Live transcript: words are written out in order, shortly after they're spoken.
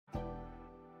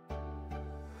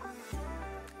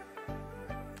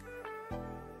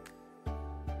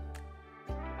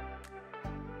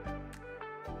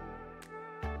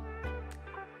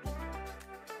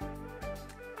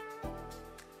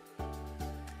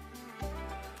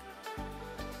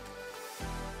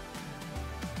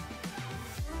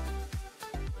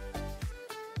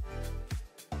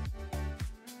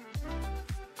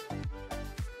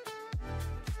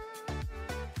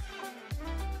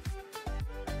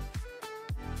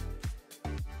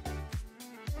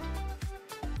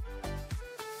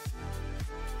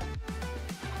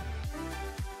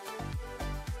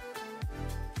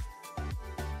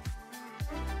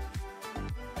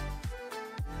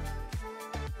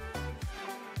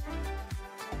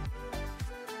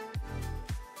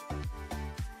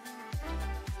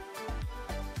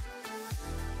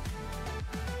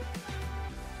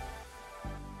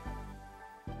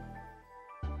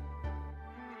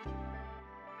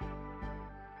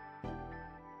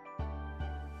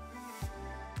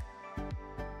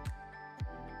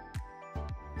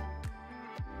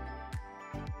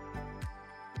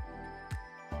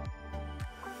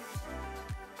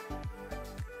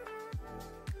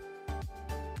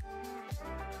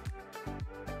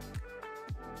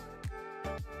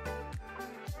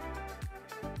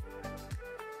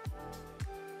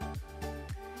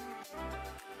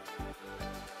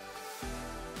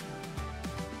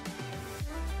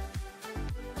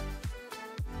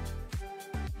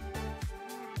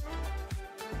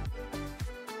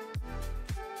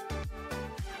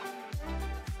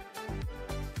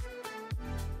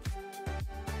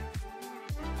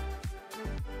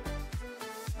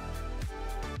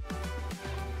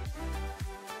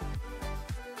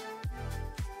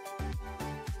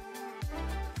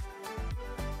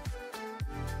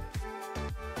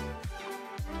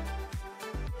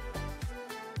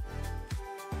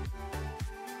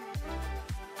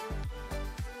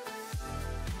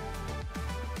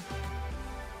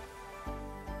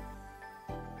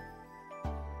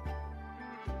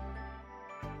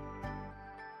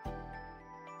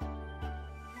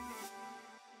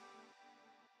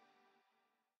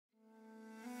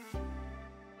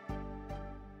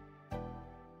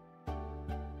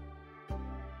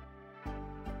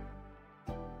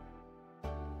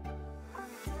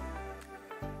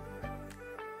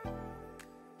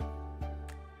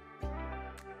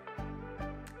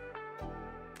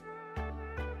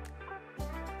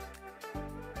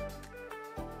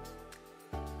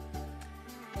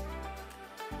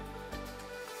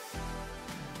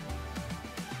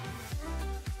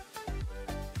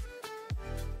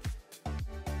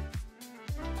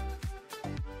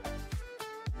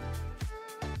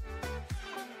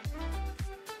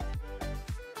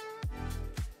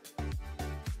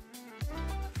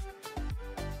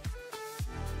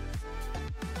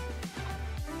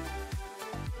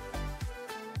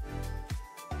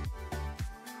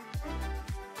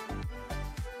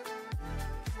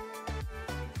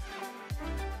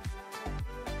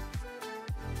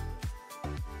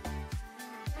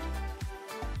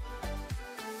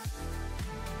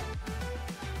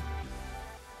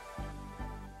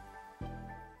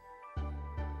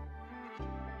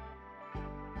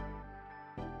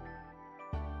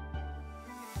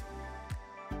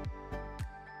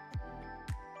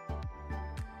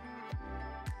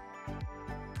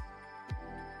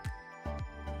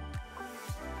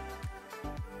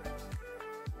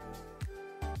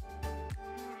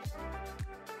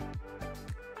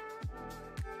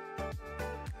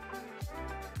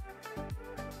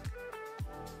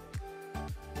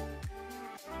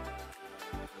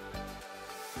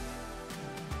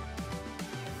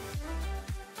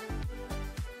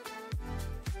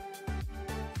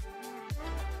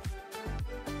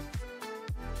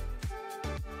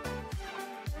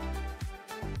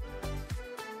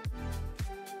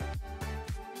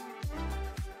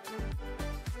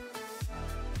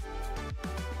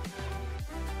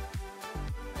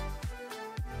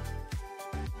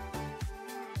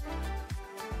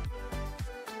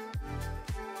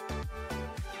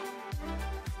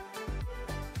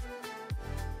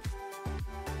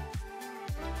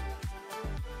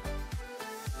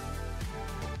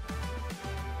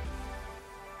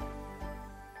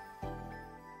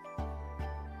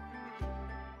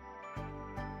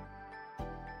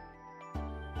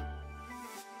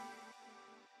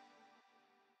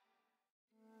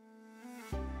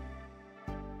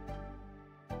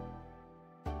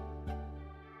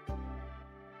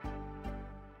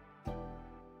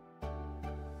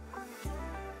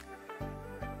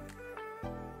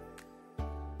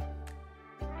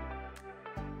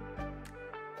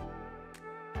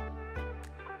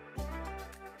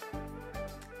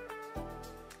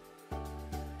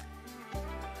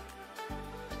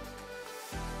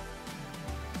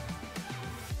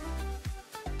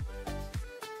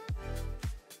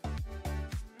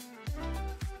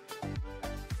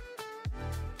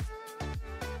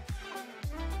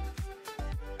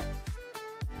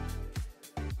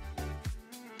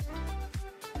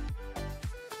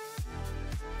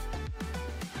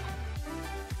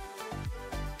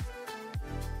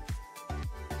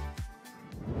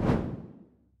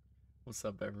What's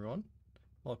up, everyone?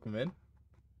 Welcome in.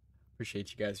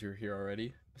 Appreciate you guys who are here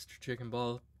already. Mr. Chicken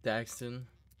Ball, Daxton.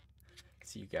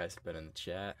 See you guys have been in the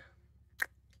chat.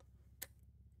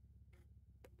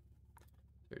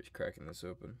 There's cracking this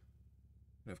open.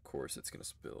 And of course, it's going to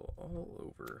spill all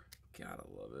over. Gotta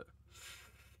love it.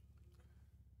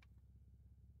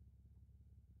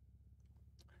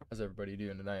 How's everybody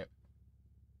doing tonight?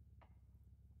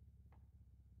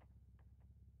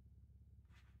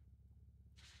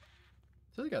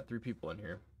 So I got 3 people in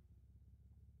here.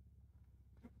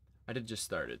 I did just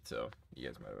start it, so you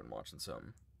guys might have been watching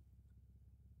something.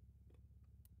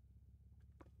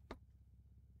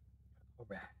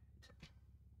 Alright.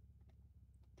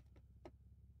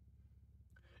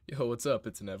 Yo, what's up?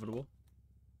 It's inevitable.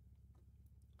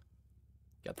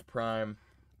 Got the prime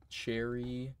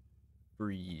cherry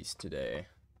breeze today.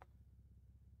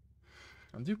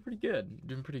 I'm doing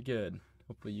pretty good.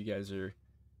 Hopefully you guys are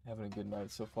having a good night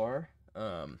so far.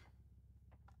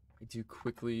 I do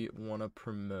quickly want to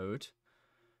promote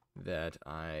that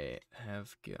I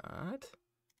have got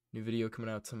new video coming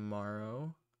out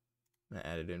tomorrow. I'm gonna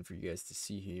add it in for you guys to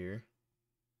see here.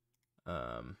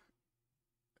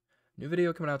 New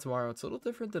video coming out tomorrow. It's a little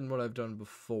different than what I've done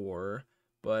before,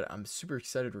 but I'm super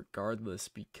excited regardless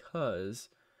because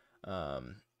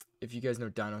if you guys know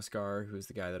Dinoscar, who is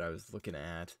the guy that I was looking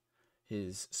at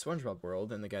his SpongeBob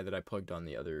World and the guy that I plugged on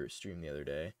the other stream the other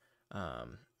day,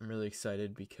 I'm really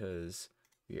excited because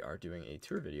we are doing a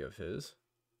tour video of his.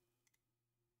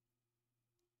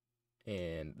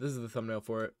 And this is the thumbnail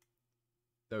for it.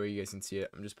 That way you guys can see it.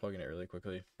 I'm just plugging it really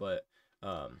quickly. But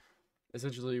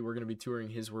essentially, we're going to be touring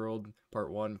his world. Part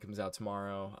 1 comes out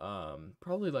tomorrow.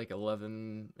 Probably like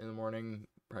 11 in the morning.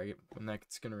 Probably when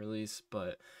that's going to release.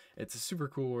 But it's a super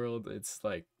cool world. It's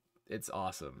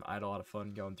awesome. I had a lot of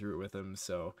fun going through it with him.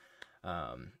 So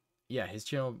yeah, his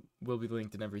channel will be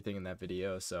linked and everything in that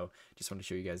video, so just want to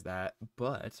show you guys that.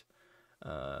 But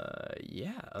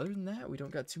yeah, other than that, we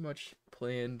don't got too much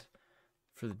planned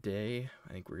for the day.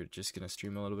 I think we're just gonna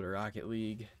stream a little bit of Rocket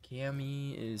League.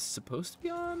 Cammy is supposed to be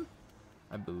on,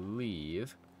 I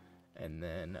believe, and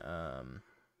then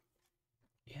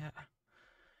yeah, I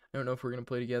don't know if we're gonna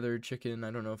play together, Chicken.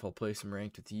 I don't know if I'll play some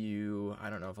ranked with you. I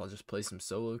don't know if I'll just play some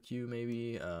solo queue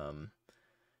maybe.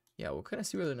 Yeah, we'll kind of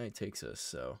see where the night takes us.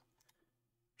 So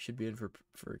should be in for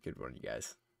a good one, you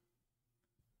guys.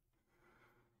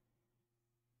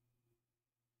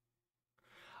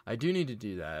 I do need to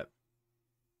do that.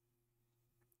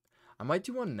 I might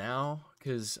do one now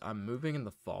because I'm moving in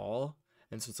the fall,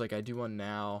 and so it's like I do one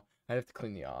now. I have to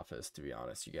clean the office, to be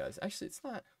honest, you guys. Actually, it's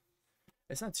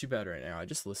not too bad right now. I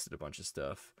just listed a bunch of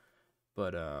stuff,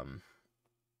 but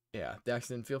yeah,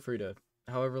 Daxton, feel free to,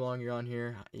 however long you're on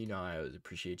here, you know I always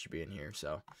appreciate you being here.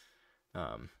 So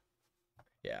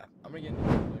yeah, I'm gonna get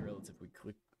into it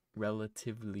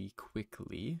relatively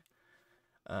quickly.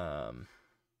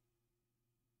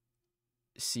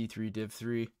 C3 Div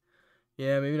 3.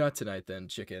 Yeah, maybe not tonight then,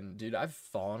 Chicken. Dude, I've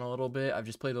fallen a little bit. I've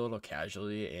just played a little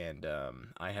casually, and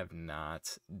I have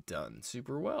not done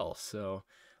super well. So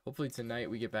hopefully tonight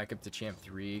we get back up to Champ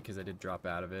 3, because I did drop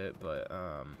out of it. But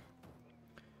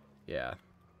yeah,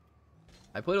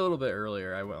 I played a little bit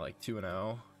earlier. I went like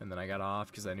 2-0, and then I got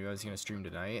off because I knew I was going to stream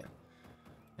tonight.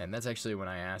 And that's actually when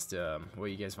I asked what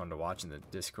you guys wanted to watch in the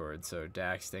Discord. So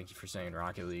Dax, thank you for saying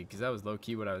Rocket League, because that was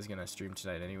low-key what I was going to stream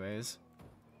tonight anyways.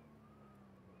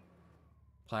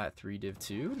 Plat 3 Div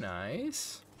 2,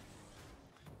 nice.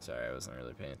 Sorry, I wasn't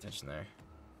really paying attention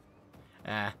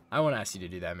there. I won't ask you to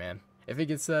do that, man. If it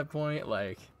gets to that point,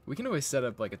 like, we can always set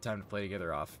up like a time to play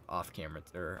together off camera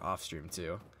or off stream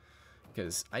too,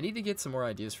 because I need to get some more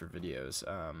ideas for videos.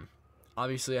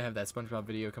 Obviously I have that SpongeBob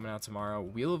video coming out tomorrow.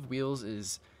 Wheel of Wheels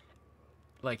is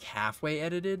like halfway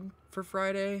edited for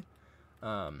Friday.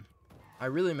 I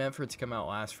really meant for it to come out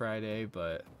last Friday,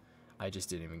 but I just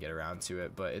didn't even get around to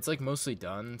it. But it's like mostly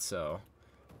done, so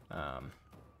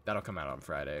that'll come out on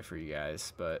Friday for you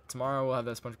guys. But tomorrow we'll have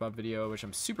that SpongeBob video, which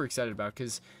I'm super excited about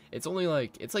because it's only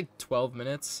like 12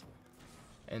 minutes,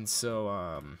 and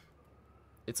so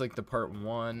it's like the part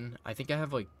 1. I think I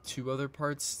have like 2 other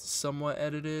parts somewhat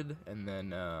edited, and then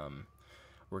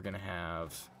we're gonna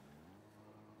have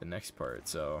the next part.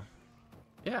 So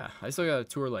yeah, I still got to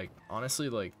tour like honestly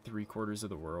like 3/4 of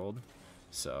the world,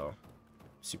 so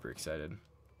super excited.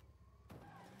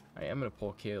 I am gonna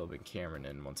pull Caleb and Cameron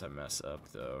in once I mess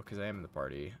up though, because I am in the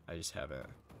party. I just haven't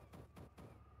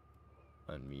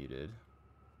unmuted.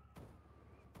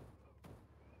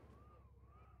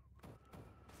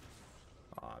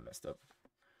 Oh, I messed up.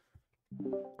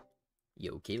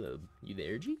 Yo, Caleb, you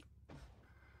there, G?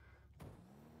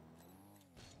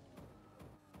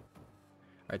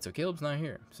 Alright, so Caleb's not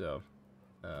here, so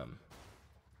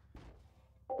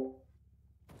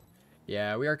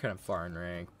yeah, we are kind of far in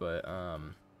rank, but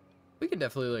we can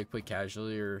definitely like play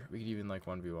casually, or we could even like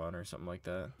 1v1 or something like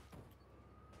that.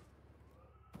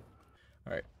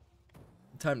 Alright.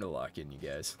 Time to lock in, you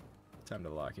guys. Time to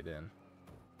lock it in.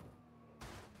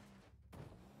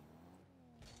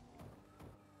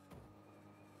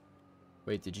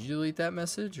 Wait, did you delete that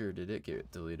message, or did it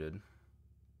get deleted?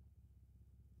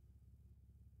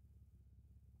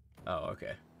 Oh,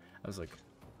 okay. I was like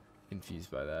confused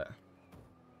by that.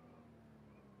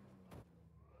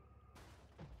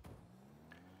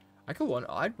 I'd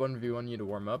 1v1 you to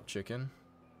warm up, chicken,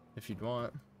 if you'd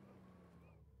want.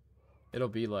 It'll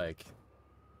be like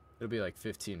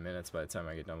 15 minutes by the time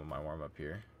I get done with my warm up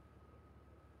here.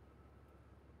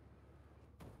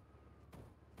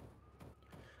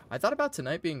 I thought about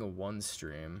tonight being a 1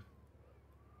 stream,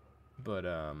 but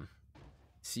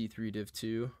C3 Div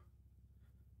 2.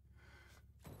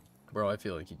 Bro, I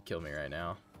feel like he'd kill me right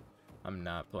now. I'm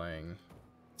not playing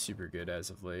super good as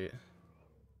of late.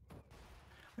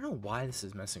 I don't know why this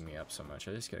is messing me up so much.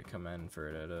 I just gotta come in for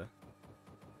it at a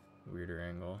weirder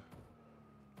angle.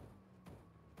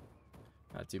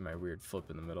 Not do my weird flip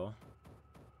in the middle.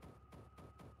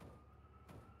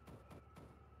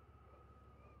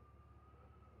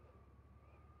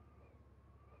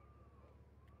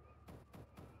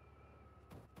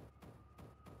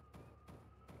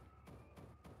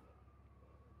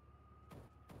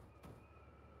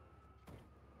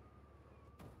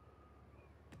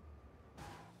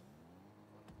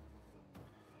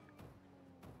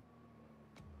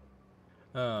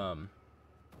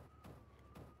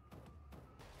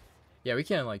 Yeah, we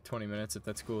can in like 20 minutes if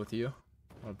that's cool with you.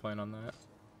 Want to plan on that?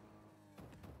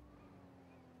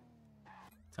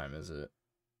 Time is it?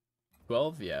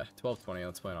 12? Yeah, 12:20.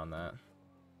 Let's plan on that.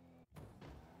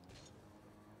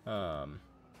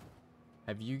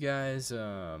 Have you guys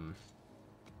I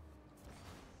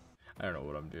don't know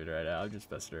what I'm doing right now. I'm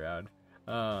just messing around.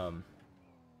 Have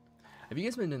you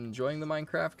guys been enjoying the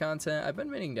Minecraft content? I've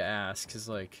been meaning to ask, cause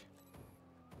like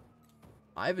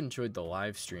I've enjoyed the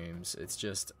live streams. It's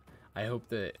just I hope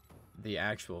that the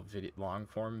actual long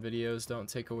form videos don't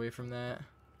take away from that.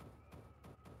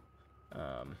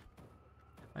 I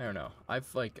don't know.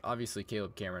 I've like obviously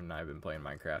Caleb, Cameron, and I have been playing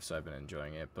Minecraft, so I've been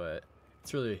enjoying it, but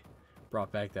it's really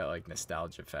brought back that like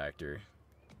nostalgia factor.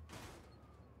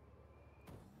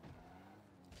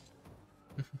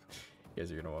 You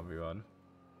guys are gonna 1v1.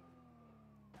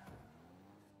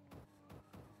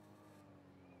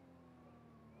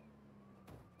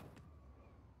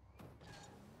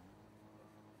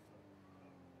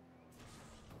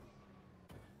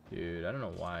 Dude, I don't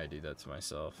know why I do that to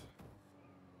myself.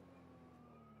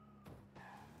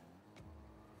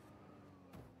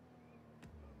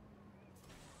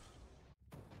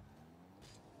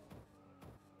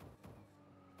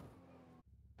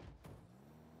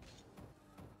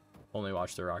 Only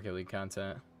watch the Rocket League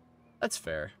content. That's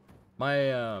fair.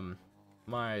 My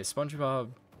my SpongeBob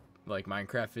like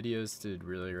Minecraft videos did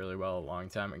really well a long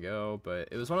time ago, but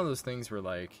it was one of those things where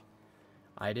like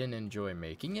I didn't enjoy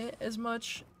making it as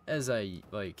much as I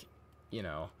like, you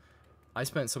know, I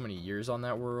spent so many years on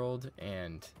that world,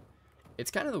 and it's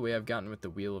kind of the way I've gotten with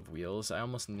the Wheel of Wheels. I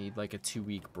almost need like a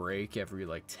 2-week break every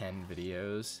like 10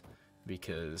 videos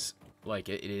because like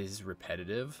it is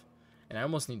repetitive, and I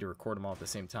almost need to record them all at the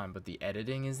same time, but the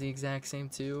editing is the exact same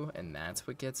too, and that's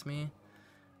what gets me.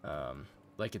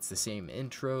 Like it's the same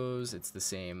intros, it's the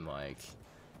same like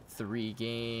 3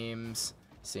 games,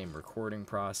 same recording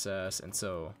process, and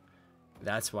so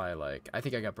that's why like I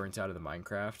think I got burnt out of the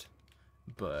Minecraft,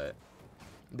 but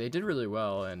they did really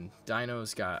well, and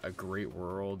Dino's got a great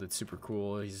world. It's super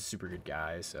cool. He's a super good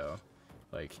guy, so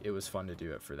like it was fun to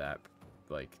do it for that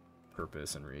like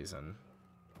purpose and reason.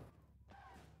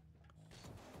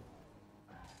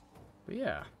 But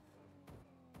yeah.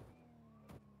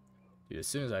 Dude, as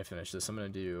soon as I finish this, I'm gonna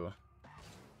do...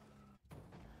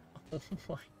 Oh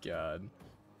my god.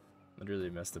 Literally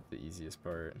messed up the easiest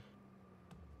part.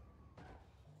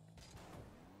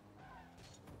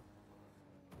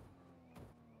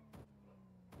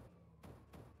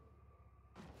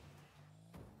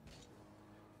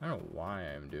 I don't know why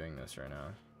I'm doing this right now.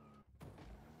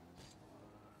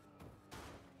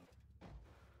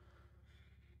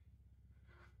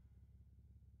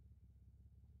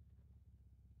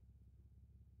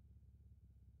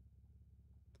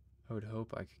 I would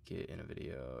hope I could get in a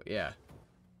video. Yeah.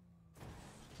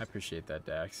 I appreciate that,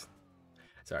 Dax.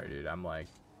 Sorry, dude. I'm like,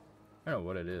 I don't know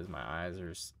what it is. My eyes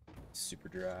are super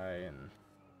dry, and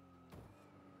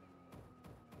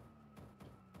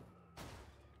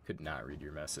could not read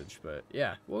your message, but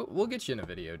yeah, we'll get you in a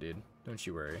video, dude. Don't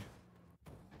you worry.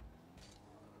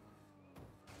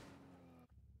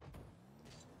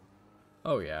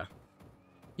 Oh yeah,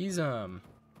 he's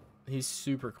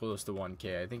super close to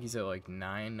 1K. I think he's at like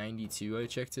 992. I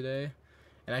checked today,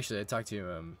 and actually I talked to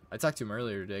him. I talked to him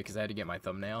earlier today because I had to get my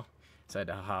thumbnail, so I had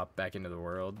to hop back into the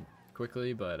world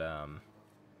quickly. But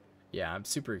yeah, I'm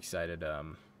super excited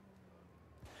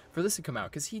for this to come out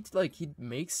because he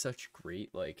makes such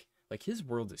great like his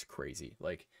world is crazy.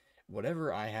 Like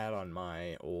whatever I had on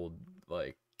my old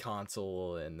like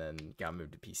console and then got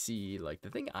moved to PC, like the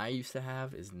thing I used to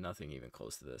have is nothing even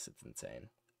close to this. It's insane.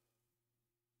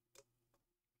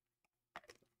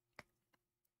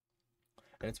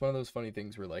 And it's one of those funny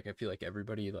things where like I feel like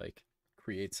everybody like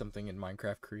creates something in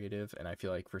Minecraft Creative, and I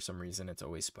feel like for some reason it's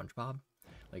always SpongeBob.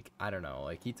 Like I don't know,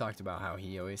 like he talked about how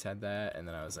he always had that, and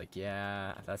then I was like,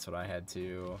 yeah, that's what I had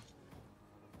too.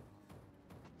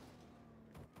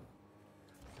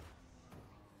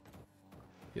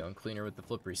 Feeling cleaner with the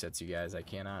flip resets, you guys, I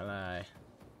cannot lie.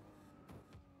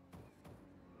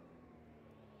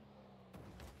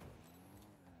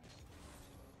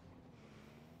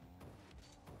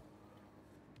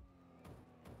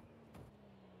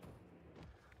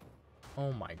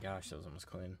 Oh my gosh, that was almost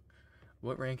clean.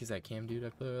 What rank is that Cam dude I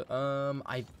play with?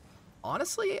 I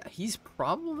honestly, he's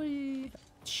probably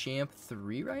champ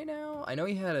 3 right now. I know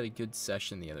he had a good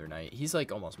session the other night. He's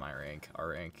like almost my rank, our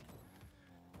rank.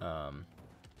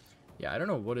 Yeah, I don't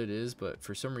know what it is, but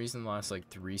for some reason the last like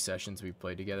 3 sessions we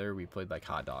played together, we played like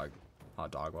hot dog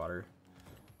water.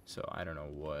 So I don't know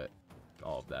what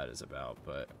all of that is about,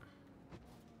 but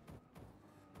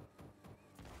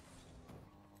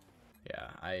yeah,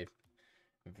 I'm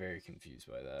very confused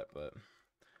by that, but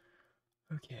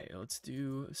okay, let's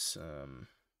do some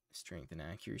strength and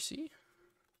accuracy.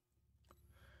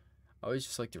 I always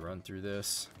just like to run through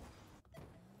this.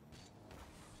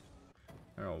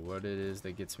 I don't know what it is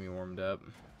that gets me warmed up.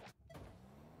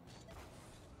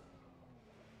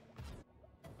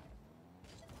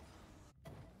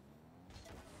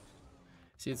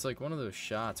 See, it's like one of those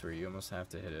shots where you almost have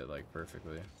to hit it like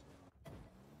perfectly.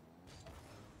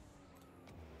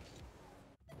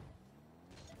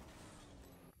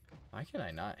 Why can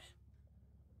I not?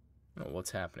 I don't know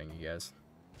what's happening, you guys.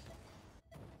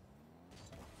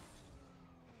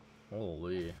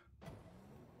 Holy.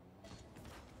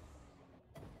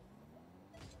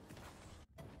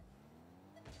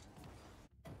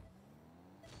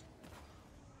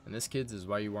 And this, kids, is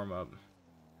why you warm up.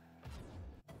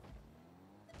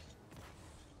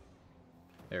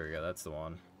 There we go, that's the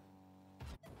one.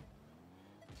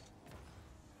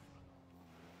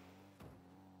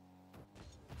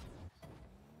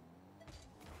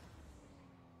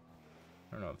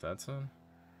 I don't know if that's on.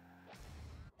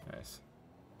 Nice.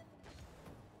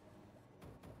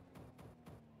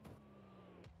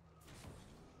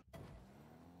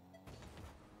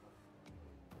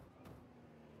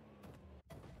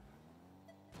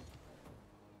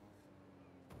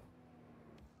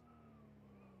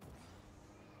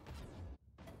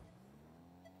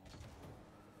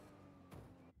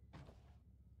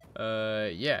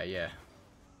 Yeah.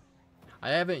 I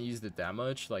haven't used it that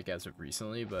much, like, as of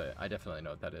recently, but I definitely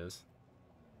know what that is.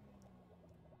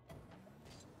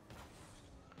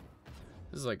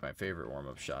 This is, like, my favorite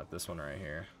warm-up shot, this one right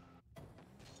here.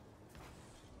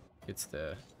 Gets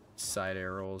the side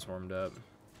air rolls warmed up.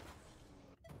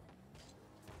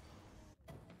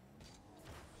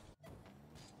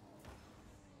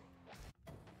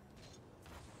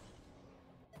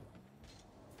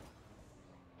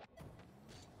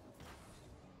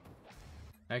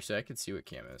 Actually, I could see what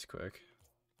cam is quick.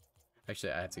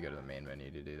 Actually, I have to go to the main menu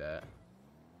to do that.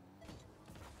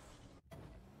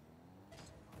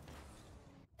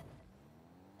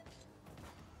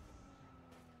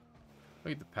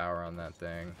 Look at the power on that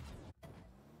thing.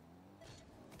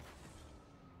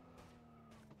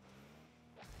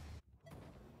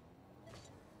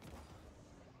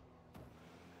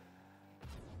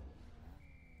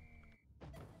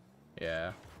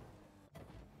 Yeah.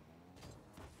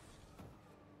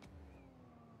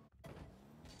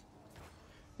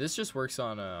 This just works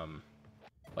on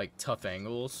like tough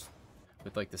angles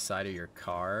with like the side of your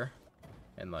car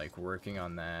and like working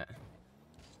on that.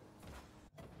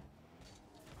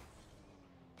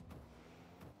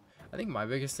 I think my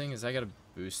biggest thing is I gotta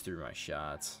boost through my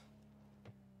shots.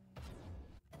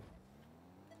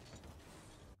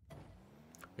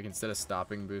 Like instead of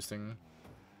stopping boosting,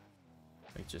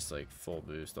 like just like full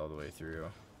boost all the way through.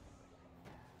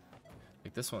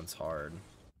 Like this one's hard.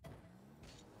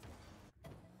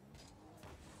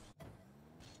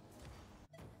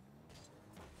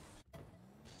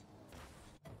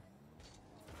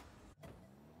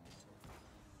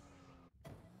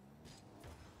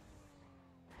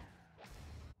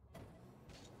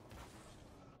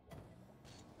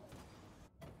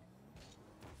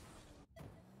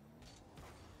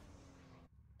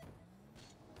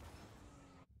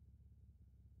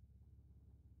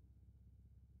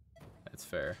 That's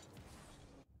fair.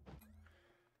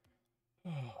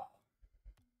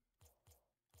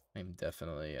 I'm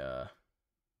definitely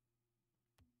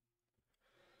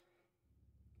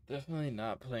definitely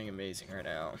not playing amazing right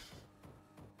now.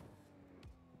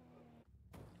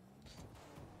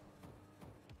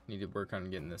 Need to work on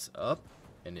getting this up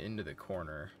and into the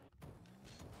corner.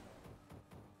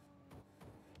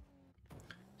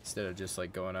 Instead of just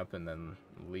like going up and then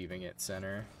leaving it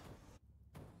center.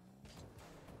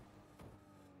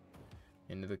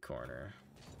 Into the corner.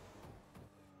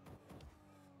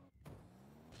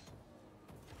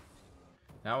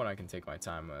 That one I can take my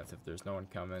time with. If there's no one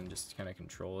coming, just kind of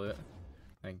control it.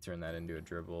 I can turn that into a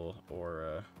dribble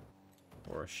or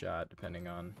a shot, depending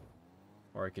on...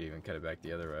 Or I could even cut it back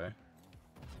the other way.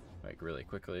 Like, really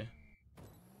quickly.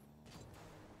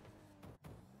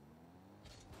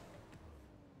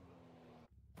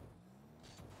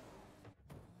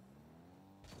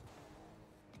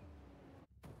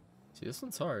 See, this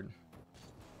one's hard.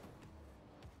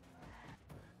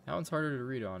 That one's harder to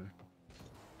read on.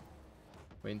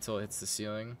 Wait until it hits the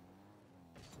ceiling.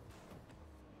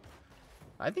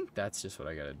 I think that's just what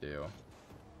I gotta do.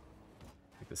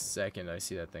 Like the second I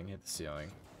see that thing hit the ceiling.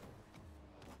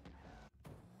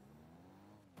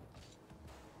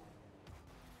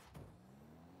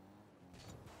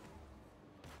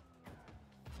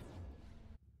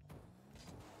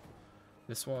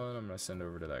 This one I'm gonna send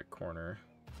over to that corner.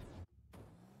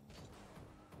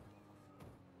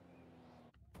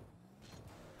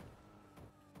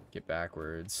 Get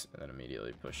backwards and then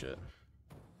immediately push it.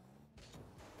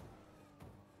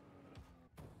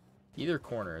 Either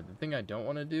corner. The thing I don't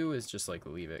want to do is just like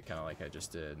leave it kind of like I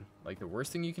just did. Like the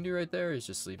worst thing you can do right there is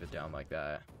just leave it down like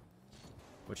that.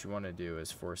 What you want to do is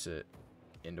force it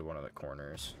into one of the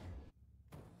corners.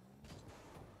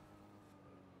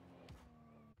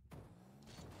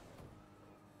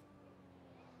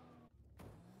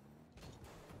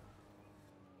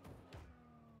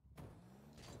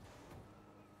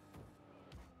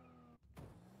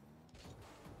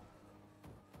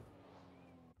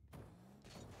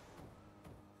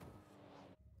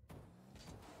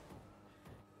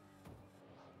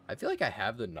 I feel like I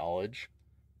have the knowledge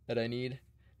that I need.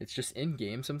 It's just in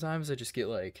game sometimes I just get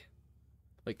like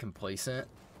complacent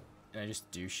and I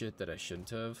just do shit that I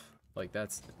shouldn't have. Like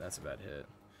that's a bad hit.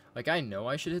 Like I know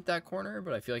I should hit that corner,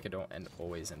 but I feel like I don't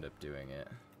always end up doing it.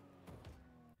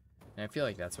 And I feel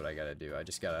like that's what I gotta do. I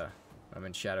just gotta, I'm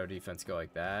in shadow defense, go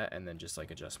like that, and then just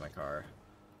like adjust my car.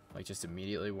 Like just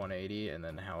immediately 180, and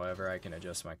then however I can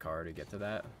adjust my car to get to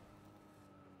that.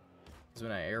 Because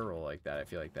when I air roll like that, I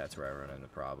feel like that's where I run into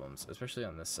problems. Especially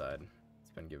on this side. It's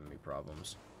been giving me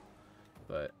problems.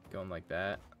 But going like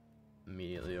that,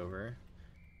 immediately over.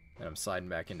 And I'm sliding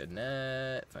back into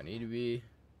net if I need to be.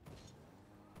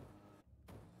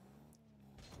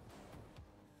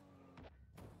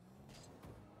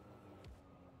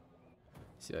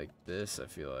 See, like this, I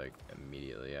feel like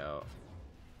immediately out.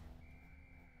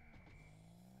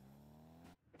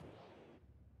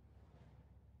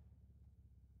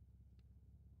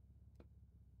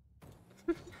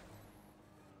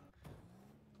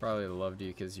 Probably loved you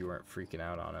because you weren't freaking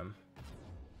out on him.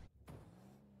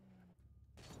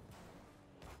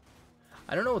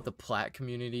 I don't know what the plat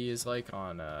community is like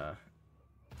on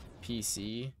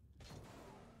PC,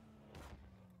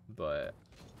 but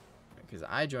because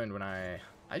I joined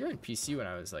PC when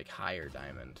I was like higher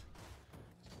diamond.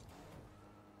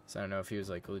 So I don't know if he was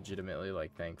like legitimately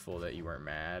like thankful that you weren't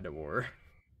mad or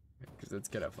because it's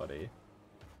kind of funny.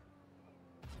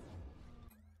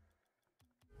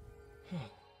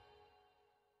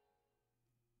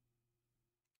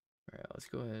 Alright, let's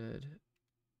go ahead.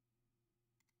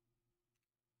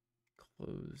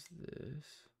 Close this.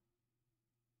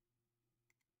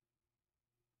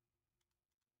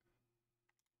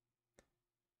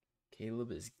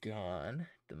 Caleb is gone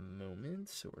at the moment,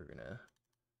 so we're gonna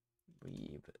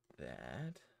leave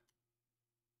that.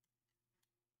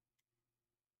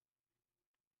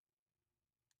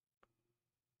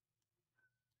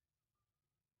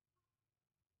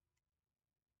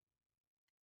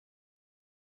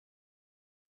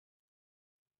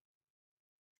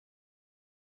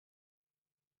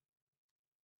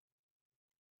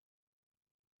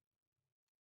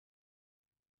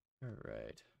 All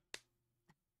right.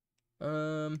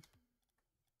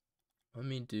 Let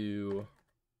me do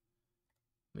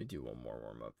one more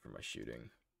warm up for my shooting.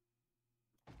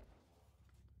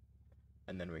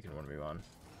 And then we can 1v1.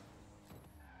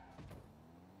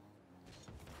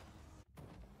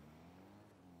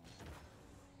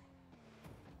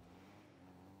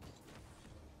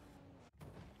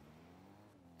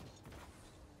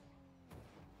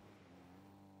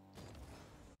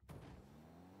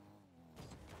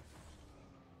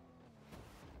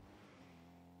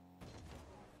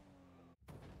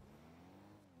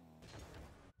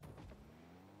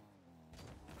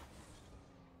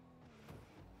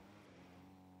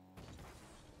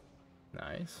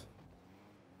 Nice.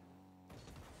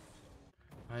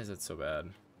 Why is it so bad?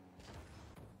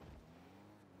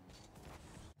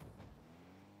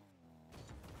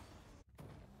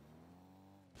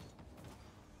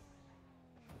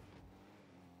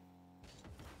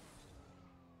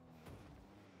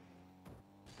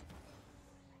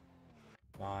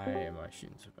 Why am I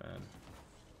shooting so bad?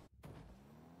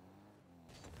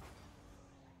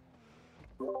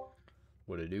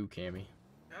 What'd it do, Cammy?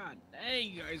 God dang,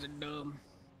 you guys are dumb.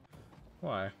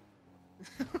 Why?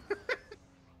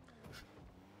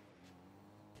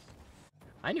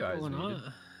 I knew I was muted.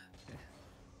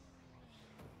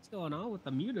 What's going on with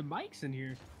the muted mics in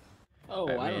here? Oh,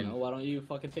 I I don't mean- know. Why don't you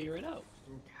fucking figure it out?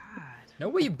 God. No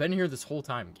way you've been here this whole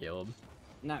time, Caleb.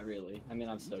 Not really. I mean,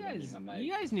 I'm still gonna use my mic.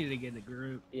 You guys need to get in the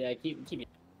group. Yeah, keep.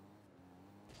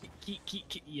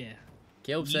 Yeah.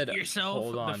 Caleb Mute said, yourself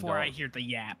hold on, before I don't. hear the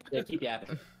yap. Yeah, keep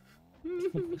yapping.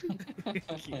 It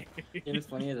was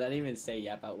funny is I didn't even say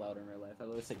yap out loud in real life. I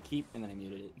literally said keep and then I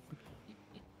muted it.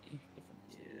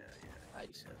 I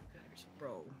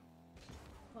bro.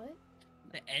 What?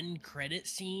 The end credit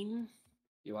scene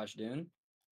You watch Dune?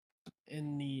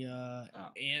 in the Oh.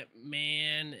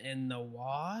 Ant-Man and the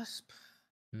Wasp.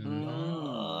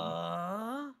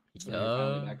 Mm. So you're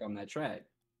finally back on that track.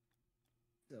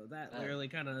 So that Uh, literally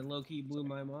kind of low-key blew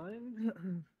my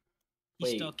mind.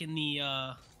 He's Wait. stuck in the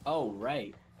Oh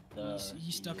right.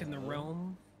 he's stuck in the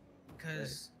realm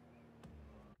because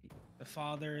the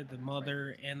father, the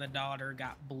mother, and the daughter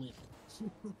got blipped.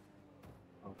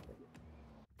 Okay.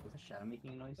 Was the shadow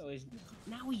making a noise? So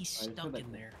now he's I heard stuck that-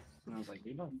 in there. And I was like,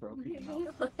 you don't broke Maybe it. it No.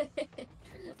 wasn't. I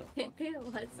had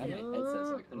headsets, so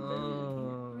I couldn't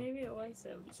barely. Maybe it was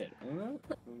him. You said,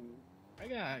 I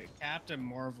got Captain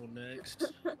Marvel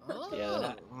next.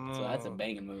 Yeah, so that's a Oh.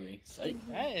 banging movie. Psych.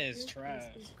 That is Who's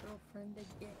trash. his girlfriend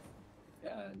again?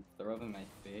 God, throw up in my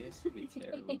face would be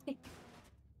terrible.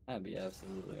 That'd be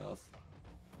absolutely awesome.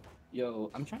 Yo,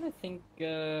 I'm trying to think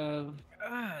of.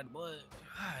 God, what?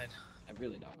 God. I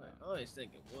really don't know. I always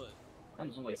thinking what?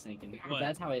 I'm always thinking. What?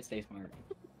 That's how I stay smart.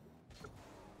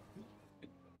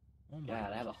 Oh my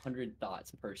God, I have 100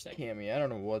 thoughts per second. Cammy, I don't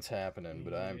know what's happening,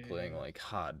 but I'm Yeah. playing like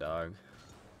hot dog.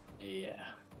 Yeah.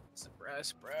 Surprise,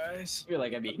 surprise. I feel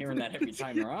like I'd be hearing that every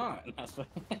time we're on. That's what.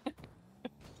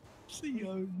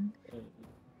 Teaching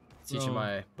Bro.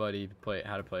 my buddy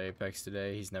how to play Apex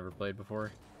today. He's never played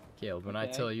before. Caleb, when I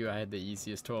Okay. tell you I had the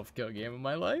easiest 12 kill game of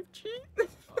my life, cheat.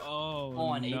 Oh,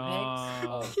 On no. Apex?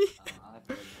 Oh, I feel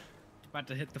like- About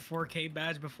to hit the 4K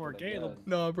badge before Oh my Caleb. God.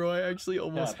 No, bro, I actually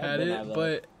almost I had did it, have that.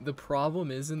 but the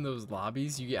problem is in those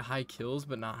lobbies, you get high kills,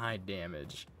 but not high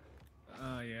damage.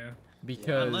 Oh, yeah.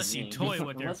 Because Unless you toy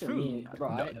with their Unless you're me, food.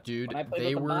 bro, No, dude, when I played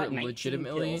they with the were bot, 19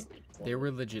 legitimately, kills.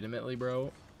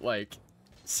 bro, like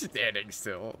standing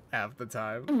still half the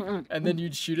time, and then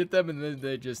you'd shoot at them, and then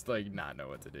they just like not know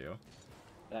what to do.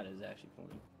 That is actually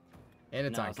funny. And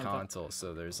it's No, on sometimes- console,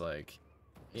 so there's like,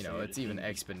 you So know, you it's gotta even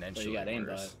aim- exponentially got aimbot.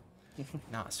 worse.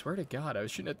 Nah, I swear to God, I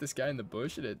was shooting at this guy in the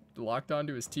bush, and it locked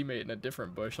onto his teammate in a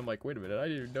different bush. I'm like, wait a minute, I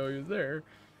didn't even know he was there.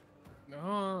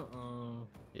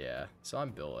 Yeah, so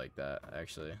I'm built like that,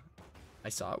 actually. I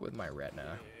saw it with my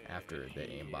retina after the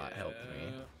aimbot helped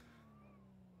me.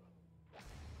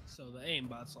 So the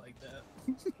aimbot's like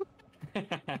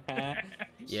that.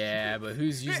 Yeah, but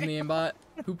who's using the aimbot?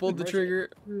 Who pulled the Mercy. trigger?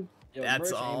 Yo,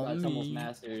 That's merch all aimbot's almost me.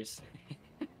 masters.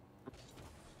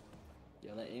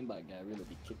 Yo, that aimbot guy really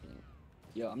be kicking it.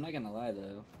 Yo, I'm not gonna lie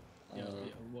though. Yo,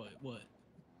 what?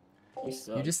 You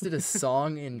suck. You just did a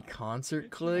song in concert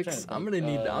clicks. to I'm think,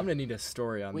 gonna need a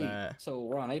story on Wait, that. so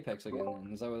we're on Apex again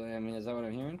then. Is that what I mean? Is that what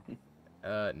I'm hearing?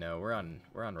 No, we're on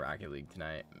Rocket League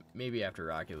tonight. Maybe after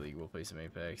Rocket League we'll play some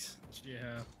Apex.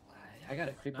 Yeah, I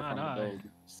gotta creep up Nah, on nah. the build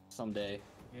someday.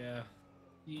 yeah.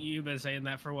 You've been saying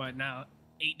that for what now?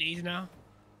 8 days now?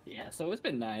 Yeah, so it's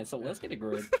been nice. So let's get a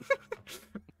grid.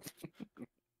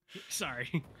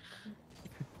 Sorry.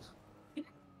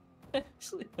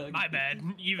 Actually, My bad.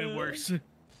 Even worse.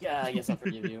 Yeah, I guess I'll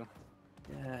forgive you.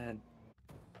 God.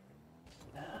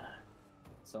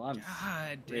 So I'm.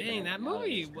 God Ripping dang, it that out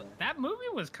movie. of this guy. That movie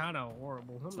was kind of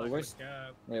horrible. I'm So not where's- gonna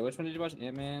cap. Wait, which one did you watch?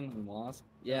 Ant-Man and Wasp?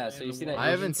 Yeah, so you see that? I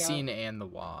Asian haven't guy? seen and the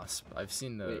Wasp. I've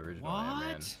seen the Wait, original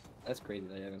Ant-Man. What? That's crazy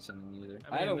that you haven't seen them either.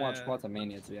 I I haven't mean, watched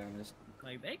Quantumania to be honest.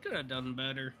 Like they could have done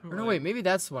better. Or no, wait, maybe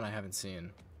that's the one I haven't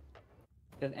seen.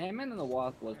 Because Ant-Man and the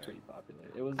Wasp was pretty popular.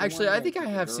 It was the Actually, one I where think it's I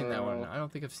like a have seen that one. girl- I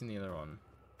don't think I've seen the other one.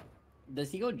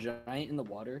 Does he go giant in the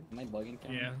water? Am I bugging?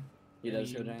 Cameron? Yeah. He And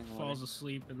does go giant in the water. falls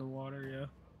asleep in the water. Yeah.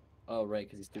 Oh right,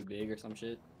 because he's too big or some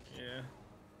shit. Yeah.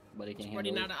 But he can't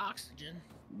Running handle out it. of oxygen.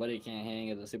 But he can't hang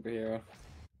as a superhero.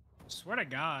 Swear to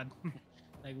God.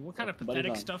 Like, what kind of But he's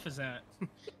pathetic on- stuff is that?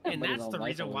 And But he's that's on the life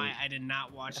reason why alert. I did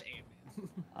not watch Ant-Man.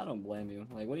 I don't blame you.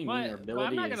 Like, what do you mean your But ability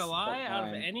I'm not is gonna lie, out of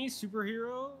fine? any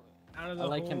superhero, out of the I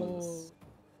like him whole, as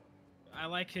I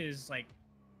like his like.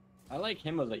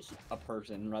 a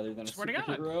person rather than a Swear to God.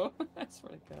 superhero. I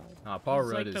swear to God. Paul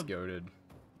He's Rudd like is the- goated.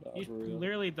 No, He's for real.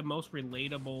 literally the most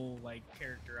relatable like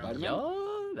character out Spider-Man? there.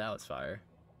 Yo, that was fire.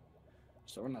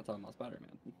 So we're not talking about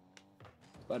Spider-Man.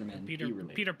 Spider-Man. Peter he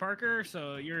related. Peter Parker.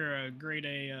 So you're a grade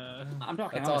A. I'm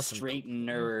talking. That's I'm awesome. a straight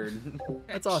nerd.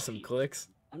 That's awesome, Jeez. Clicks.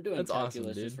 I'm doing That's awesome,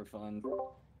 calculus just dude. for fun.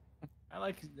 I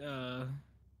like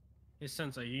his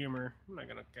sense of humor. I'm not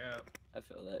gonna cap. I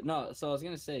feel that. No, so I was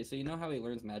gonna say, so you know how he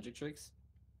learns magic tricks?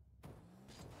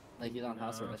 Like he's on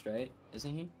house No. arrest, right?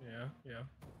 Isn't he? Yeah.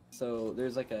 So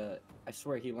there's like I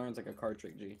swear he learns like a card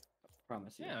trick, G. I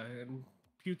promise you. Yeah, and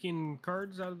puking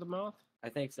cards out of the mouth. I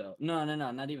think so. No,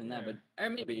 not even that, Yeah. but or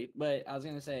maybe. But I was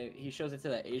gonna say he shows it to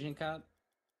that Asian cop.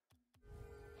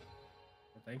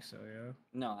 I think so, yeah.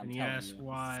 No, I'm And he telling asks you.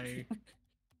 why.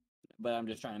 But I'm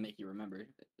just trying to make you remember.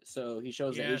 So he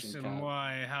shows the Yes, Asian and cop.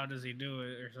 why? How does he do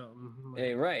it, or something? Like,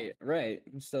 Hey, right.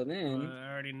 So then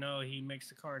I already know he makes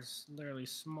the cards literally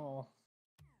small.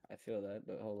 I feel that,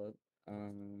 but hold up. I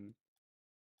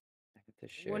get to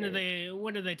share. When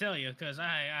did they tell you? Because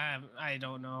I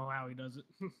don't know how he does it.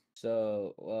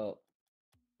 So well,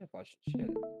 I've watched shit.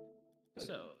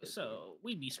 so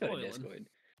we be Go to spoiling. Discord.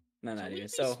 No, So not we even. be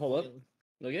So hold up. spoiling.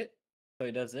 Look it. So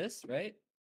he does this, right?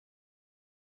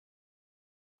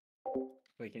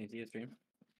 Wait, can you see the stream?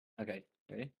 Okay,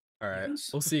 ready? All right, Yes.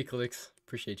 we'll see, Clicks.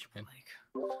 Appreciate you, man.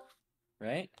 Like,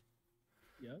 Right?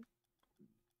 yeah.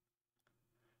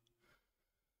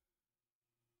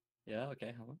 Yeah.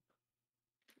 Okay. Hold on.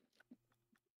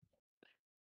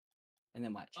 And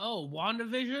then watch. Oh,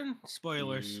 WandaVision?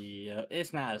 Spoilers. Yeah,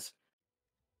 it's not.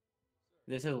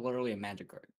 This is literally a magic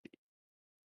card.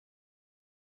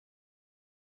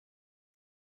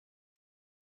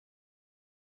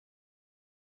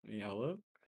 Yeah, hello?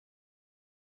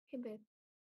 Hey, babe.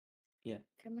 Yeah.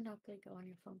 Can Monopoly go on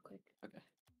your phone quick? Okay.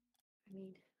 I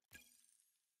need.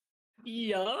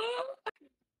 Yeah.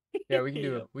 Yeah, we can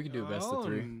do it. We can do a best Oh, of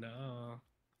 3. no.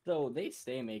 So they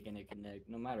stay making it connect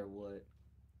no matter what.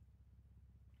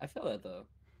 I feel that though.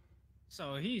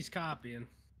 So he's copying.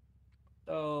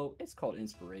 So it's called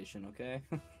inspiration, okay?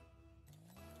 Yeah,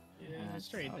 Yeah,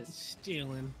 straight always-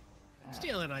 stealing. Ah,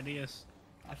 Stealing ideas.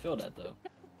 I feel that though.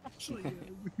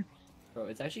 Bro,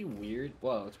 it's actually weird.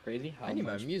 Whoa, it's crazy how I need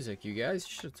my much. music, you guys.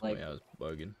 You should have told me like- I was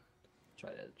bugging. I try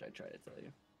to tell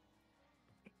you.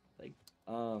 Like,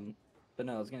 but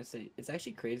no, I was gonna say it's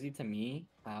actually crazy to me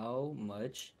how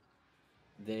much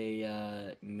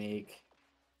they make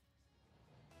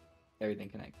everything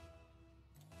connect.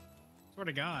 Swear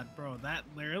to God, bro, that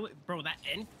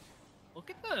end. Look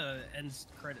at the end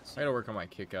credits. I gotta work on my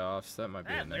kickoffs. That might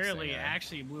be That the next literally thing.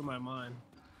 actually blew my mind.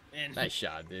 And Nice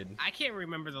shot, dude. I can't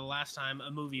remember the last time a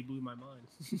movie blew my mind.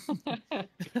 I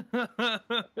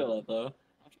feel that though.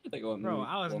 I'm trying to think of what Bro, movie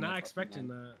I was blew my not fucking expecting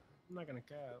mind. that. I'm not gonna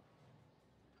cap.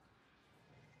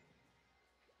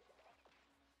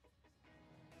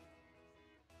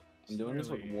 I'm doing this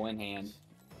with Literally- one hand.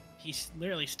 He's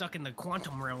literally stuck in the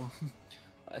quantum realm.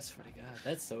 I swear to God,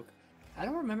 that's so. I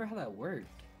don't remember how that worked.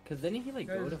 Cause didn't he like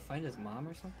go to Because- find his mom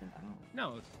or something? I don't.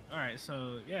 No, all right.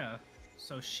 So yeah,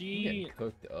 so I'm she, getting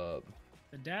cooked up.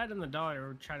 the dad and the daughter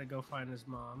were trying to go find his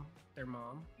mom, their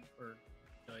mom, or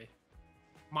really,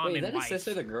 mom Wait, is and that wife. his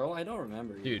sister, the girl? I don't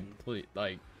remember. Dude, even. please,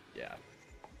 like, yeah.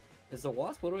 Is the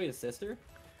wasp literally his sister?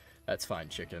 That's fine,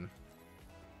 chicken.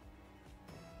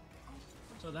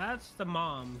 So that's the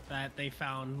mom that they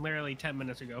found literally 10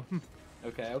 minutes ago.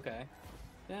 Okay.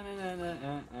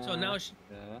 So now she,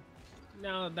 Yeah.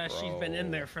 now that she's been in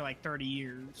Bro. there for like 30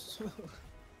 years,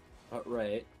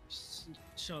 Right.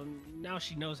 so now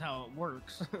she knows how it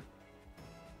works. And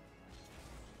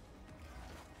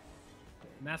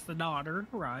that's the daughter,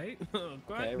 right?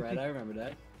 Okay. Right. I remember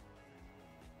that.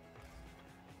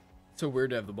 So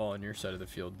weird to have the ball on your side of the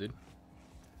field, dude.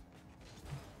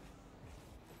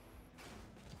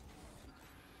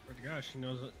 Gosh, she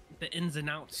knows the ins and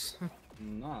outs.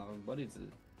 No, buddy's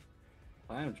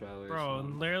a time traveler. Bro, so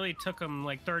literally took him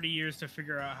like 30 years to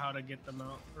figure out how to get them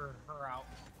out, or her out.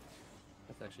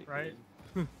 that's actually right?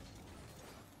 crazy.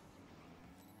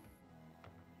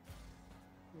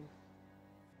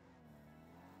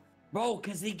 Bro,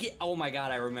 cause they get. Oh my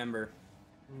God, I remember.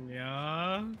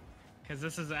 Yeah, because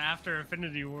this is after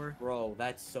Infinity War, Bro,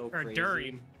 that's so or crazy.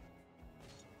 during.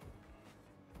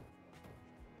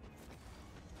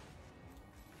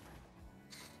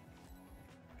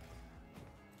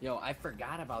 Yo, I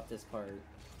forgot about this part.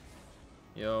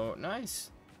 Yo, nice.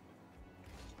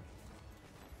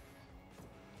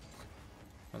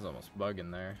 I was almost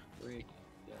bugging there. Freak.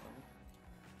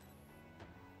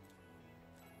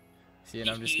 See, and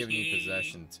I'm just giving you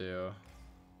possession too.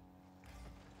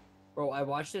 Bro, I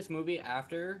watched this movie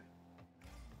after.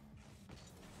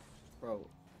 Bro,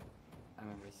 I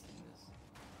remember seeing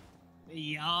this.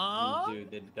 Yeah.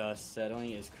 Dude, the dust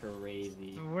settling is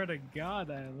crazy. Swear to God,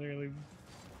 I literally.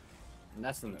 And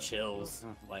that's some chills.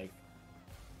 Like,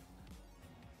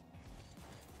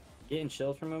 getting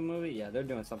chills from a movie? Yeah, they're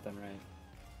doing something right.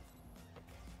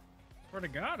 Swear to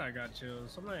God, I got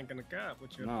chills. I'm not even gonna cap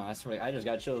with you. No, I swear, I just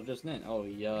got chills just then. Oh,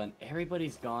 yeah, and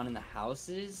everybody's gone in the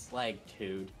houses? Like,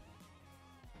 dude.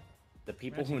 The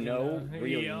people who know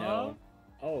really know.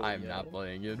 Oh, I'm not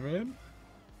playing it, man.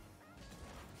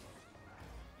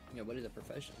 Yeah, what is a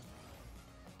profession?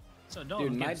 So don't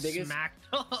Dude, my get biggest- smacked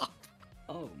up.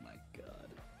 Oh my god.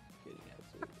 Getting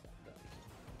absolutely done.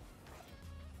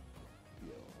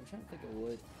 Yo, I'm trying to think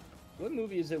of what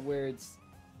movie is it where it's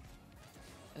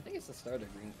I think it's the start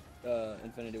of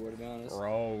Infinity War, to be honest.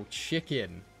 Bro,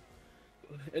 chicken.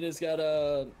 It has got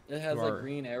it has You like are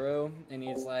Green Arrow and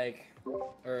he's like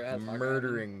or it has Hawkeye.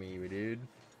 Murdering me, dude.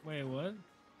 Wait, what?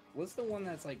 What's the one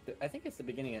that's like I think it's the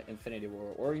beginning of Infinity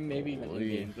War or maybe even Holy.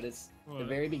 Endgame, but it's the What?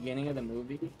 very beginning of the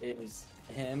movie is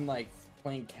him like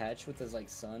playing catch with his like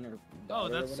son or Oh,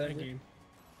 daughter that's or whatever. Endgame.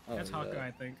 Oh, That's yeah. Hawkeye,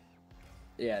 I think.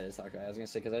 Yeah, it is Hawkeye. I was gonna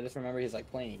say because I just remember he's like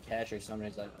playing catch or something.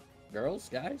 He's like, "Girls,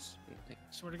 guys, like,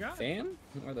 Swear to God. fam,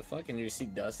 where the fuck?" And you see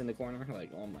dust in the corner.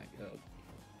 Like, oh my god.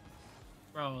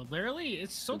 Bro, literally,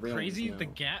 it's so The real crazy. ones The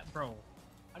know. gap, bro.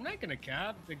 I'm not gonna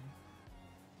cap.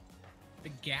 The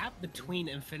gap between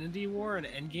Infinity War and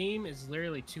Endgame is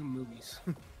literally 2 movies.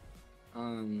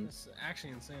 It's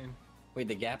actually insane. Wait,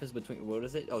 the gap is between what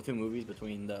is it? Oh, 2 movies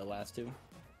between the last 2.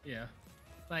 Yeah.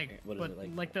 Like, What is but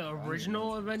it, like the I don't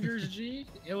original know. Avengers G,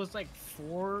 it was like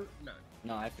 4, no,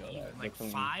 No, I feel even that. like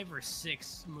Between- 5 or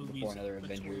 6 movies. before another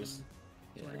between- Avengers.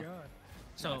 Swear to Yeah. God. No,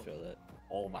 So I feel that.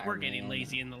 Oh my. we're getting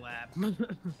lazy in the lab.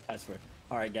 I swear.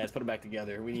 All right, guys, put it back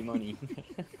together. We need money.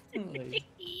 Like,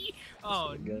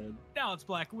 Oh, good. now it's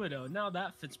Black Widow. Now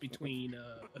that fits between.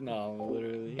 No,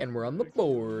 literally. And we're on the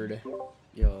board.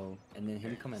 Yo, and then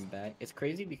him coming back. It's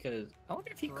crazy because I wonder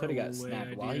if he could have got Throwaway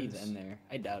snapped while he's ideas. in there.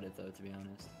 I doubt it though, to be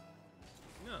honest.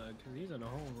 No, because he's in a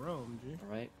whole room, dude.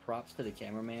 All right. Props to the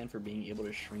cameraman for being able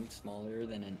to shrink smaller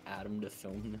than an atom to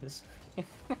film this.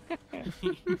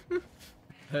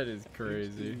 That is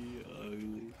crazy.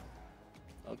 Ugly.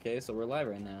 Okay, so we're live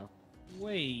right now.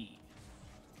 Wait.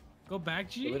 Go back,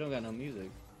 But G? we don't got no music.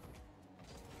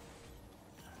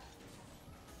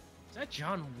 Is that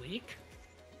John Wick?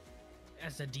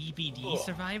 As a DBD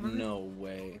survivor? No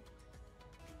way.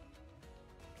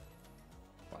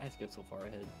 Why I skip so far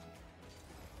ahead?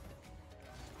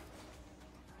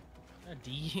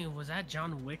 Was that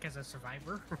John Wick as a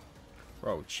survivor?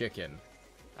 Bro, chicken.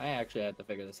 I actually had to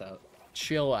figure this out.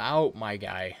 Chill out, my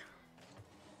guy.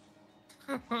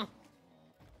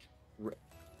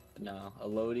 No,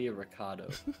 Elodie Ricardo.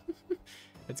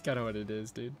 That's kind of what it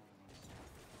is, dude.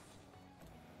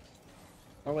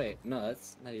 Oh wait, no,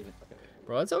 that's not even. Okay.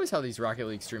 Bro, that's always how these Rocket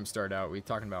League streams start out. We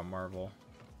talking about Marvel.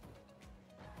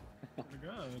 Oh my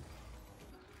God.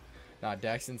 Nah,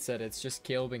 Daxton said it's just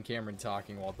Caleb and Cameron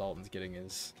talking while Dalton's getting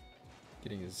his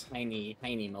Tiny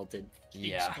melted.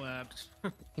 yeah. Slapped.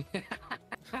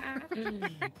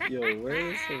 Yo, where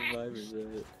is Survivors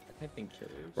of it? I think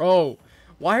Killers. Bro,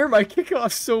 why are my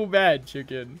kickoffs so bad,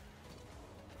 chicken?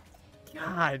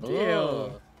 God damn.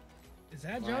 Oh, Is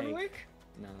that John Like- Wick?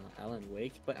 no, Alan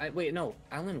Wake. But wait, no,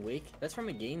 Alan Wake. That's from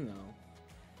a game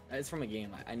though. It's from a game.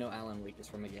 I know Alan Wake is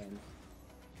from a game.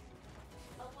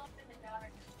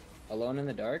 Alone in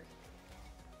the Dark.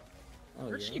 Oh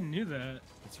Where yeah. she knew that?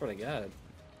 I swear to God.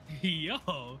 Yo.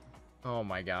 Oh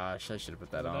my gosh, I should have put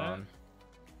that Remember that? on.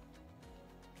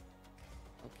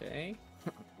 Okay.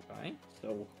 Fine.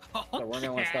 So we're working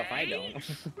on stuff I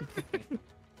don't.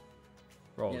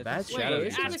 Bro, Yeah, that this- shadow wait,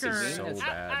 is ask just her- so ask-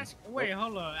 bad. Wait,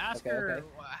 hold on. Ask Okay, her. okay.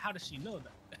 How does she know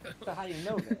that? So how do you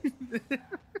know that?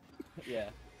 Yeah.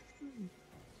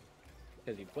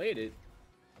 Because he played it.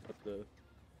 With the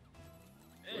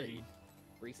Hey,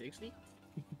 360.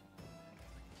 I'm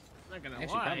not gonna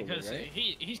Actually, lie, probably, because right?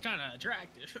 he's kind of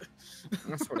attractive.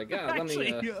 I swear to God. Let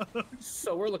me. Actually,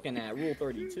 So we're looking at Rule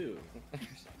 32.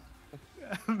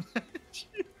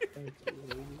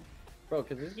 Bro,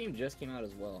 because this game just came out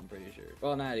as well, I'm pretty sure.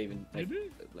 Well, not even. Like,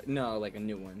 Did no, like a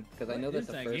new one. Because I know What that's is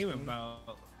the that first game one. about?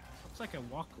 Looks like a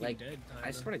Walking Like, Dead.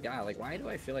 I swear to God, like, why do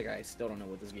I feel like I still don't know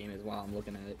what this game is while I'm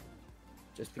looking at it?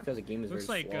 Just because the game is Looks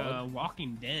very like flawed.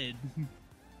 Walking Dead.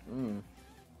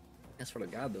 I swear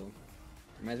to God, though.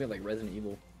 Reminds me of like Resident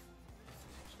Evil.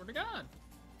 Swear to God.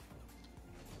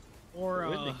 Or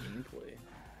Where's the gameplay?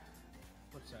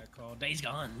 what's that called? Days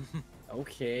Gone.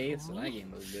 Okay, so that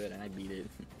game was good, and I beat it.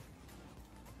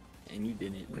 And you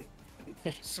didn't.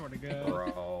 Sort of good.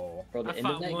 Bro. Bro, the I end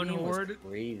of fought that one game was horde.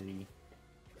 crazy.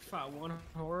 Fought one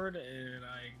horde and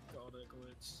I called it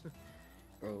quits.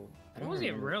 Bro, I It don't wasn't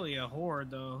remember. really a horde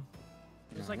though.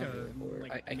 It was No, like not a really a horde.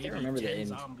 like I maybe can't remember the 10 end.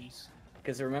 zombies.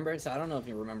 Because remember, so I don't know if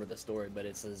you remember the story, but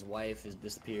it's his wife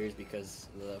disappears because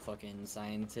the fucking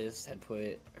scientist had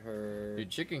put her. Dude,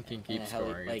 chicken can in keep a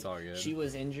scoring. like, It's all good. she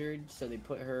was injured, so they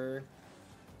put her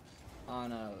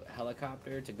on a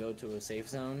helicopter to go to a safe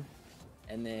zone,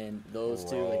 and then those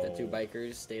two, like the two Bro.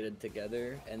 bikers, stayed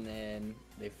together, and then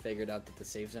they figured out that the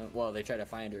safe zone. Well, they tried to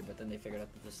find her, but then they figured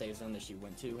out that the safe zone that she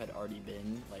went to had already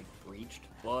been like breached.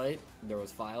 But there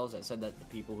was files that said that the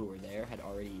people who were there had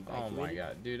already Oh evacuated. my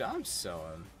god, dude, I'm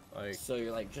selling. Like, So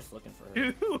you're like just looking for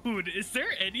her. Dude, is there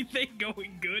anything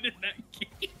going good in that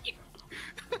game?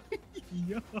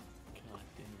 Yo. God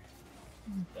damn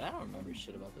it. I don't remember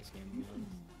shit about this game, to be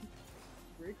honest.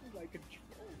 Breaking my controller.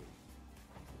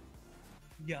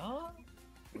 Yeah,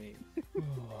 Wait,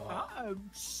 I'm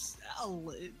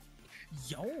selling.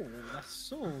 Yo, that's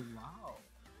so loud.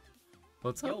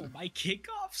 what's Yo, up? my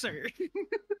kickoffs are.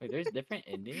 wait, there's different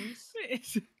endings?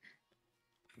 I'm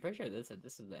pretty sure this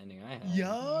is the ending I have.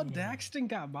 Yo, Daxton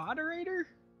got moderator?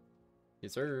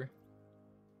 Yes, sir.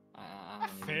 I don't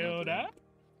even know Feel what to that?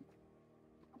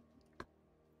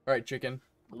 All right, chicken.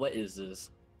 do. What is this?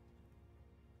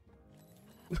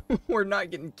 We're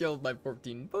not getting killed by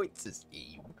 14 points this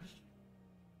game.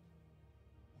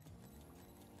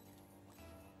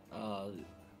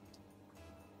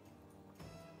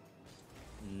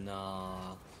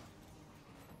 Nah.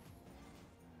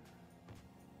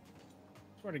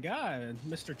 Swear to God,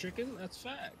 Mr. Chicken, that's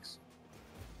facts.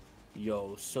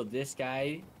 Yo, so this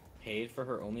guy paid for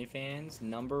her OnlyFans,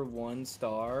 #1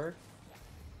 star.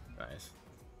 Nice.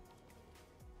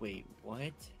 Wait,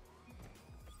 what?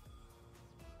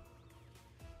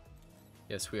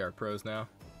 Yes, we are pros now.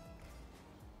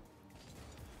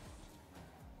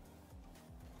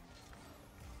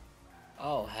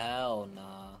 Oh, hell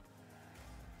nah.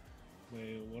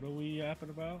 Wait, what are we yapping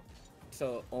about?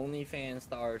 So, OnlyFans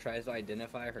star tries to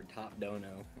identify her top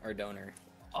donor.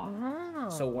 Oh.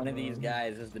 So one of these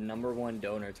guys is the #1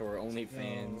 donor to her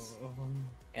OnlyFans,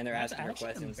 and they're That's asking her actually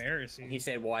questions. embarrassing. He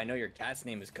said, "Well, I know your cat's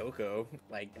name is Coco."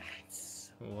 Like,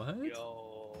 that's What?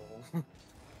 Yo.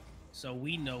 So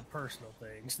we know personal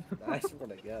things. I swear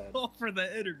to God, All for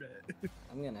the internet.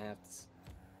 I'm gonna have to.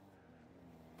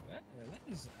 That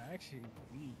is actually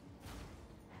weird.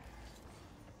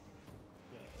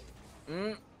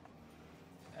 Mm,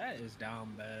 That is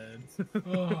down bad.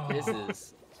 this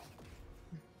is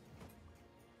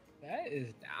That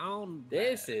is down bad.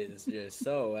 this is just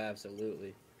so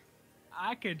absolutely.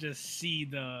 I could just see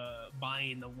the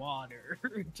buying the water.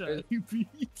 Charlie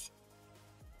Beat.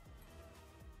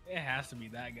 It has to be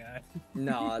that guy.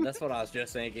 No, that's what I was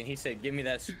just thinking. He said, "Give me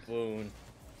that spoon."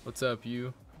 What's up,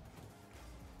 you?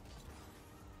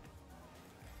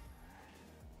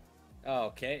 Oh,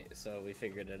 okay, so we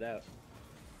figured it out.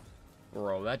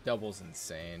 Bro, that double's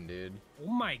insane, dude. Oh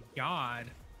my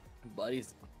God.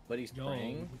 Buddy's Yo,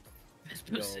 praying. this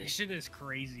Yo. position is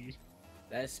crazy.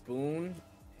 That spoon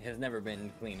has never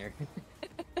been cleaner.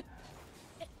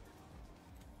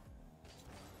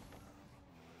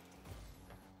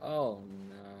 Oh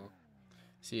no.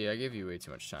 See, I gave you way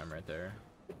too much time right there.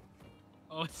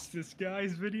 Oh, it's this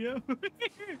guy's video?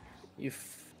 You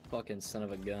fucking son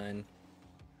of a gun.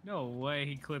 No way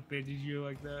he clip-baited you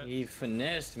like that. He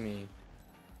finessed me.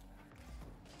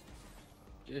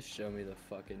 Just show me the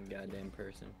fucking goddamn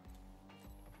person.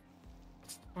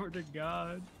 Swear to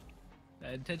God.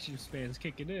 That attention span's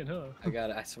kicking in, huh?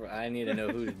 I swear, I need to know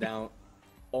who's down.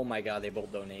 Oh my god, they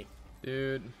both donate.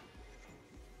 Dude,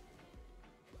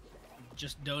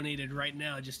 Just donated right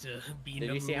now just to be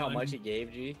Did you see how #1. much he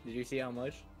gave, G? Did you see how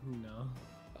much? No.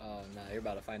 Oh, nah, you're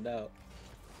about to find out.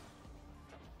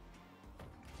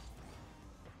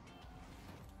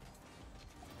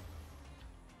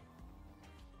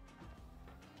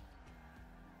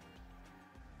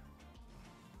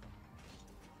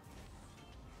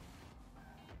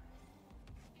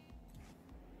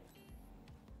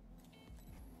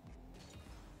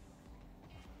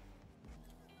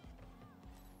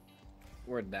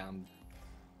 We're down.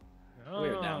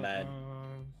 We're down bad.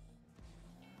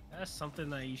 That's something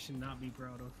that you should not be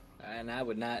proud of. And I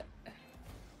would not.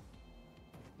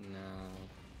 No.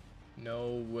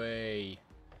 no way.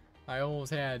 I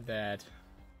almost had that.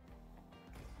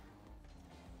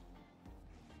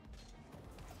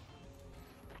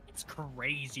 It's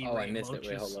crazy. Oh, I missed it.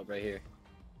 Wait, Roaches. hold up, right here.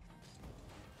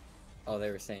 Oh, they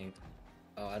were saying.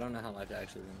 Oh, I don't know how much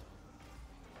actually.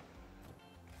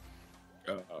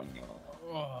 Oh,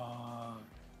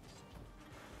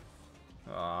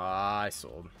 I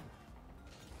sold.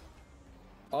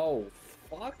 Oh,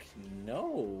 fuck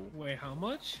no. wait, how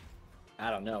much? I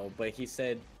don't know, but he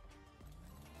said.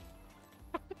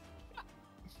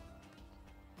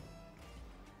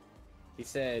 He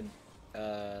said,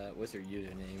 what's her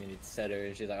username? And he said her,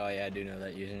 and she's like, oh yeah, I do know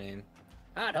that username.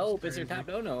 I'd hope it's her crazy. top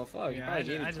dono. Fuck, you probably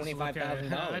gave me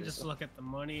 $25,000. I just look at the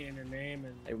money and her name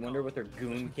and. I wonder what their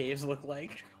goon caves look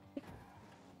like.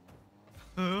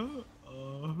 Oh.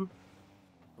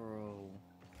 Bro.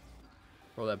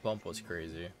 Bro, that bump was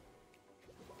crazy.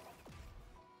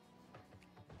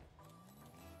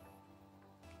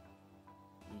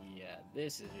 Yeah,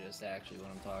 this is just actually what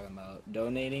I'm talking about.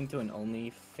 Donating to an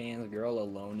OnlyFans girl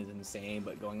alone is insane,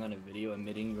 but going on a video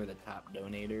admitting you're the top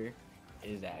donator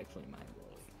is actually mind-blowing.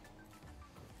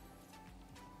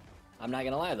 I'm not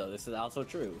gonna lie though, this is also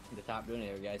true. The top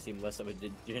donator guy seemed less of a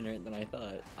degenerate than I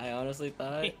thought. I honestly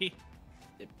thought. I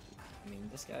mean,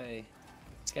 this guy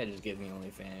just gives me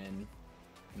OnlyFans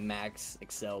max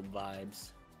Excel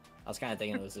vibes. I was kind of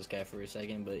thinking it was this guy for a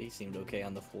second, but he seemed okay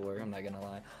on the floor. I'm not gonna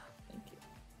lie. Thank you.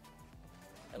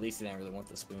 At least he didn't really want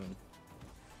the spoon.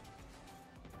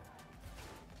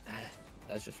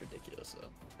 That's just ridiculous, though.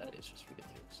 That is just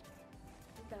ridiculous.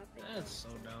 That's so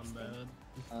down bad.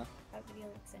 Huh? That video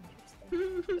looks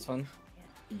interesting. This one?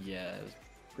 Yeah, it was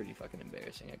pretty fucking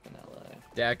embarrassing. I cannot lie.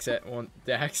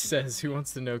 Dax says, "Who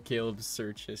wants to know Caleb's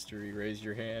search history? Raise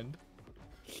your hand."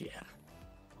 Yeah.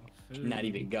 Food. Not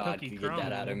even God Cookie could get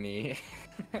that out of crumble. me.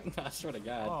 I swear to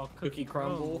God. Oh, Cookie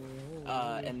crumble.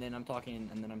 That's And then I'm talking.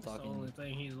 the only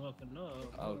thing he's looking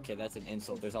up. Okay, that's an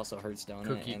insult. There's also Hearthstone.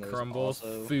 Cookie and there's crumble.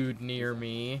 Also... Food near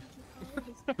me.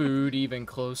 Food even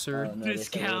closer.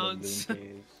 Discounts.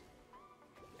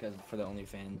 Because for the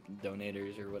OnlyFans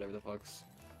donators or whatever the fuck's.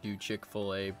 Do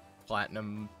Chick-fil-A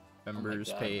platinum members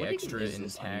God, pay what even extra is in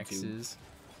this on YouTube? taxes?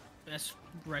 Best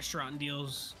restaurant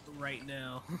deals right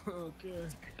now. Okay.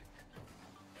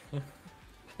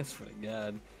 I swear to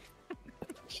God.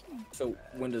 So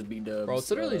when does B-Dubs? Bro, it's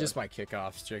literally just my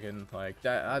kickoffs, chicken. Like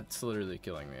that's literally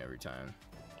killing me every time.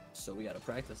 So we gotta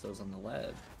practice those on the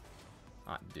lab.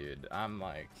 Dude, I'm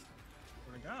like,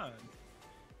 Oh my God.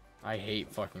 I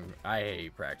hate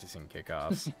practicing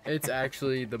kickoffs. It's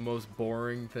actually the most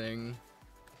boring thing.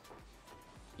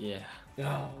 Yeah.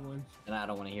 When, And I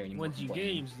don't want to hear any more. when's you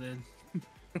complaining. games then?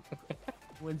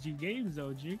 When's you games,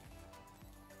 OG?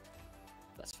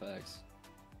 That's facts.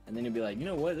 And then you'll be like, you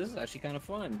know what? This is actually kind of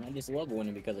fun. I just love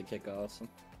winning because of kickoffs.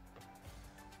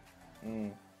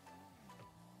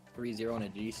 3-0 on a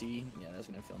GC. Yeah, that's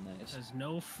gonna feel nice. There's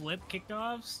no flip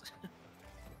kickoffs.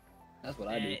 That's what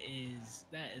I do.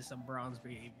 That is some bronze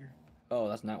behavior. Oh,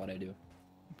 that's not what I do.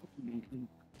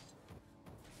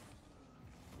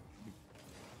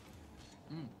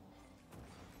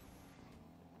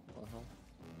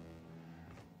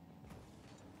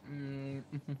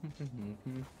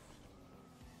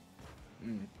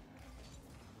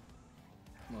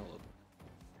 Well,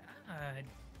 God.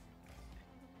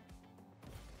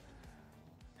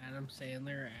 Adam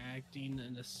Sandler acting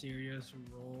in a serious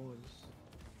role is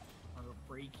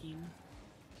heartbreaking.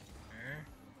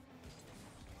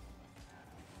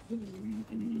 oh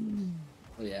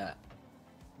yeah.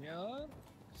 Yeah.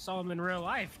 Saw him in real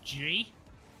life, G.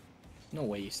 No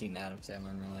way you've seen Adam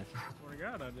Sandler in real life. Swear to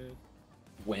God, I did.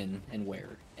 When and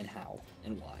where and how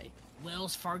and why?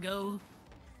 Wells Fargo,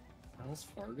 Wells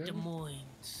Fargo? Des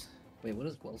Moines. Wait, what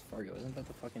is Wells Fargo? Isn't that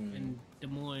the fucking In Des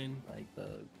Moines. like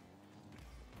the?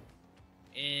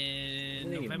 In What are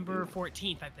they gonna November do?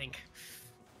 14th, I think.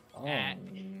 Oh At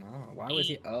no! Why was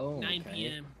he? Oh, 9 okay.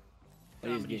 p.m. But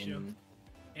he was comedy show. getting.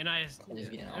 And He's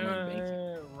getting online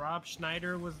banking. Rob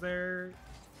Schneider was there,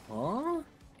 Huh?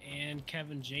 and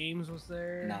Kevin James was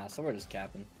there. Nah, so we're just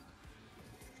capping.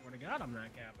 Swear to God, I'm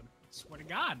not capping. Swear to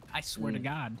God. I swear to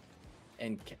God.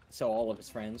 And so all of his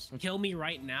friends. Kill me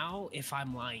right now if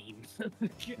I'm lying.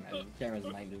 Imagine Cameron's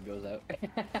mic just goes out.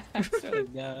 Swear to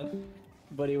God.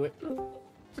 But he went.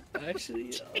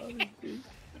 Actually, dude.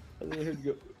 I heard him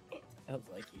go. I was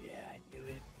like, yeah, I knew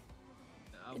it.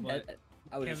 And But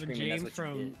I was just Kevin screaming. James That's what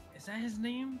you from... did. Is that his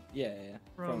name? Yeah, yeah.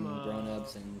 from, Grown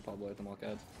Ups and Pablo at the Mall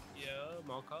Cub. Yeah,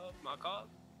 Mock Up.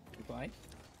 Why?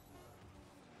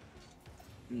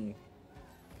 I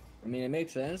mean, it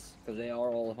makes sense because they are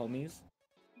all homies.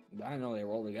 But I know they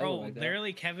were all together Bro, like that.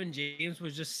 literally Kevin James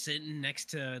was just sitting next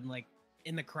to, like,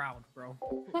 in the crowd, bro.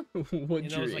 What'd You know,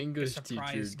 it your was, like, a English teacher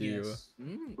surprise do? guest.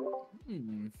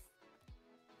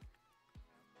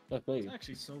 That's big. It's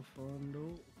actually so fun,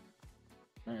 dude.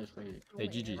 That's crazy. Hey,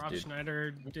 GG's, Rob dude.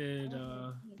 Schneider did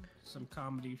some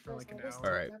comedy for like an hour.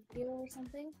 All right. Video or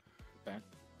something. Okay.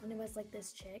 And it was like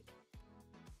this chick,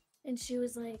 and she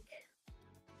was like,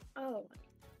 "Oh,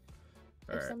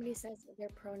 if Alright. somebody says that their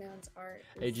pronouns are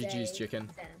Hey, GG's they, chicken.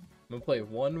 them." I'm gonna play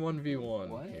 1v1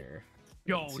 What? here.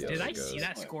 Yo, See how did that I see goes.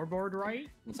 that scoreboard right?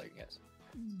 One second, guys.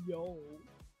 Yo.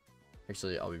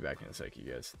 Actually, I'll be back in a sec,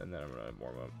 you guys, and then I'm gonna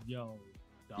warm up. Yo.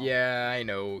 Yeah, I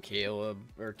know, Caleb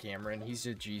or Cameron. He's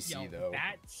a GC Yo, though.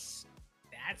 that's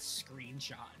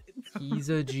screenshot. He's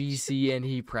a GC and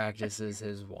he practices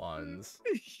his ones.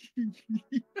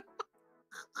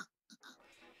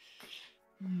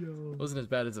 Yo. Wasn't as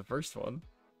bad as the first one.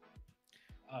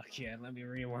 Okay, let me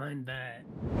rewind that.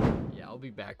 Yeah, I'll be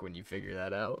back when you figure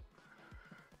that out.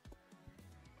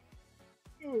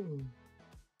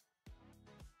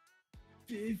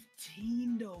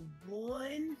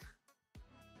 15-1.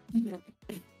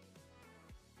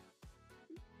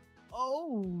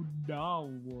 Oh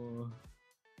no.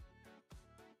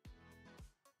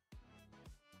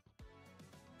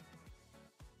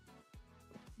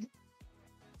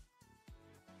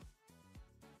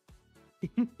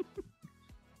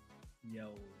 Yo,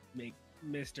 make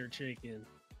Mr. Chicken.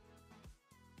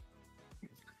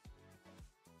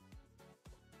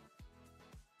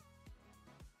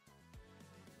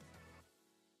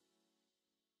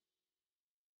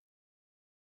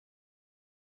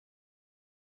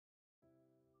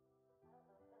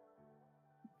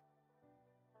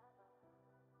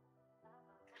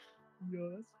 Yo,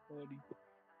 that's funny.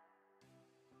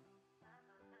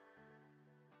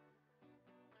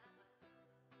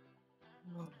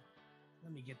 Oh,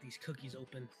 let me get these cookies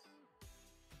open.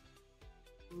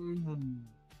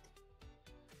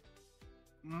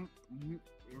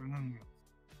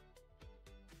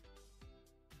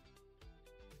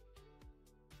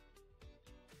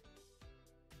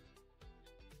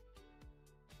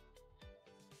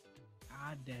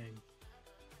 God dang.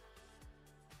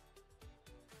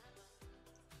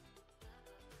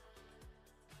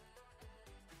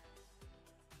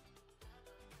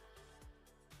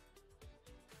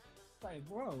 Like,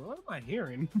 bro, what am I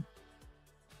hearing?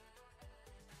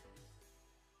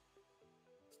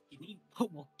 Skinny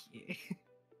okay.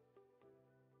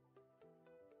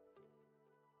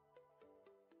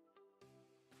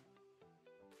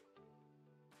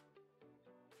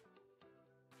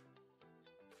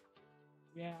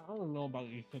 Yeah, I don't know about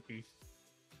these cookies.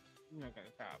 I'm not gonna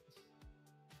stop.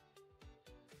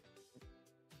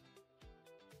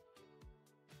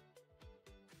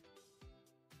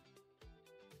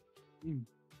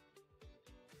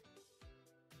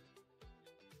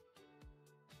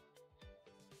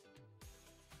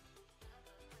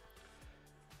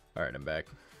 Alright, I'm back.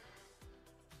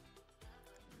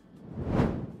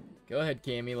 Go ahead,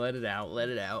 Cammy, let it out, let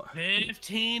it out.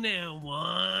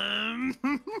 15-1.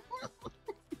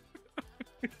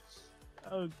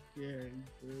 Okay,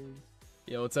 dude.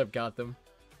 Yo, what's up, Gotham?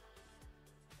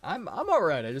 I'm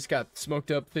alright. I just got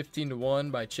smoked up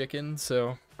 15-1 by Chicken,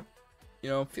 so you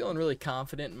know, I'm feeling really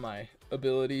confident in my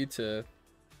ability to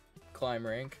climb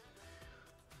rank.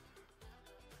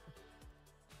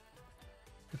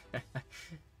 How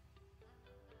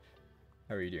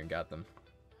are you doing, Gotham?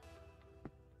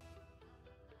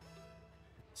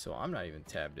 So I'm not even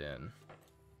tabbed in.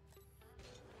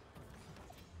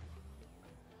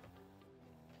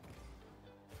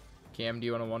 Cam, do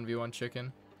you want a 1v1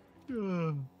 Chicken?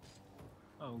 I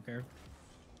don't care.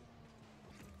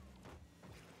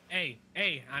 Hey,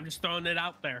 I'm just throwing it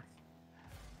out there.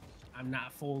 I'm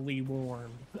not fully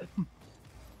warmed.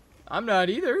 I'm not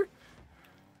either.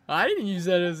 I didn't use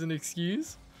that as an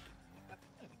excuse.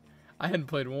 I hadn't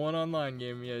played one online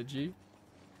game yet, G.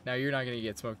 Now you're not gonna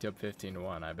get smoked up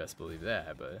 15-1. I best believe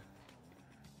that, but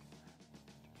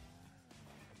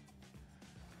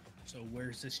So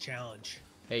where's this challenge?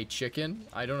 hey, Chicken,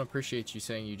 I don't appreciate you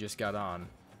saying you just got on.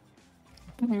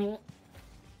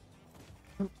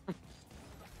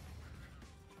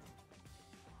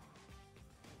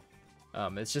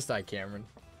 It's just I, Cameron.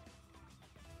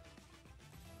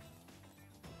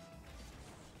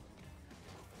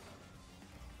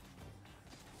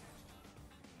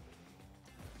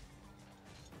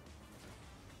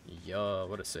 Yeah,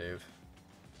 what a save.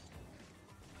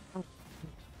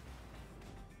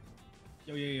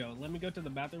 Yo, let me go to the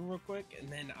bathroom real quick, and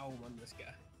then I'll run this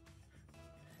guy.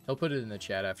 He'll put it in the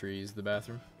chat after he uses the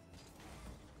bathroom.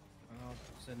 I'll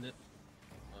send it.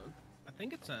 I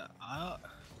think it's a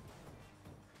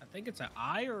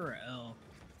I or a L.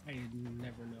 I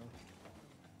never know.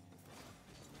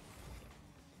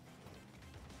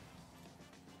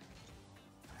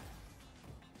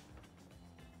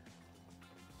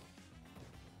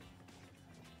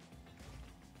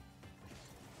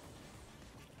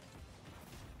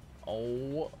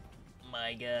 Oh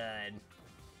my god.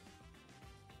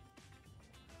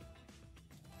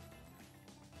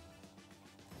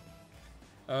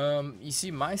 You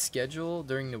see, my schedule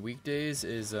during the weekdays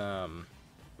is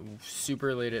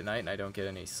super late at night, and I don't get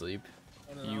any sleep.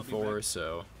 You four,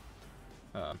 so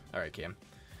all right, Cam.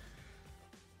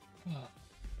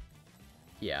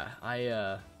 Yeah,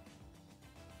 I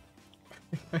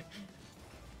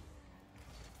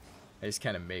just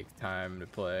kind of make time to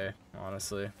play.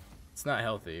 Honestly, it's not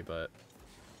healthy, but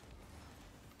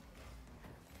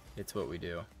it's what we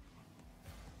do.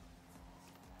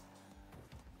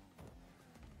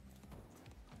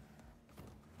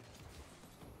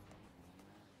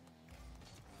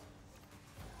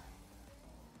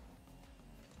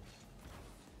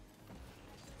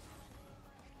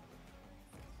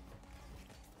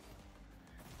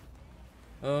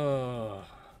 Oh,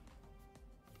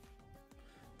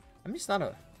 I'm just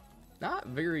not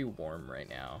very warm right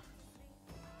now.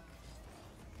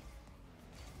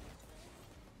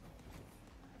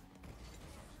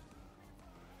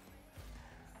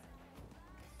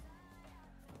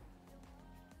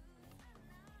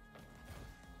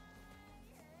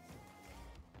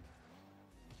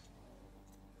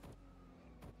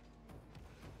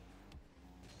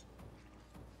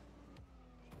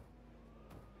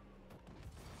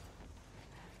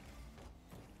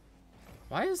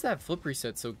 Why is that flip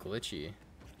reset so glitchy?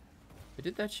 I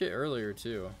did that shit earlier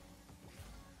too.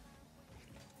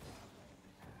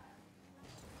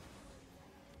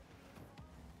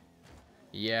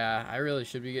 Yeah, I really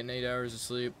should be getting 8 hours of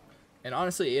sleep. And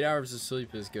honestly, 8 hours of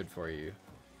sleep is good for you.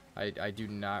 I do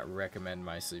not recommend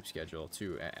my sleep schedule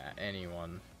to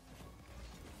anyone.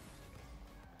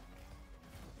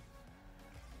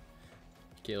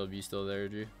 Caleb, you still there,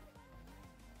 G?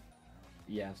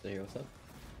 Yeah, I'm still here. What's up?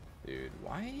 Dude,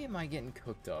 why am I getting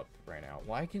cooked up right now?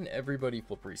 Why can everybody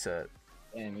flip reset?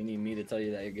 Damn, you need me to tell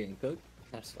you that you're getting cooked?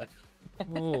 That's like...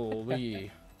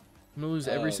 Holy. I'm gonna lose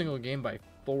every single game by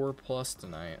 4+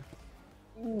 tonight.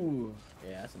 Ooh.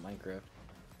 Yeah, that's a Minecraft.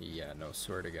 Yeah, no,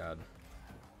 swear to God.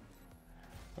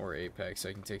 Or Apex,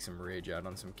 I can take some rage out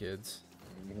on some kids.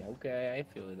 Okay, I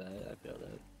feel that. I feel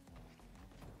that.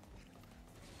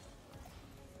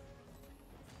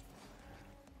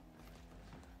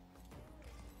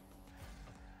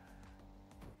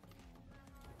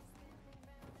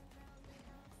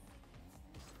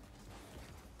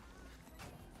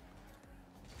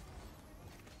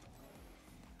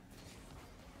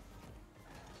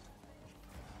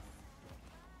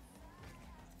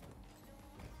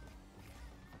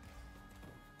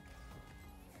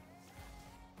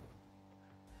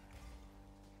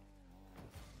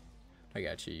 I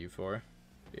got you, U4.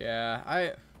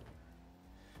 Yeah,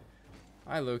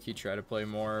 I low-key try to play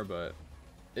more, but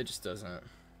it just doesn't.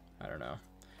 I don't know.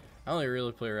 I only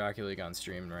really play Rocket League on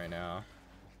stream right now,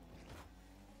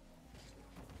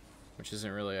 which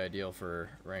isn't really ideal for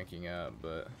ranking up,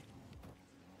 but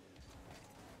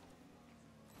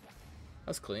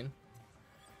that's clean.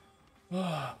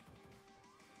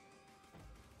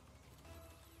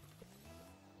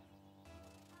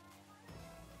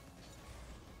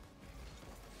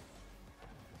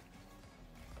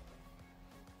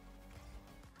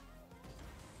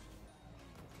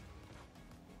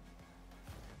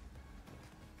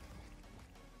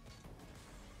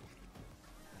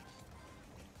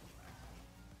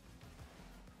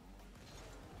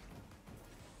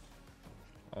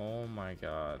 Oh my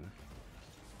God.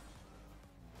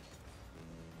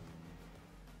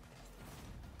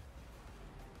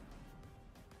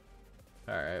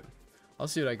 Alright. I'll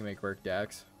see what I can make work,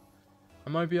 Dax. I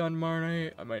might be on tomorrow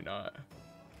night. I might not.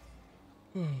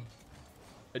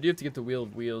 I do have to get the Wheel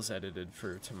of Wheels edited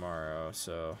for tomorrow,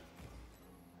 so...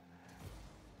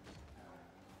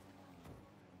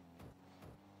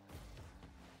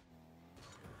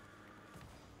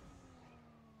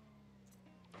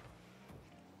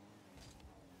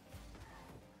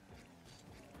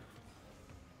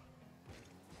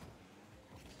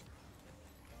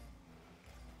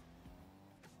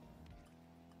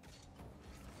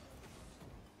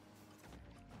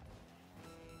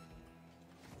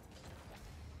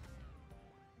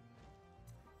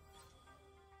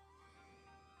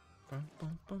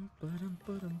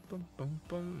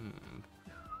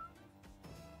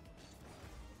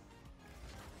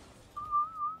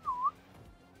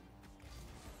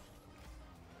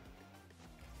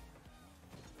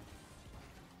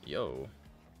 Yo.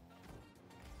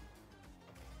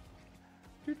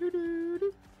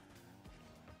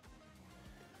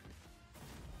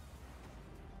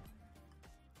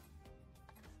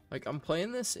 Like, I'm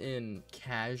playing this in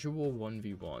casual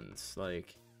 1v1s.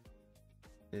 Like,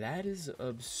 That is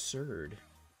absurd.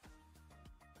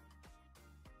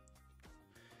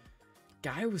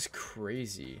 Guy was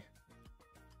crazy.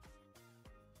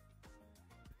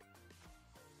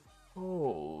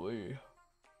 Holy.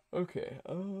 Okay,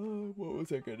 what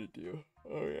was I gonna do?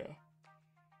 Oh yeah.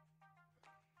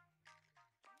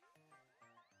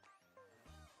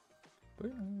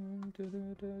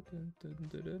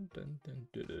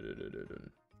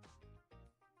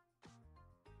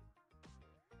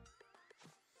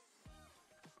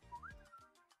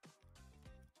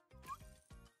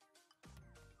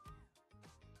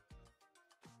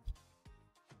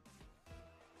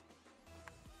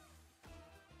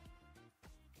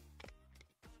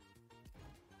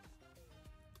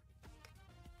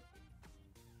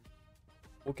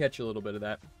 We'll catch a little bit of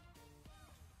that.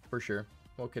 For sure.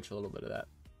 We'll catch a little bit of that.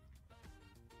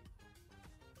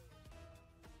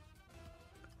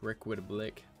 Rick with a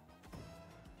blick.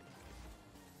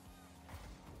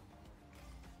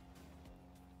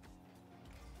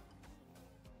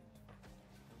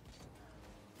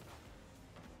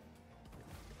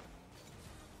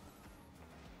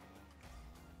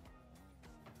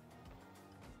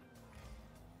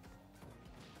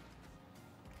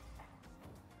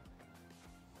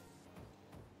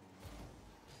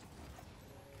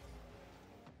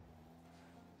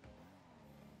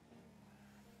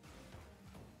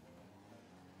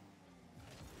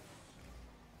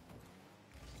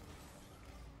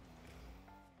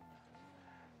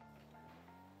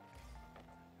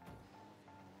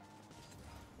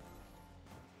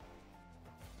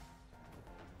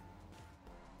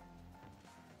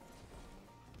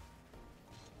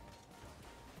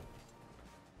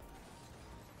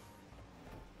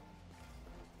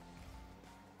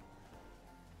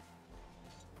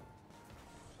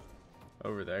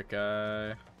 Over that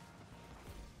guy.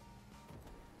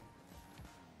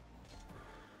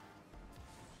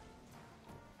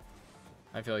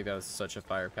 I feel like that was such a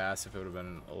fire pass if it would have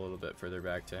been a little bit further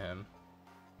back to him.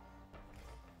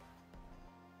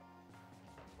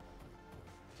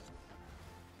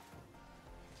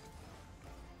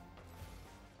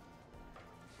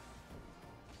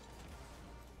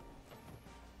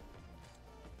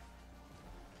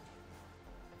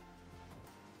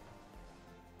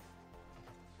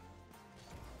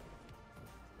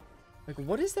 Like,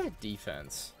 what is that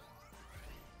defense?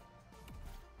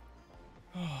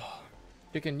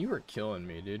 Chicken, you were killing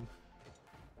me, dude.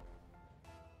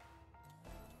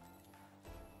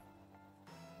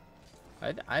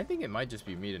 I think it might just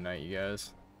be me tonight, you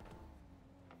guys.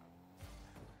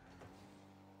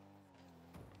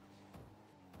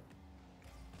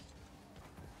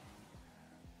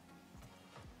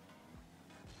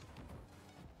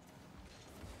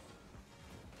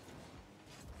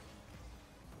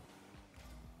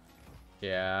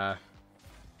 Yeah,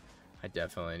 I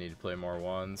definitely need to play more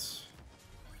ones.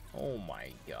 Oh my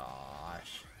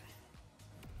gosh.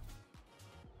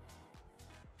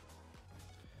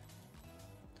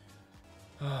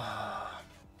 I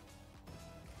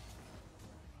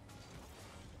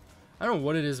don't know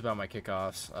what it is about my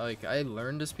kickoffs. Like, I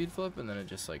learned to speed flip and then it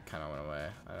just like kind of went away.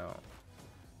 I don't.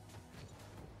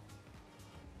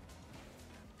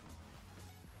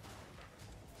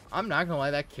 I'm not gonna lie,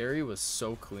 that carry was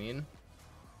so clean.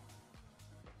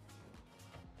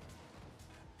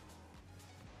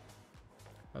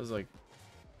 I was like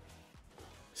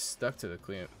stuck to the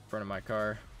clean front of my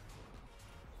car.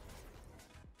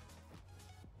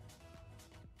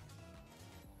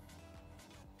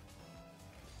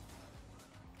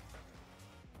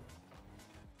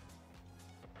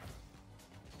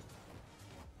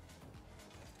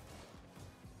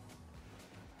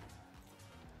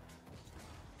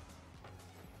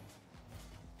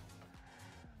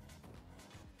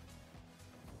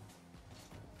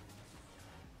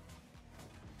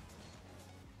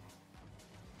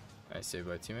 Nice save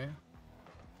by teammate.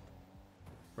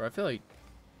 Bro, I feel like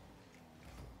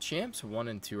champs 1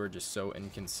 and 2 are just so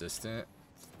inconsistent.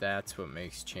 That's what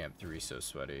makes champ 3 so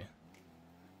sweaty.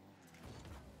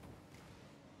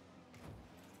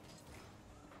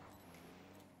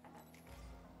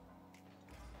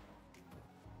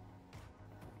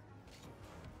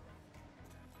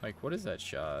 Like, what is that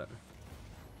shot?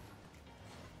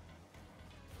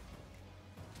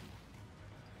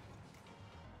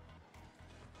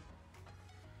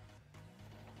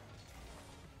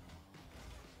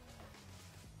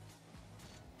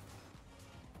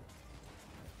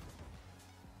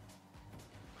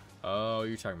 Oh,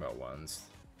 you're talking about ones.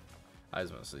 I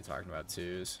was mostly talking about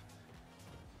twos.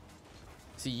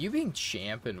 See, you being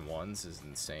champ in ones is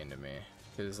insane to me.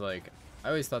 Because, like, I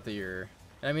always thought that you're...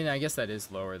 I mean, I guess that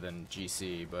is lower than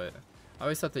GC, but I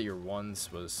always thought that your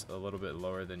 1s was a little bit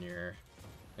lower than your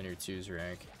 2's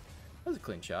rank. That was a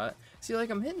clean shot. See, like,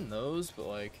 I'm hitting those, but,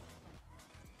 like,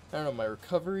 I don't know, my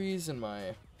recoveries and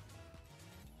my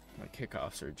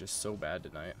kickoffs are just so bad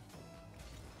tonight.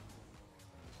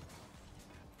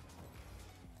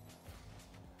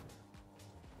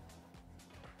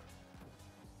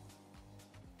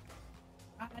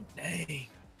 God dang.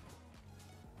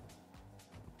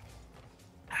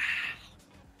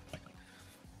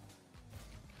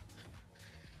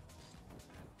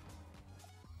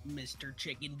 Mr.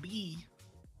 Chicken B.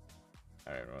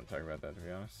 I don't even want to talk about that, to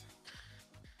be honest.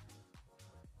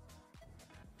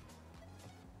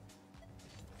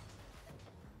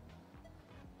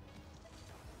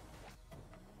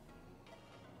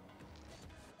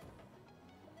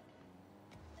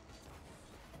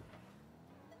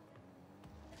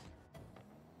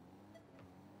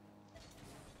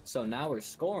 So now we're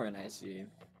scoring, I see.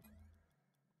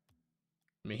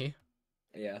 Me?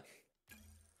 Yeah.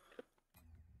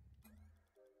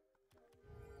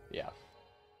 Yeah.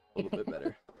 A little bit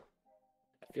better.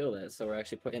 I feel that. So we're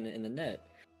actually putting it in the net.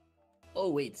 Oh,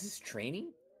 wait, this is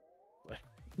training?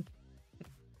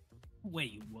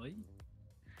 Wait, what?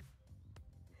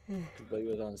 But he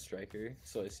was on striker,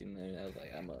 so I seen that. And I was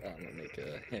like, I'm gonna make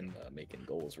him making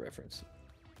goals reference.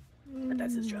 But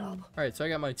that's his job. Alright, so I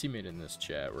got my teammate in this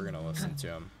chat. We're gonna listen to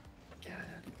him.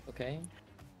 God. Okay.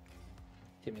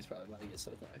 Timmy's probably about to get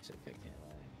so toxic. I can't lie.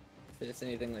 If it's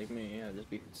anything like me, I'll just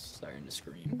be starting to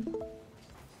scream.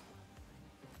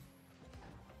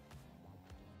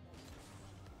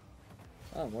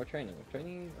 Oh, more training. More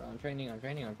training. I'm training. I'm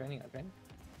training. I'm training. I'm training.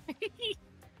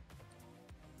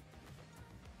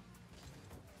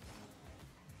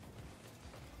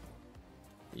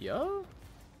 Yo?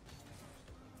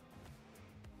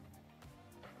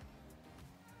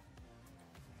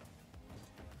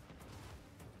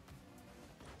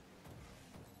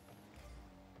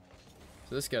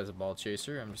 So this guy's a ball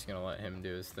chaser. I'm just gonna let him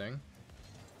do his thing.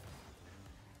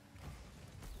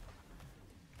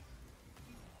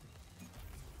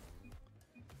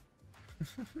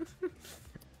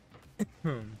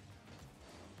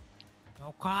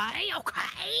 Okay,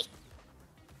 okay.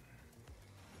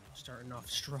 Starting off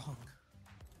strong.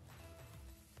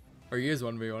 Are you guys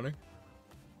 1v1ing?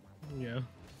 Yeah.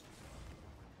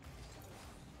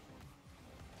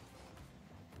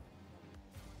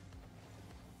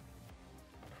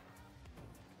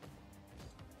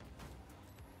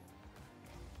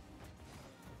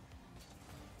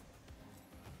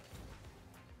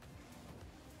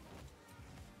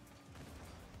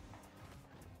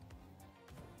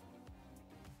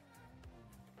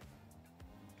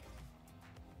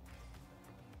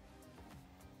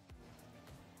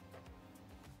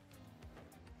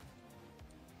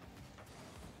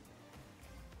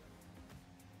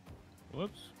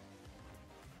 Whoops.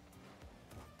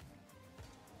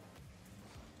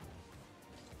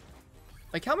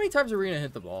 Like, how many times are we gonna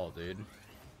hit the ball, dude?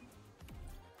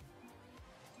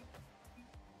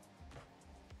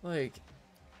 Like,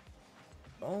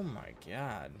 oh my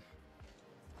god.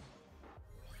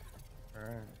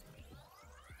 Alright.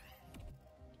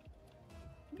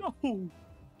 No.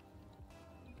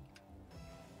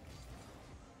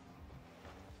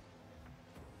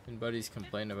 And Buddy's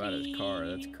complaining about his car.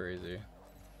 That's crazy.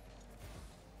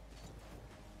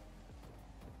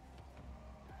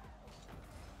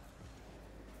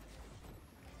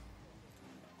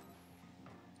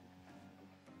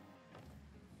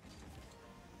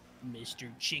 Mr.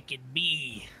 Chicken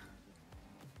B.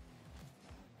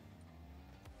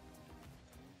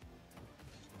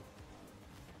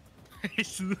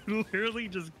 It's literally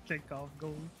just kickoff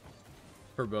goal.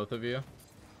 For both of you?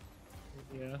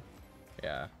 Yeah.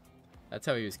 Yeah. That's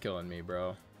how he was killing me,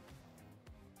 bro.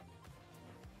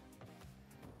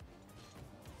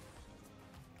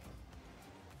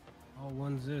 All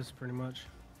one's this, pretty much.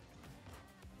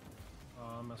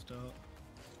 Oh, I messed up.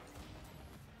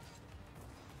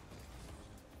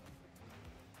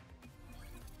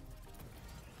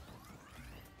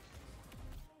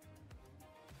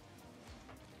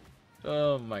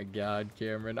 Oh my god,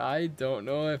 Cameron. I don't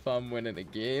know if I'm winning a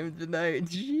game tonight.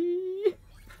 Gee.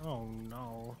 Oh,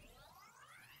 no.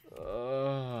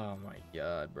 Oh my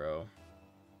god, bro.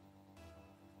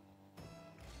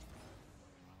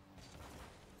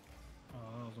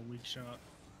 Oh, that was a weak shot.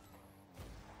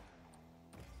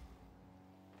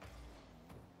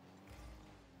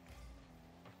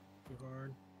 Too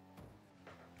hard.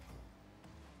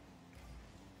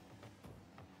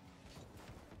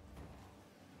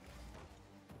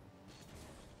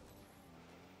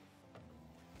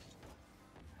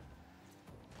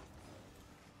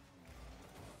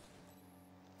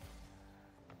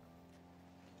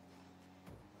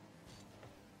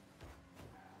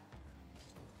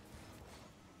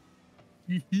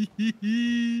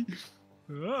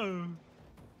 Oh.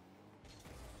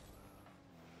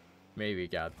 Maybe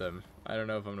got them. I don't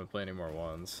know if I'm gonna play any more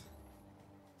ones.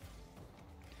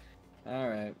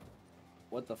 Alright.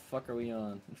 What the fuck are we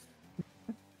on?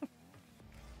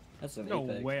 That's an No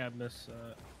Apex. way I missed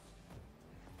that.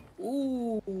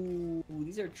 Ooh,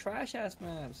 these are trash ass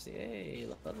maps. Yay,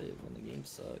 love it when the game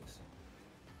sucks.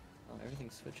 Oh,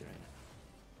 everything's switching right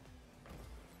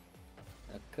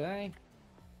now. Okay.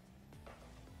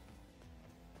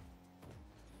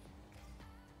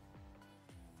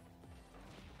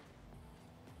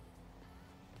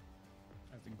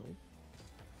 I think gold.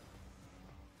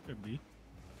 Could be.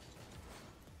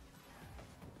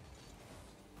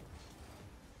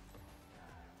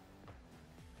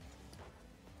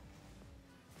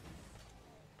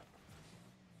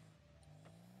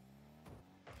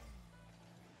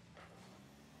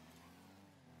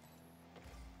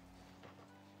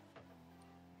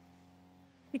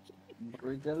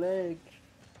 Break the leg.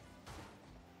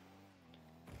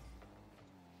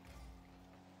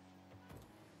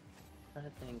 I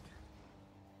think.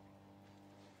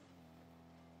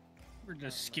 We're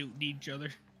just scooting each other.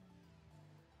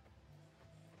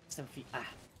 7 feet. Ah.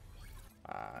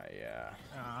 Yeah.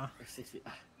 Ah. Or 6 feet.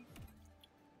 Ah.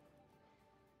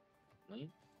 Ring.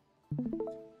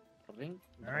 Ring.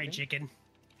 All right, chicken.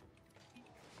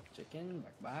 Chicken.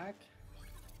 Back.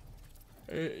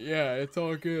 Yeah, it's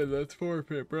all good. Let's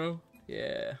forfeit, bro.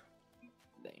 Yeah.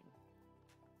 Dang.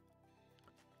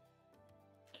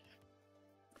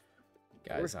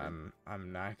 Guys, Forfeit.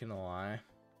 I'm not gonna lie.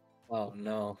 Oh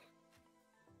no.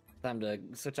 Time to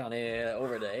switch on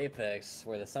over to Apex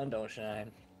where the sun don't shine.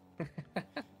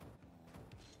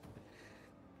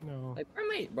 No. Like, where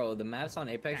am I? Bro, the maps on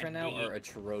Apex God right now dang are it.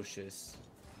 atrocious.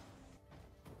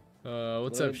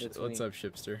 What's Literally up? What's between- up,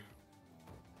 Shipster?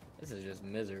 This is just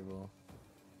miserable.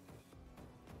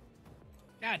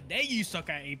 God dang, you suck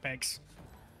at Apex.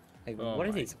 Like, Oh what are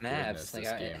my these maps? goodness, Like,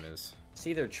 this I game is. it's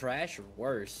either trash or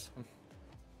worse.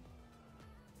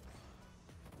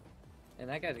 And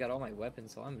that guy's got all my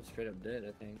weapons, so I'm straight up dead,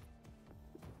 I think.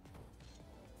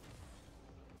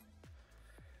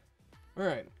 All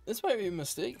right, this might be a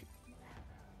mistake.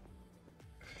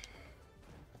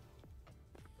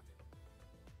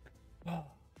 Okay,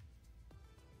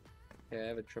 I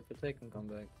have a triple take and come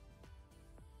back.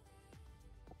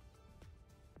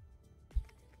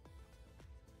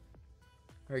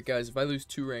 All right, guys. If I lose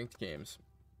 2 ranked games,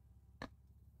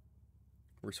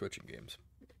 we're switching games.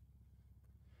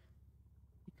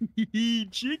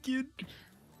 Chicken.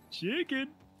 Chicken.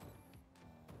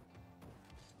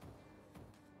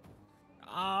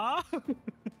 Ah.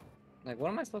 Like,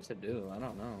 what am I supposed to do? I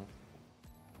don't know.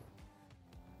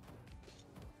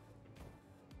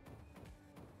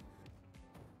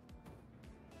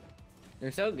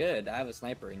 You're so good. I have a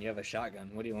sniper and you have a shotgun.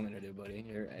 What do you want me to do, buddy?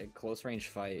 You're a close range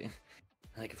fight.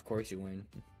 Like, of course you win.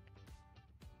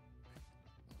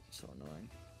 So annoying.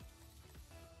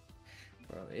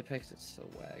 Bro, Apex is so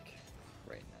whack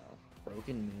right now.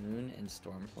 Broken Moon and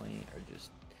Stormpoint are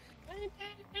just... Bro,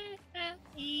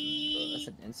 that's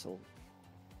an insult.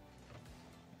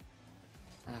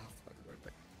 Oh, fuck. Right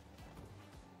back.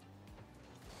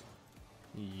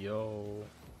 Yo.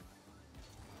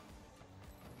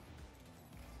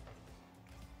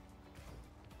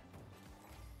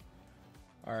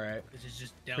 Oh, All right. This is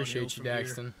just downhill Appreciate you, from here.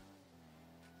 Daxton.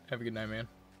 Have a good night, man.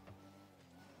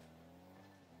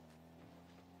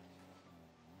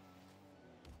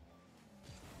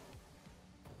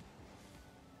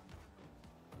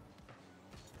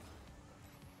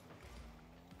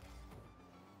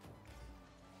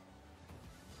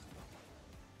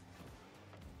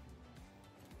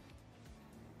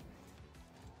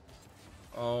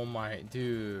 Oh my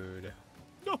dude.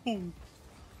 No.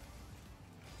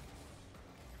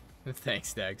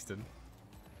 Thanks, Daxton.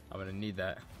 I'm gonna need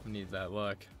that. I need that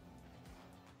luck.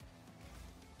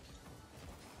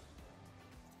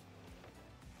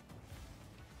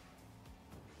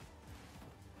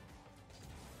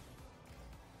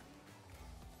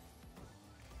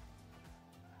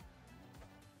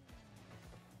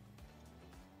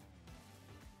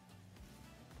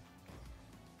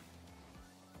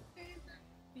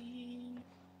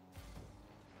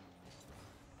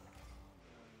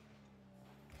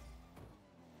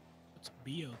 It's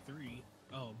BO3.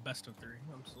 Oh, best of 3.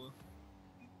 I'm slow.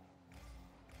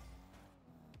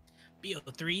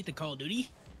 BO3, the Call of Duty.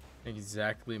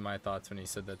 Exactly my thoughts when he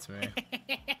said that to me.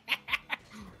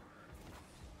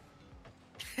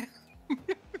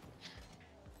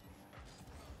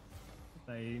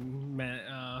 They meant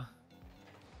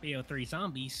BO3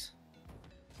 zombies.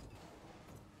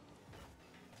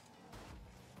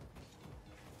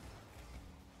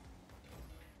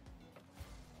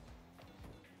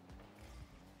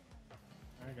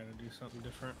 something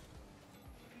different.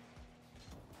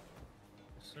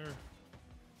 Yes, sir.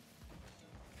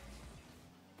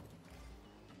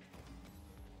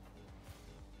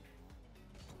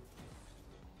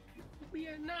 We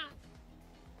are not.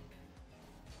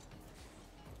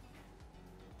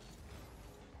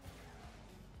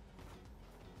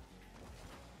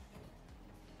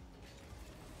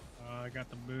 I got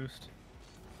the boost.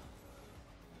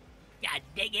 God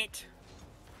dang it!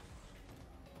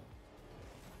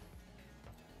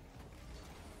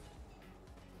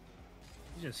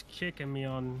 He's just kicking me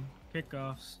on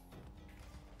kickoffs.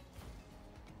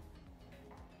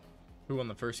 Who won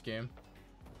the first game?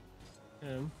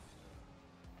 Him.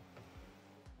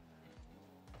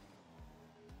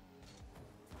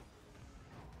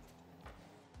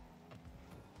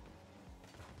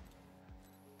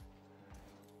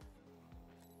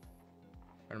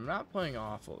 I'm not playing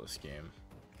awful this game.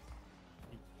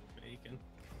 Bacon.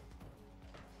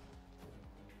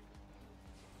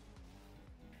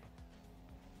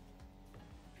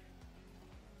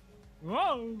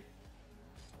 Whoa!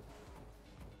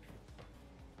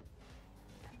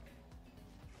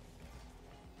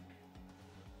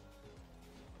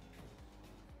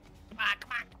 Come on,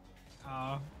 come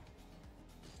on!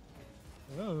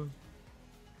 Whoa.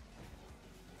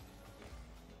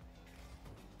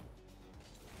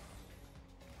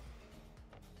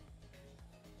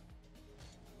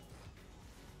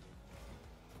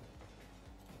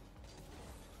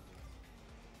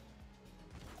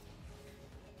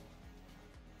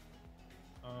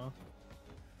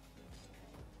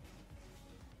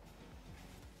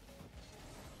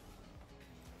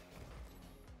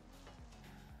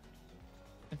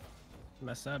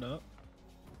 Mess that up.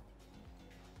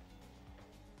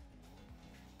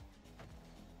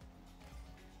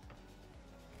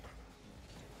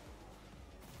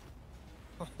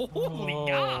 Holy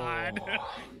God!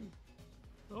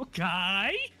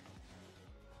 Okay.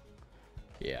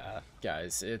 Yeah,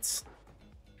 guys, it's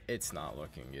not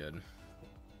looking good.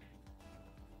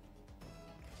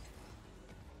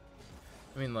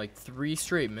 I mean, like 3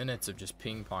 straight minutes of just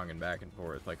ping-ponging back and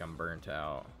forth, like I'm burnt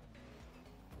out.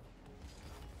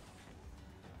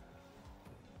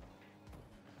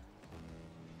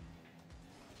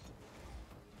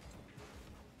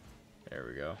 There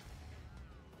we go.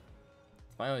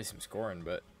 Finally some scoring,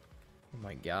 but oh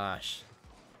my gosh.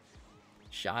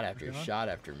 Shot after shot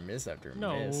after miss after miss.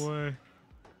 No way.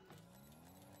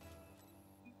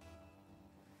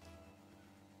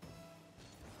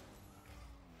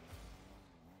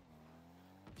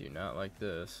 Do not like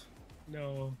this.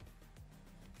 No.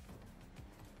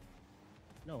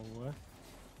 No way.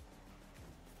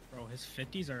 Bro, his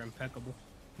 50s are impeccable.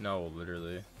 No,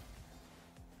 literally.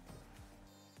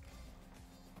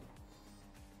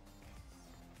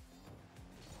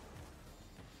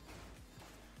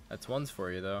 That's ones for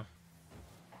you, though.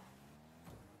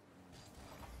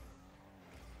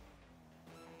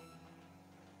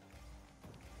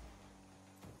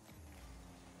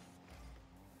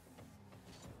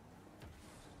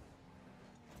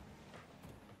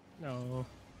 No.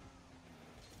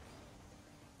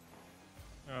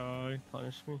 Oh, he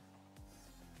punished me.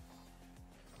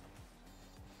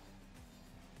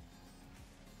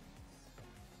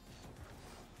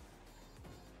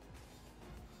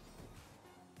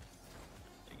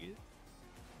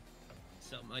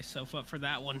 Set myself up for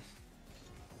that one.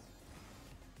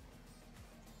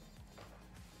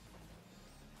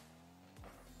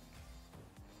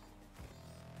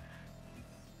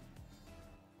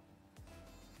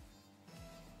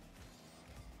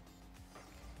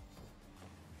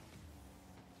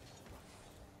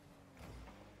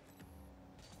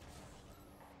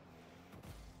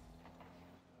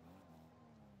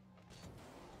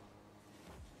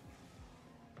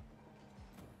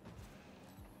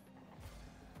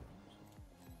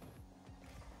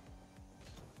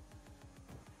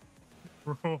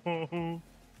 Bro.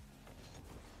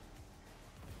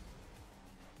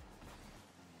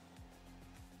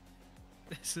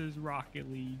 This is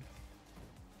Rocket League.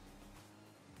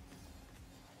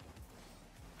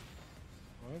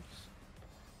 Whoops.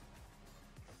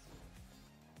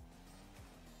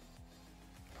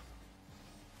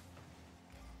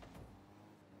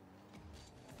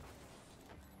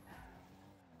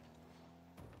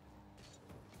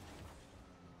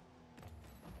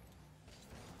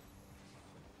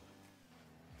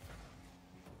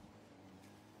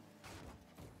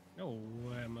 No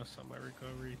way, I messed up my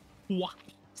recovery. What?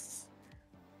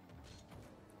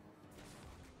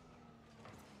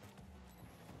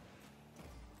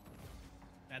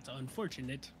 That's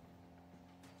unfortunate.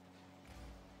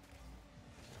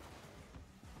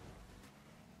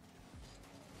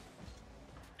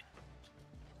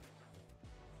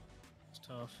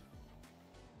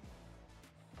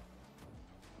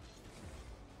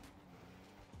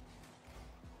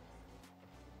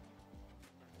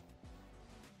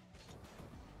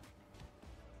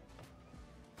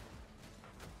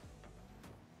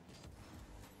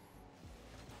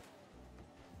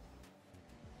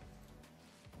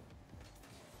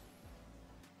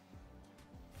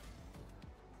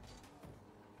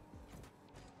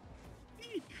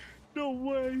 No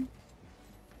way.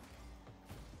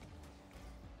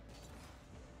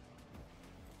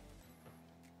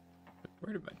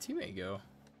 Where did my teammate go?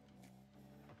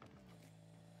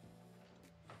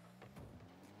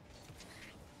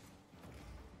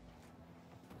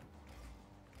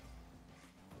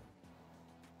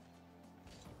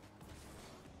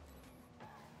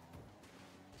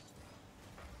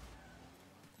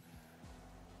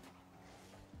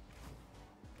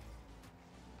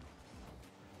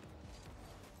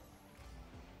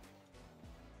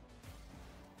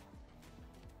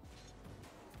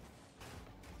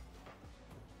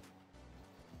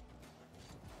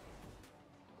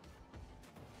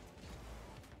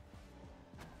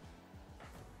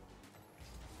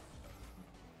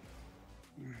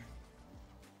 Mm.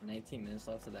 19 minutes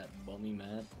left of that bummy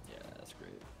map. Yeah, that's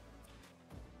great.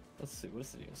 Let's see,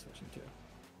 what's the deal switching to?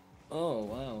 Oh,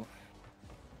 wow.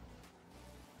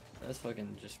 That's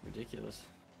fucking just ridiculous.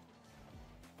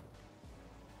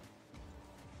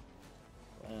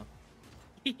 Wow.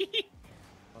 Wow.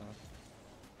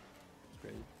 That's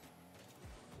great.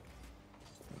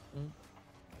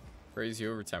 Crazy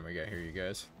overtime we got here, you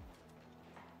guys.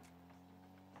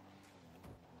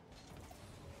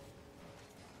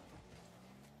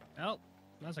 Oh,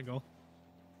 that's a goal.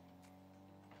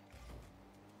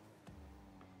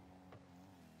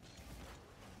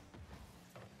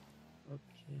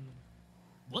 Okay.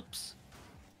 Whoops.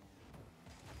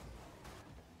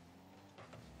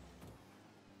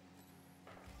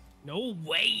 No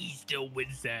way he still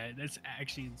wins that. That's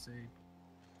actually insane.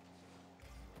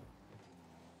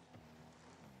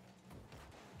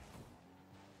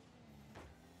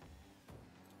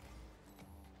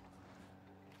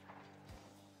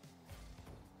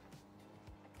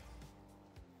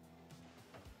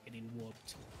 Getting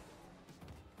whooped.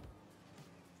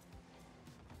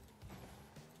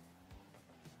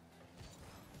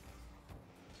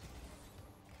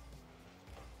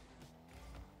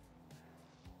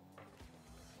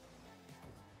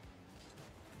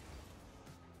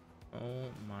 Oh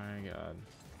my god.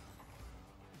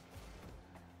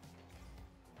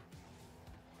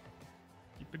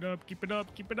 Keep it up, keep it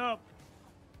up, keep it up.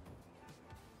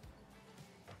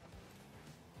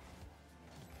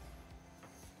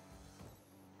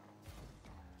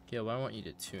 Caleb, I want you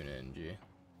to tune in, G.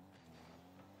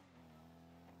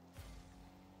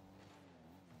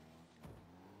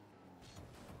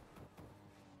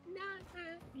 Not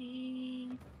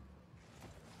me.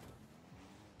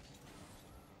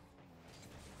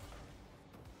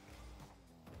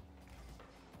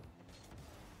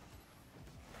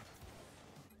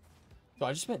 So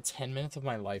I just spent 10 minutes of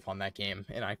my life on that game,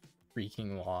 and I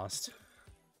freaking lost.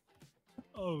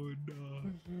 Oh no.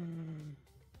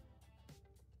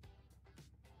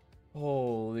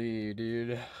 Holy,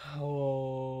 dude.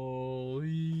 Holy.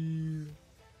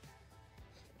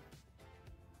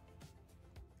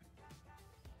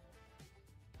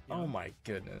 Oh my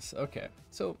goodness. Okay,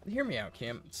 so hear me out,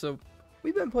 Cam. So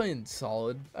we've been playing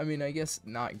solid. I mean, I guess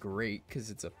not great because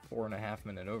it's a 4.5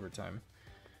 minute overtime.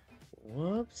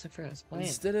 Whoops, I forgot his plan.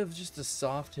 Instead of just a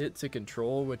soft hit to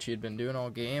control, which he had been doing all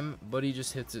game, Buddy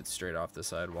just hits it straight off the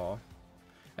sidewall.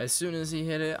 As soon as he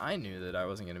hit it, I knew that I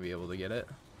wasn't going to be able to get it.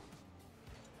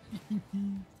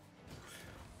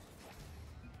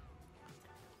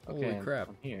 Holy Okay, crap.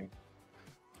 I'm here.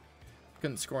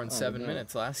 Couldn't score in Oh, 7 no.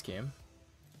 minutes last game.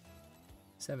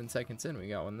 7 seconds in, we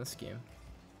got one this game.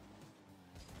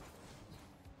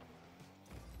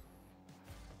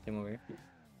 Came over here.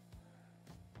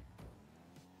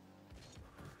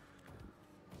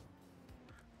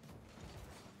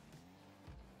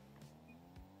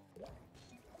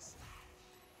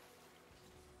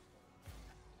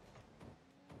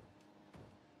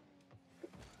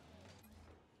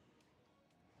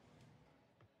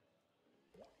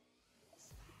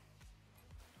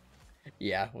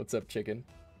 Yeah, what's up, chicken?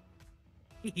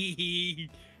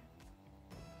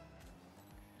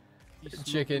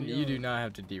 Chicken, you do not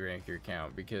have to derank your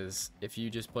account, because if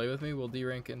you just play with me, we'll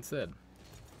derank instead.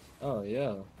 Oh,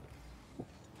 yeah.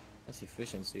 That's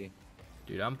efficiency.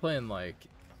 Dude, I'm playing like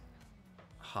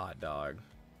hot dog.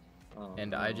 Oh,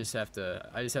 And no. I just have to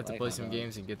Like play hot some dogs.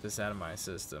 games and get this out of my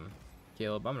system.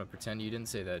 Caleb, I'm gonna pretend you didn't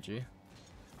say that, G.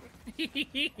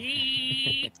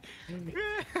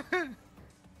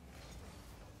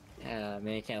 Yeah,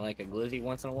 man, can't like a glizzy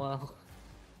once in a while.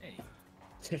 Hey.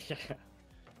 So,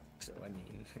 I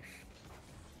mean.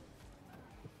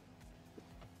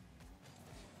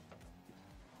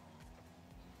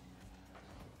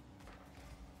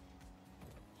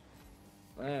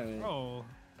 Alright. Oh.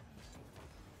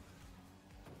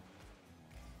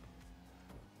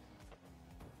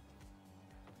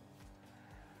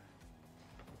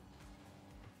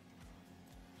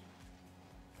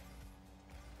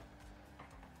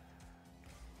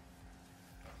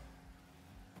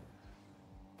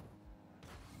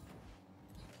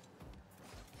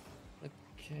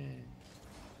 Okay.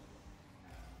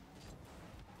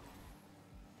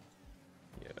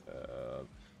 Yeah.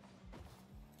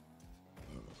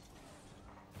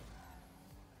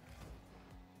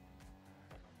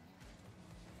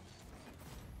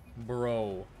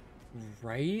 Bro,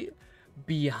 right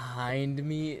behind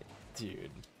me, dude.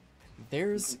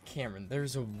 There's Cameron.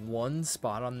 There's a one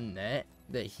spot on the net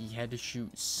that he had to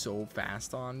shoot so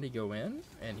fast on to go in,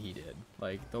 and he did.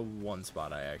 Like the one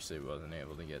spot I actually wasn't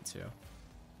able to get to.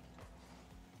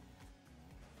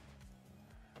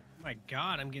 My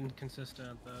God, I'm getting consistent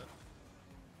at that.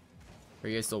 Are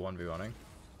you guys still 1v1ing?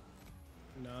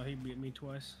 No, he beat me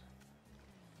twice.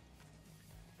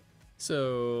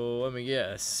 So let me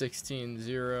guess,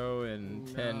 16-0 and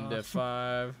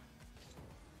 10-5.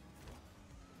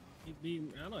 He beat me,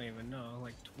 I don't even know,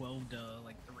 like 12 to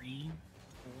like 3,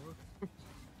 4.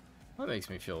 That makes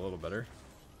me feel a little better.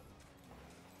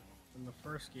 And the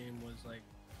first game was like,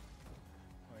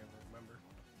 I don't even remember.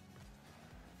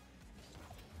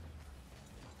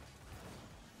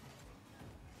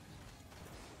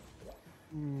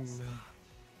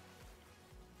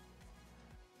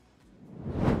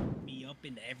 Me up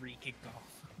in every kickoff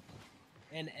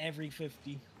and every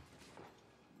 50.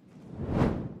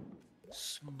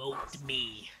 Smoked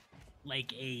me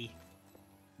like a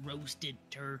roasted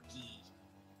turkey.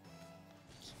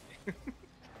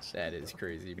 That is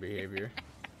crazy behavior.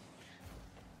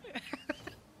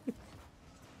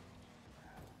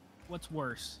 What's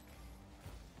worse?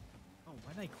 Oh,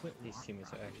 why'd I quit? These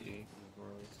teammates are actually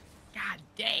gross. God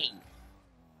dang!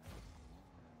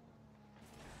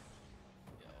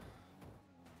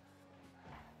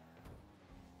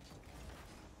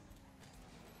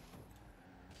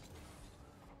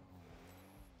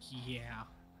 Yeah.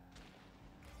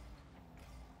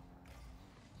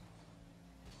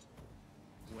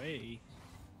 Way.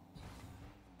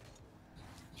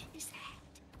 What is that?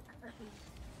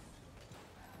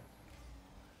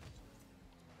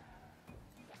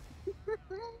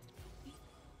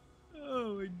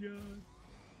 Oh my God.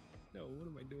 No, what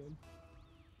am I doing?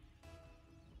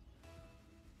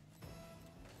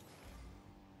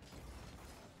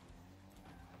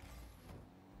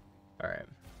 All right.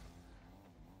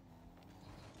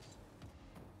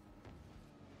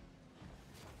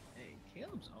 Hey,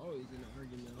 Caleb's always in an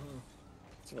argument, huh?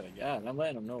 Swear to God, I'm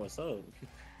letting him know what's up.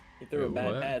 He threw a Wait,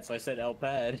 bad what? pad, so I said L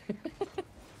pad.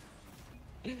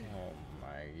 Oh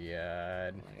my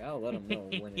God. Like, I'll let him know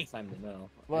when it's time to know.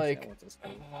 Like, Actually, I went to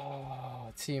school.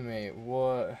 oh, teammate,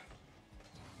 what?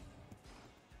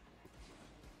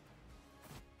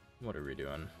 What are we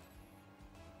doing?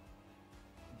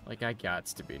 Like, I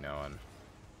gots to be knowing.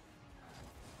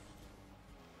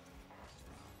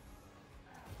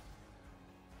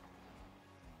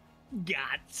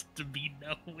 Gots to be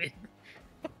knowing.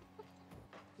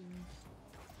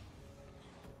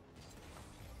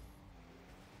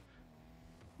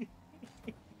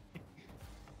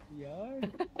 Yeah.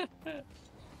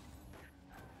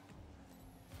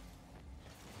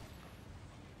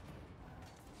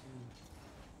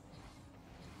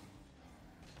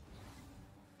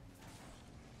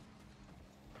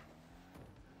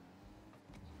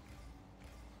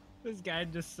 This guy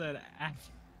just said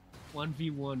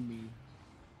 1v1 me.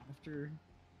 After.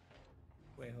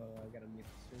 Wait, hold on, I gotta mute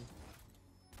this thing.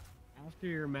 After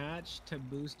your match to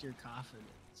boost your confidence.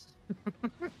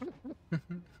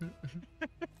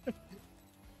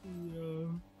 Yeah.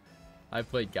 I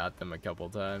played Gotham a couple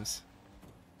times.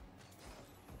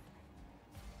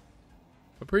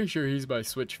 I'm pretty sure he's my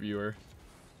Switch viewer.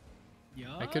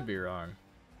 Yeah. I could be wrong.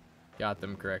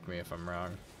 Gotham, correct me if I'm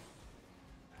wrong.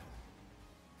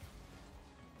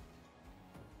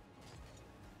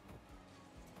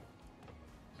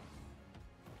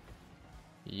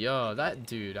 Yo, that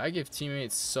dude, I give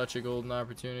teammates such a golden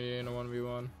opportunity in a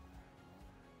 1v1.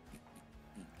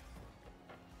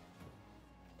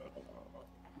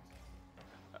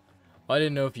 I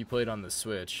didn't know if you played on the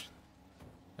Switch.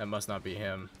 That must not be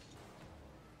him.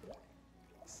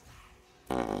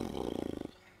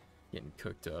 Getting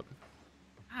cooked up.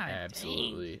 God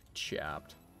Absolutely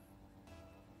chopped.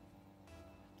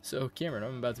 So, Cameron,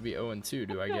 I'm about to be 0-2.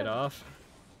 Do I get off?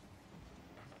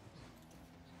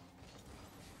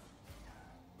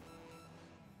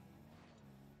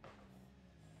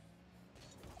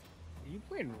 Are you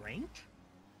playing ranked?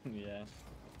 Yeah.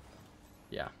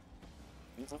 Yeah.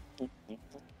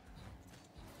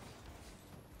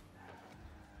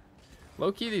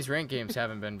 Low-key, these ranked games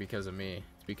haven't been because of me.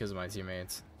 It's because of my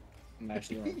teammates. I'm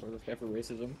actually on for this guy for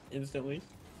racism instantly.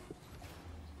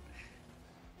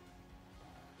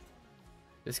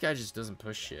 This guy just doesn't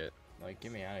push shit. Like,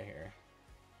 get me out of here.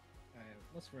 Alright,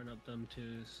 let's run up them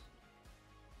twos.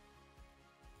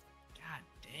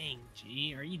 Dang,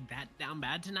 G, are you that down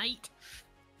bad tonight?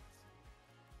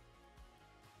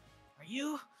 Are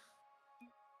you?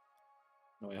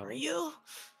 No, Are you?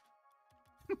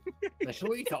 Like,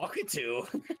 who are you talking to?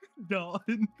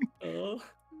 Dalton. Oh.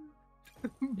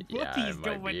 Yeah, He's it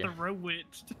going might be. with the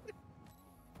Rowitch.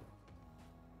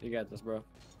 You got this, bro.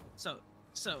 So,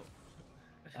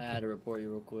 I had to report you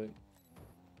real quick.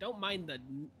 don't mind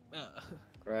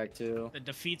Correct, too. the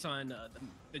defeats on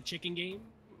the chicken game,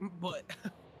 but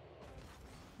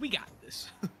we got this.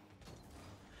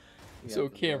 You So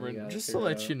got this, bro. You Cameron, gotta just to figure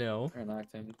let out you know, or an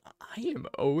octane. I am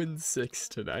 0-6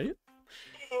 tonight.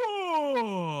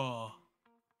 Oh,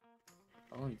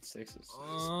 Oh, and 6 is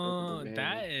perfect behavior.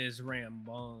 that is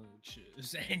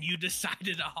rambunctious. And you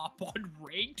decided to hop on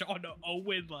ranked on a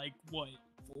Owen like what?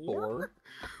 4?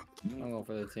 I'm going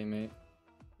for the teammate.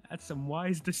 That's some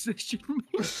wise decision.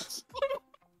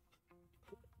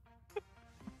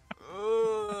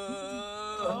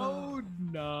 Oh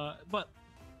no! But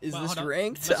Is well, this hold up.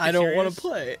 ranked? Let's I get don't want serious. to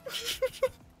play.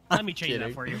 let me change kidding.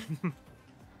 that for you.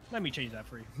 Let me change that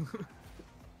for you.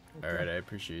 All right, I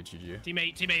appreciate you, G.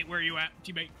 Teammate, where are you at?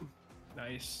 Teammate.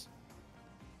 Nice.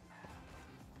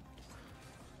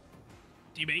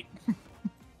 Teammate.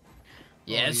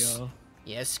 Yes. Oh,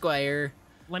 Yes, Squire.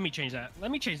 let me change that.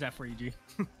 Let me change that for you, G.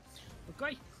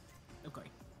 Okay. Okay.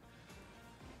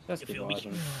 That's You good feel me?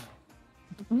 watching.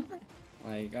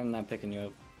 Like, I'm not picking you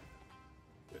up.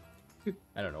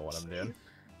 I don't know what I'm doing.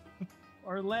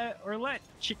 Or let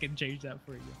chicken change that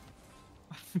for you.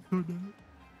 I feel that.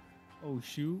 Oh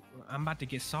shoot! I'm about to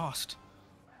get sauced.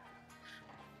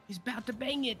 He's about to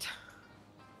bang it.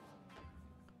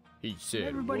 He said,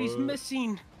 Everybody's what?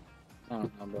 missing. I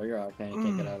don't know, bro. You're octane. You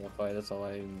can't get out of a fight. That's all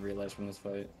I realized from this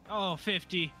fight. Oh,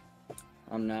 50.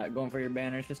 I'm not going for your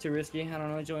banner. It's just too risky. I don't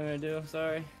know what you want me to do.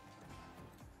 Sorry.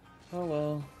 Oh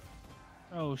well.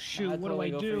 Oh shoot! I'd What do totally I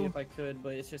go for you do? if I could,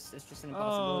 but it's just an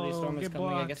impossibility. Oh, Storm is get coming.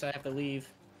 I blocked. guess I have to leave.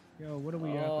 Yo, what do we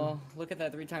Oh, look at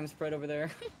that 3-time spread over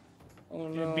there. Oh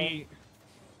no.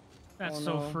 That's Oh,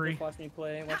 so no. free. Just watch me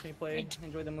play. Watch me play.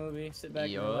 Enjoy the movie. Sit back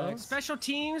and Yo. relax. Special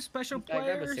teams, special I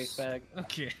grab a players. 6-pack.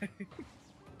 Okay.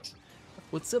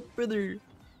 What's up, brother?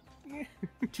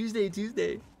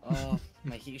 Tuesday. Oh,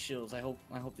 my heat shields. I hope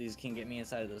these can get me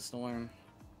inside of the storm.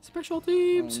 Special Oh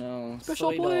teams. no. Special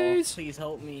Soy doll, plays. please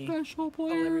help me. Special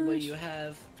Tell everybody players. you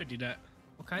have. 50 that.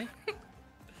 Okay.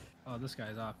 Oh, this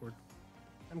guy's awkward.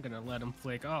 I'm gonna let him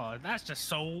flick. Oh, that's just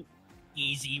so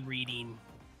easy reading.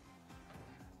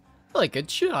 Like a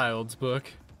child's book.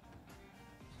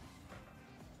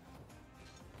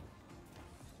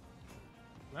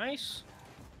 Nice.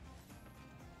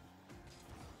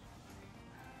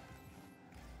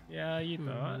 Yeah, you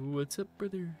thought. What's up,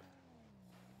 brother?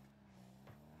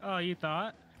 Oh, you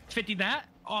thought. 50 that?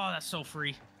 Oh, that's so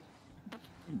free.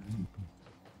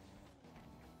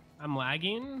 I'm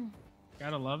lagging.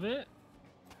 Gotta love it.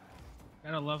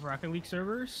 Gotta love Rocket League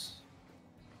servers.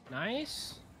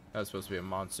 Nice. That was supposed to be a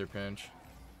monster pinch.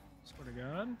 Swear to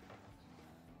God.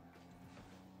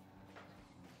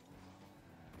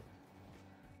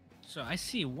 So I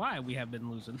see why we have been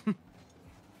losing.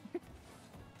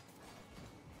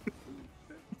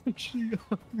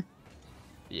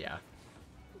 Yeah.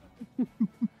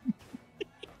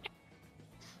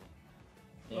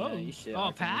 Yeah, you shit. Oh,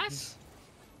 Arcane. pass?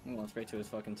 I'm going straight to his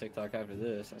fucking TikTok after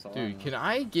this. That's all. Dude, can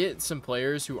I get some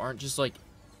players who aren't just like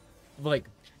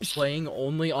playing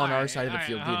only on our side of the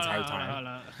field the entire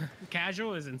time?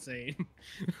 Casual is insane.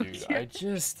 Dude, I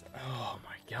just, oh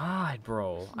my god,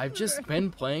 bro. I've just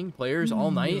been playing players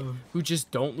all night who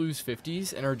just don't lose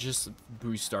 50s and are just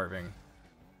boost starving.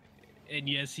 And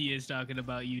yes, he is talking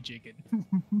about you, chicken.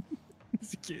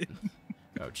 He's a kid.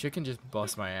 No, chicken just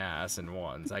bust my ass in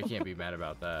ones. I can't be mad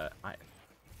about that. That's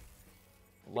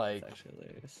actually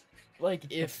hilarious. Like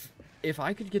if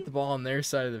I could get the ball on their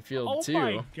side of the field Oh too.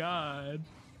 my god.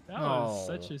 That was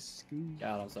Oh. such a scoop.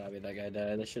 God, I'm so happy that guy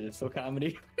died. That shit is so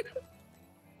comedy.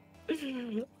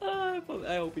 I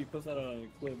hope he puts that on a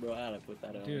clip, bro. I gotta put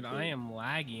that on. Dude, a clip. I am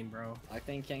lagging, bro. I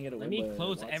think can't get away. Let me but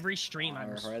close watch- every stream.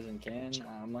 Or Horizon can.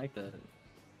 I'm like that.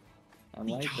 I'm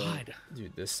like that. God.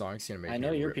 Dude, this song's gonna make I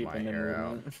know me you're rip people my in the hair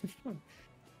out. movement.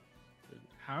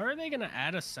 How are they gonna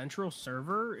add a central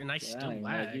server and I Yeah, still I mean,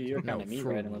 lag? like, you're kind No, of me for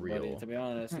riding with buddy. real. To be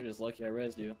honest, you're just lucky I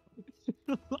rezzed you.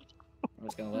 I'm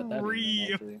just gonna let that be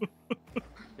Real. known, actually.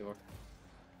 Sure.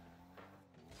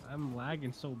 I'm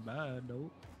lagging so bad, though.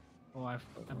 Oh, I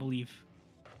believe.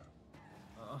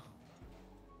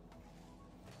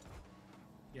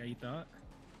 Yeah, you thought?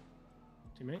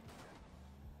 Teammate?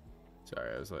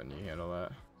 Sorry, I was letting you handle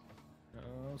that. No,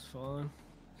 that was fun.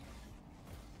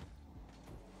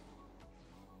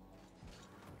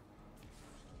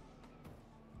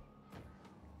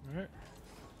 Alright.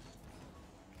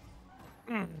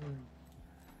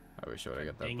 I wish I would have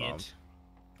got that Dang bomb. it.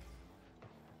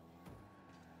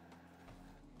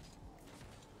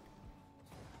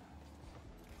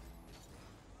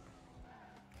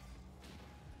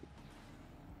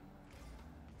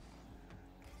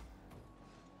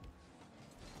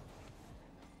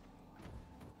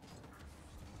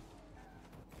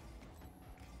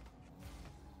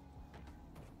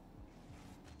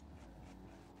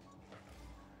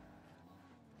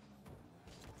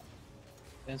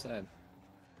 Inside.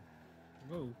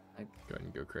 Whoa. Go ahead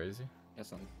and go crazy. Got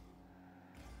something.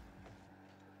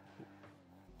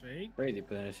 Fake? Crazy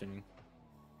positioning.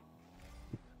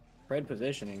 Fred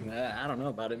positioning. I don't know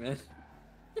about it, man.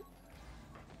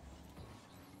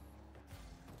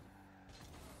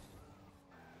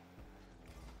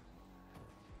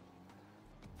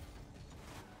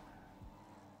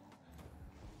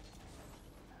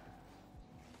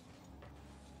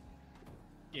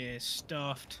 Yeah,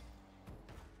 stuffed.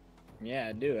 Yeah,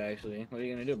 I do actually. What are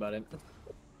you gonna do about it?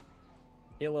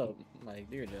 Heal up. Like,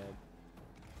 do your job.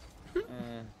 You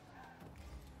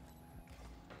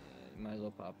might as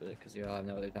well pop it, because you'll have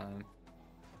no other time.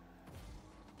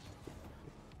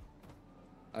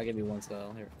 I'll give you one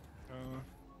style here.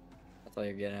 That's all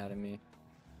you're getting out of me.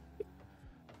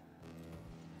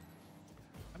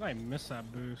 How did I miss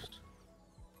that boost?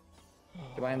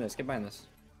 Get behind this, get behind this.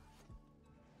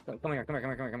 Come here, come here, come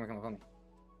here, come here, come here, come here.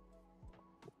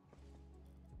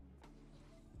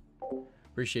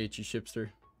 Appreciate you, Shipster.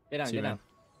 Get down, See you, get man. down.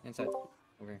 Inside.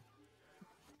 Okay.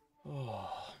 Oh.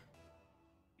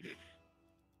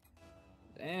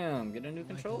 Damn, get a new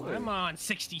controller. I'm on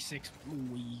 66.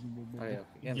 Oh, yeah.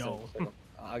 Get inside. Yo.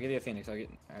 I'll give you a Phoenix.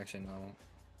 Actually, no, I won't.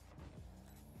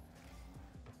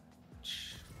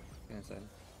 Get inside.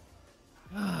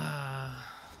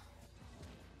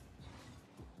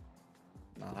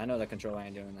 No, I know the controller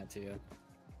ain't doing that to you.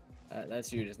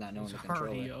 That's you just not knowing the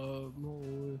Hurry controller. up,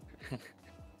 no.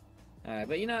 Alright,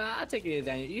 but you know, I'll take you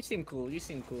down. You seem cool. You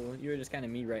seem cool. You were just kind of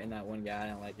me writing that one guy. I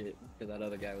didn't like it because that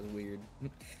other guy was weird.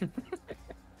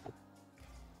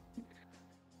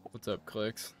 What's up,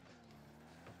 Clicks?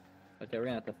 Okay, we're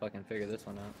gonna have to fucking figure this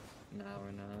one out. No,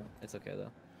 we're not. It's okay though.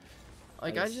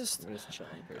 Like, we're just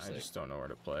chilling for a I sec. just don't know where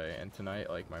to play. And tonight,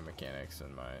 like, my mechanics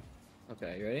and my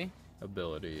Okay, you ready?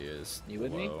 ability is You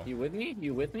with me? low. You with me?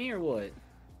 You with me or what?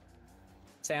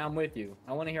 Say I'm with you.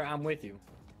 I want to hear I'm with you.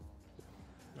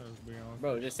 Let's be honest.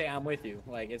 Bro, just say I'm with you.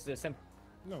 Like, it's just simple.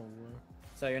 No way.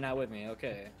 So you're not with me,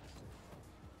 okay.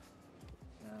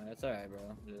 No, that's alright, bro.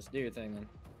 Just do your thing then.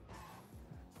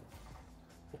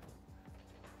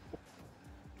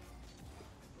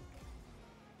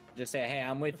 Just say, hey,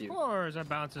 I'm with Of you. course, it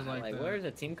bounces like that. Where's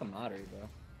the team camaraderie, bro?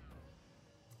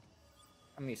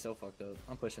 I'm gonna be so fucked up.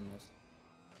 I'm pushing this.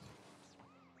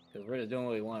 Because we're just doing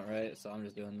what we want, right? So I'm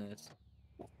just doing this.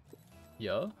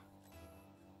 Yeah?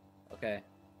 Okay.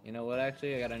 You know what,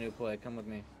 actually? I got a new play. Come with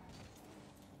me.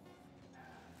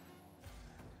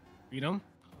 Beat him?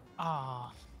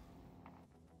 Ah.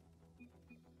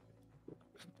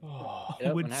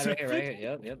 Yep, Would and have it here, right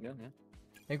here. Yep.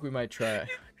 I think we might try a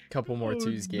couple more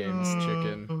twos games,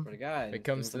 chicken. For the guy. If it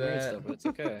comes to doing some weird that. stuff, but it's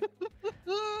okay.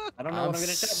 I don't know I'm what I'm gonna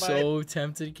try, so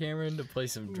tempted, Cameron, to play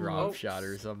some drop Oh. shot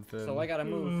or something. So I gotta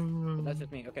move. But that's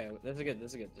just me. Okay, this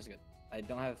is good. I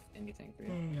don't have anything for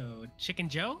you. Yo, Chicken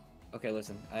Joe? Okay,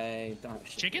 listen. I don't have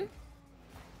shit. Chicken?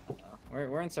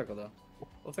 We're in circle though.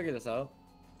 We'll figure this out.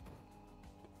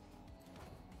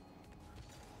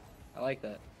 I like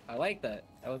that.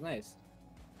 That was nice.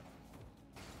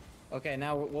 Okay,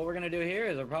 now what we're gonna do here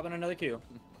is we're popping another Q.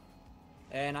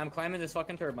 And I'm climbing this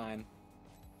fucking turbine.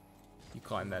 You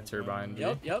climb that turbine, G?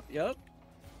 Yep.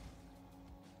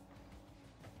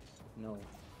 No.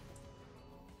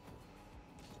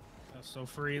 That's so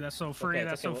free, that's so free, Okay,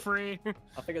 it's that's okay, so free.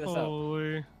 I'll figure this out.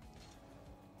 Holy.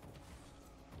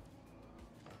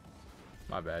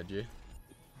 My bad, G.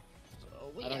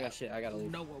 I don't got shit. I gotta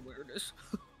leave. No awareness.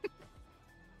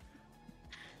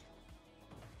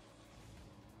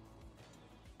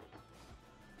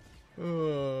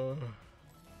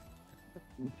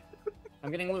 I'm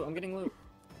getting loot.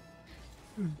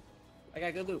 I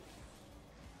got good loot.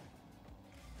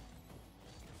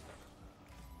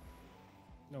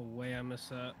 No way I missed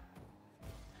that.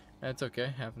 That's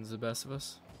okay. Happens to the best of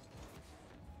us.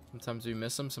 Sometimes we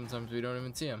miss them, sometimes we don't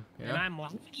even see them. You know? And I'm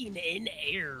walking in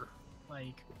air.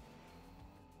 Like,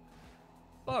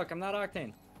 Fuck, I'm not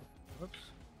Octane. whoops.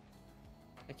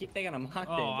 I keep thinking I'm Octane,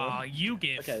 Oh, bro. you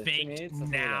get Okay, faked teammates,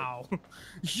 let's now.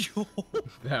 Yo.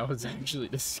 That was actually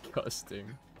disgusting.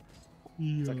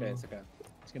 It's okay.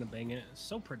 It's gonna bang it. It's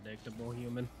so predictable,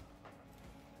 human.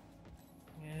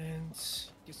 And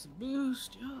get some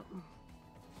boost. Yup.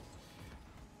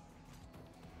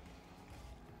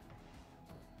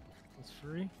 That's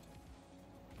free.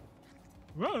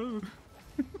 Whoa!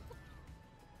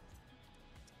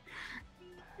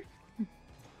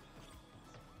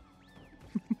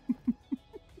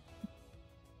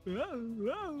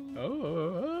 Whoa!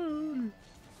 Oh.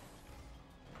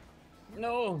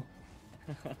 No!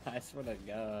 I swear to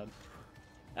God.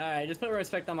 Alright, just put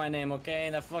respect on my name, okay?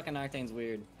 That fucking Octane's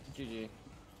weird. GG.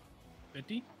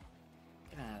 50?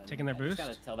 God, Taking their I just boost?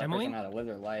 gotta tell that Emily? person how to live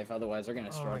their life, otherwise they're gonna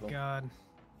Oh struggle. my god.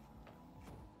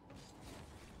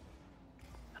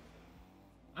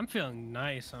 I'm feeling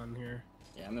nice on here.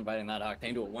 Yeah, I'm inviting that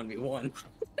Octane to a 1v1.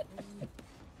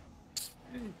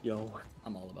 Yo,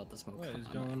 I'm all about the smoke. What is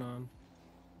going on?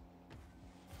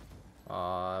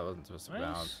 Aw, that wasn't supposed to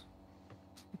bounce.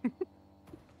 Nice.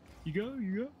 You go,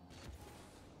 you go.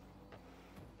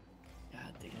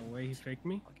 God damn. No way he faked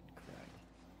me. Fucking cracked.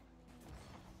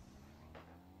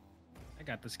 I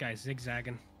got this guy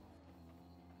zigzagging.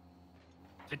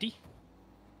 50?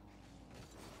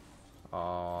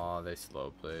 Aw, they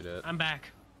slow played it. I'm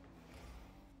back.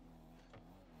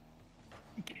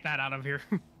 Get that out of here.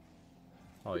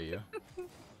 Oh, you.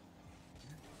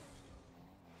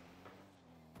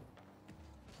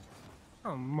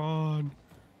 Come on.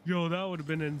 Yo, that would have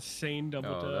been insane double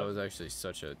No, tap. that was actually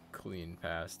such a clean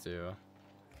pass, too.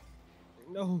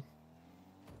 No.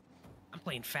 I'm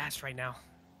playing fast right now.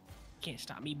 Can't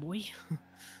stop me, boy.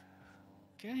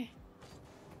 Okay.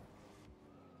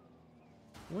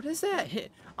 What is that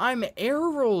hit? I'm air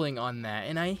rolling on that,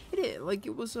 and I hit it like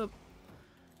it was a...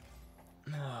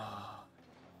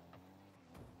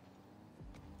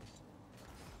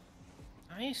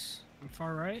 Nice. I'm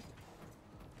far right.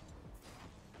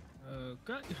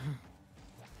 Okay.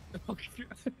 Okay.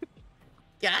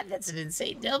 God, that's an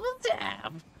insane double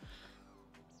tap.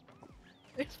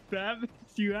 If that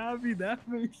makes you happy, that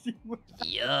makes you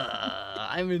Yeah,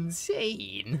 I'm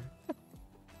insane.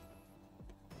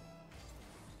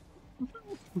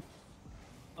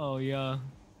 Oh yeah.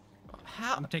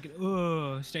 How? I'm taking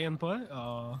stay on put.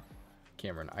 Oh.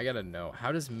 Cameron, I gotta know,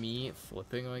 how does me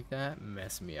flipping like that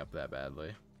mess me up that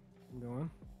badly? I'm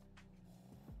going.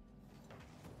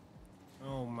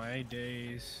 Oh my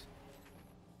days.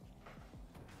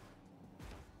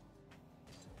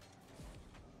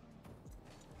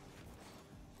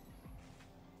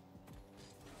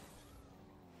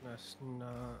 That's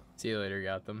not. See you later,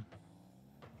 got them.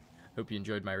 Hope you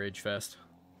enjoyed my Rage Fest.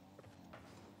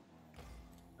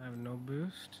 I have no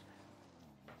boost.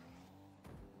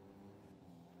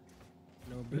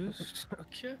 No boost.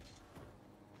 Okay.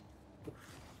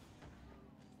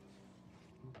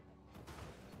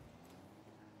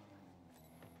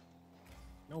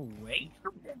 No way.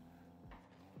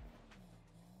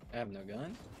 I have no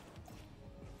gun.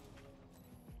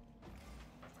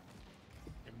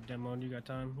 Demo, you got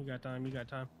time. You got time. You got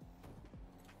time.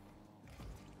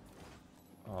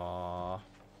 Aww.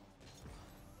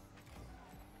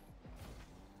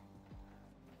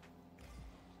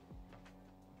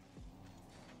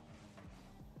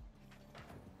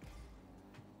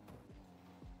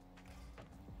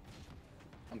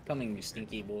 I'm coming, you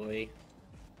stinky boy.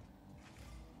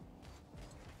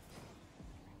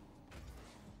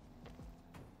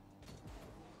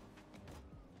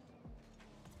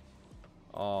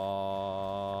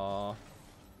 Aww.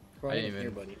 Bro, I didn't here,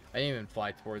 even, buddy. I didn't even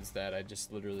fly towards that. I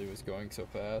just literally was going so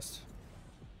fast.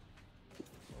 No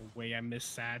way I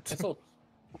missed that. I sold.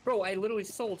 Bro, I literally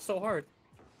sold so hard.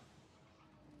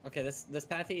 Okay, this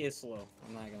pathy is slow.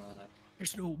 I'm not gonna lie.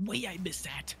 There's no way I missed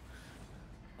that.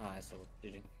 Ah, I sold.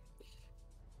 GG.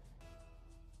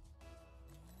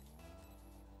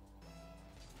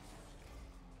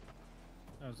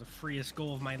 That was the freest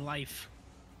goal of my life.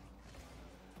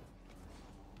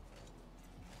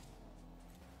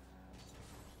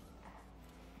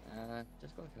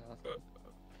 Just go fast. Oh,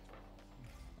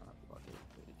 fuck it.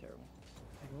 Really terrible.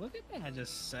 Like, look at that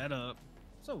just set up.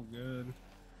 So good.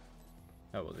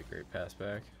 That was a great pass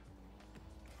back.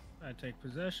 I take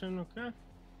possession, okay.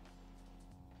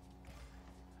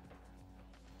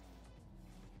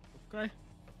 Okay.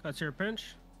 Cuts your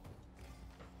pinch.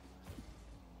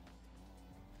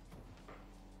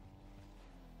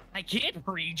 I can't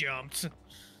pre-jumped.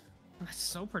 That's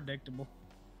so predictable.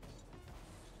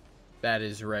 That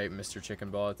is right, Mr. Chicken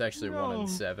Ball. It's actually 1 No. in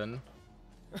 7.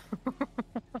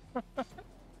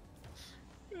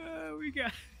 We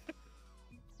got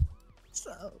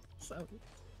so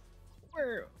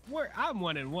we're I'm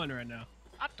 1 in 1 right now.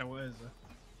 Otherwise,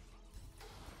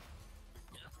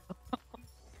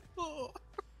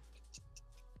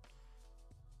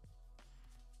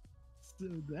 So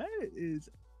that is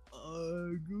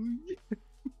ugly.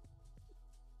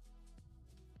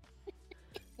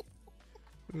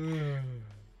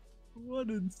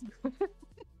 What is?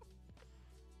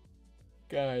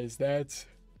 Guys, that's...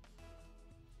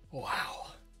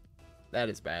 Wow. That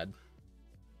is bad.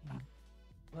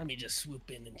 Let me just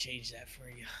swoop in and change that for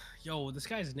you. Yo, this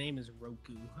guy's name is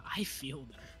Roku. I feel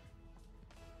that.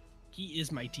 He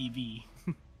is my TV.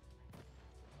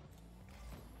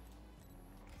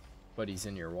 But he's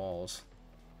in your walls.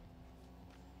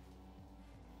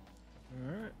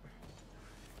 Alright.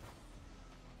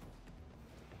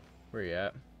 Where you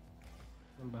at?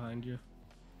 I'm behind you.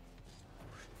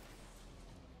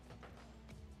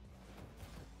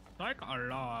 Like a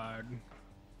lord.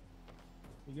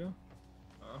 You go.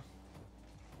 Oh.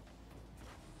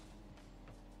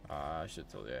 I should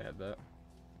have told you I had that.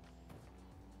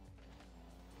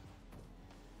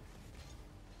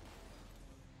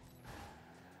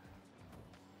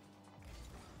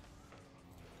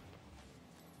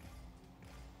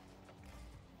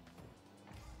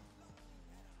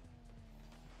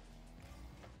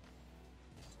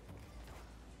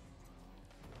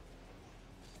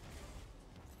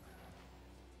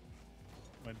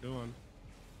 What am I doing?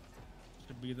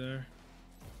 Should be there.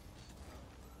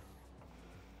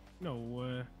 No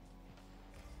way.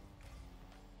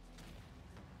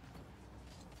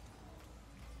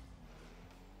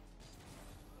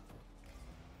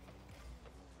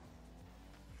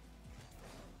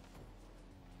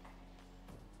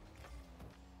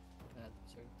 That's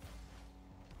true.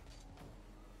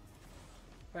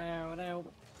 Bow, bow,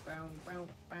 bow, bow,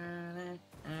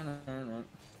 bow,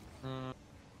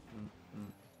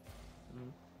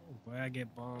 Oh boy, I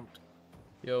get bumped.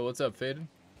 Yo, what's up, Faded?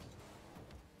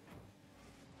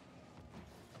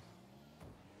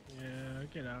 Yeah,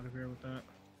 get out of here with that.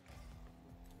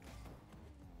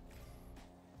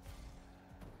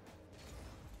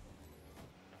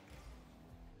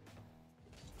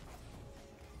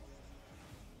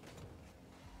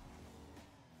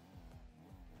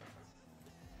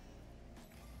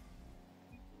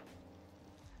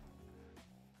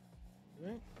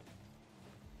 Right.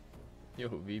 Yo,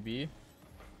 VB.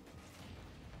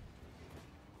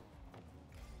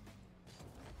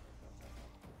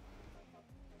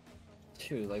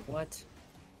 Shoot, like what?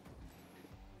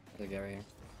 There's a guy right here.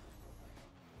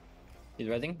 He's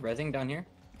rezzing down here.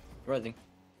 Rezzing.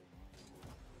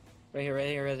 Right here,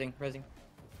 rezzing.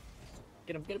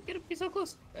 Get him, he's so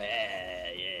close. Yeah.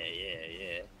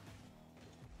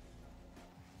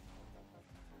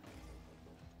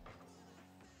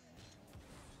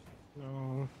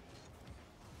 No.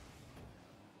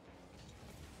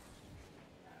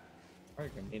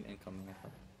 Alright, grenade incoming.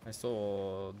 I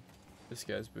stole this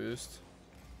guy's boost.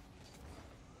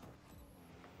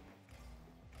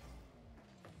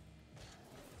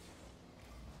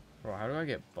 Bro, how do I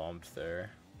get bumped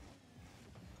there?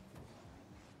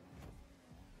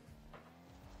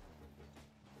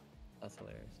 That's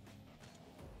hilarious.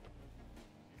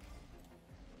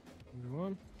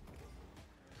 One.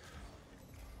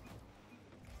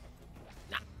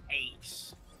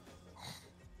 Nice.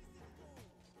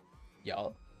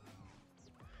 Y'all,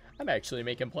 I'm actually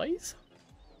making plays.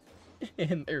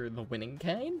 And they're the winning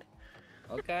kind.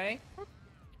 Okay.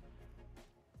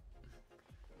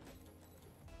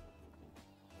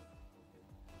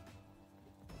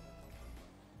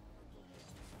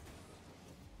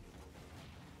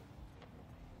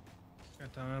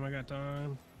 I got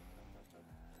time.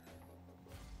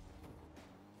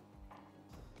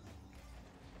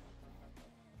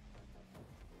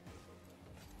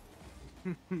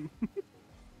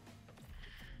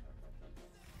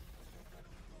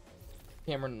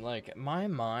 Cameron, like, my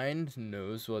mind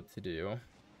knows what to do.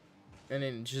 And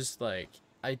it just, like,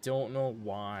 I don't know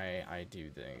why I do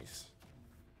things.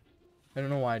 I don't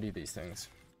know why I do these things.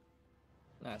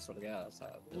 Nah, I swear to God, that's how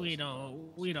it We is.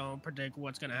 don't predict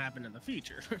what's gonna happen in the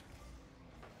future.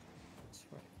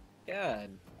 God,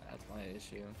 that's my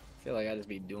issue. I feel like I just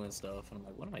be doing stuff, and I'm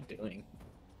like, what am I doing?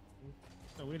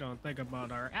 So we don't think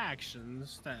about our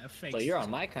actions that affect. So you're on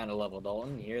my kind of level,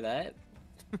 Dalton. You hear that?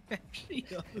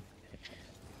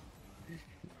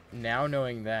 Now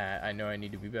knowing that, I know I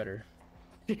need to be better.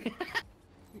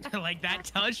 Like that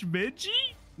touch,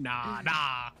 Benji? Nah.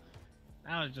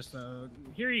 That was just a.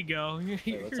 Here you go. what's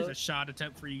Here's a up? shot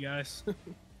attempt for you guys.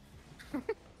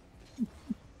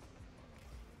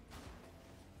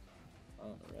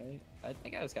 Alright. I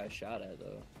think I just got shot at,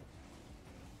 though.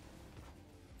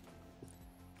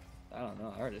 I don't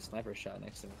know. I heard a sniper shot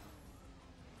next to me.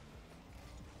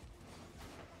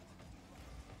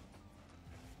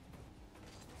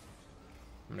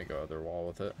 I'm gonna go other wall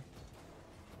with it.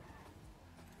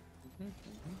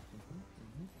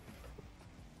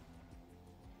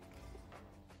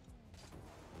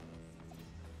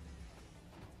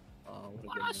 Oh,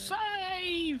 What a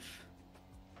save!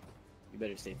 You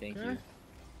better say thank Okay. you.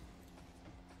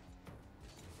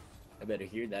 I better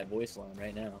hear that voice line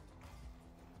right now.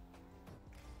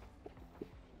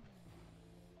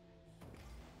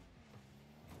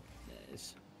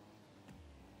 Nice.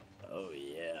 Oh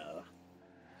yeah.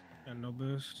 Got no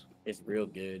boost. It's real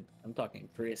good. I'm talking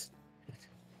crisp.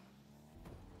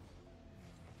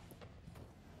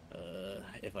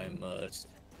 If I must.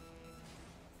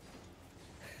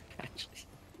 Actually.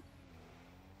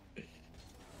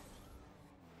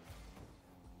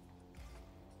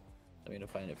 I'm gonna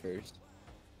find it first.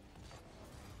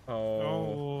 Oh.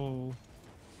 Oh.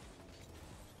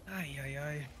 Ay, ay,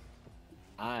 ay.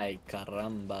 Ay,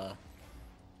 caramba.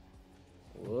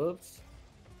 Whoops.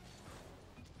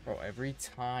 Bro, every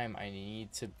time I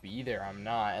need to be there, I'm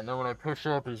not. And then when I push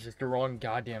up, it's just the wrong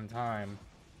goddamn time.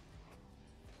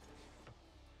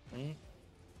 Eh?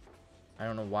 I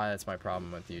don't know why that's my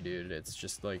problem with you, dude. It's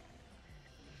just like...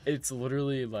 It's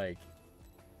literally like...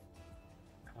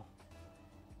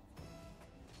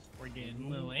 We're getting a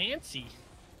little antsy.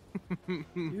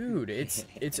 Dude, it's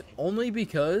only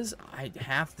because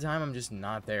half the time I'm just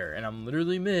not there. And I'm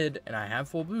literally mid, and I have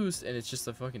full boost, and it's just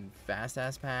a fucking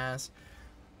fast-ass pass.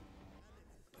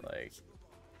 Like...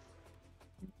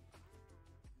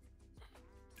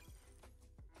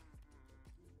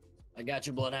 I got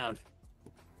you, Bloodhound.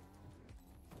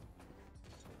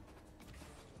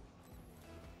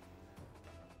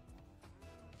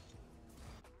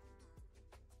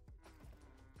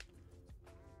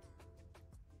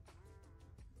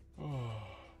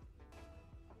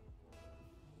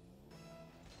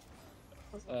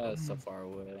 So far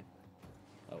away.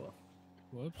 Oh well.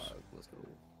 Whoops. Alright, let's go.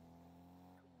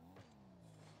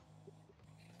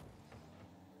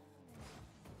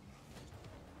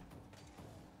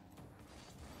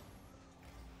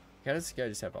 How does this guy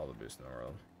just have all the boost in the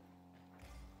world?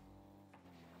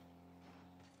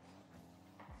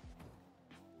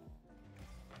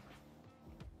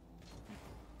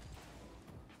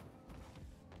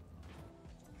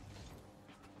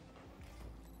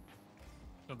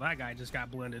 So that guy just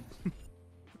got blended.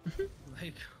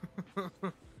 Like,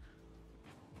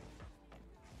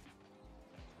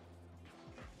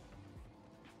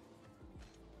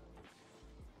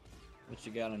 What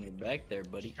you got on your back there,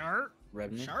 buddy? sharp,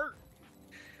 Revenant? sharp.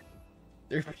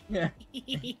 Yeah.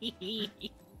 I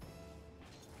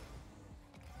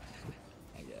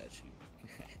got you.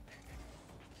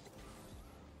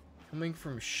 Coming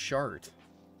from Shart.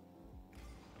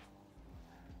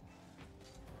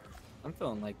 I'm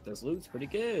feeling like this loot's pretty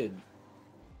good.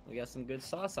 We got some good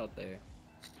sauce out there.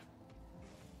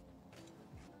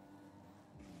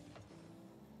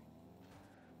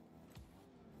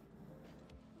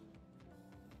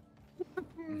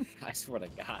 I swear to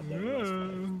God, that was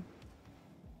fun.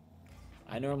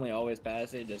 I normally always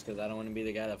pass it just because I don't want to be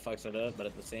the guy that fucks it up, but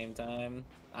at the same time,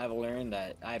 I've learned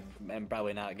that I am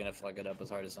probably not gonna fuck it up as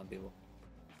hard as some people.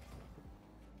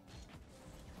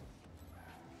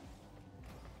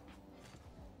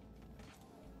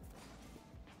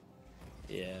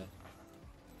 Yeah.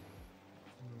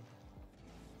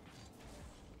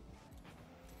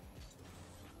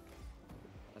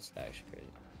 That's actually crazy.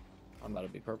 I'm about to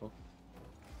be purple.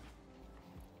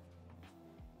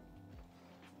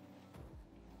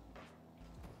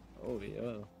 Oh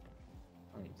yeah.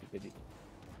 I need to get it.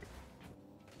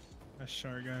 That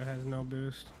shark guy has no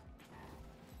boost.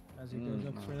 As he goes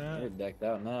up for They're that. decked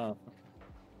out now.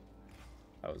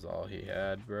 That was all he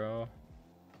had, bro.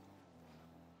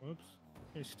 Whoops.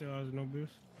 He still has no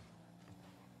boost.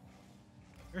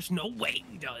 There's no way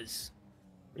he does.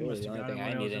 He Really, must the have only got thing it I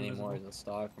when need was anymore is invisible. a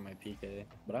stock for my PK.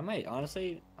 But I might,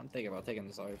 honestly, I'm thinking about taking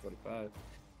this R45.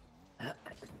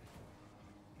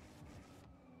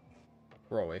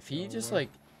 Bro, if he Oh, just wow. like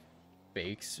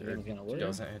bakes You or think he's gonna live?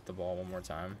 doesn't hit the ball one more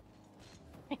time,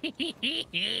 he's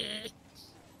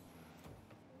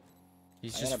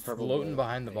I just got a purple floating blue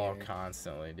behind the ball right here.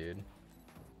 constantly, dude.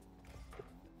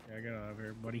 Yeah, get out of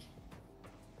here, buddy.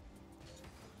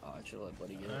 Oh, I should let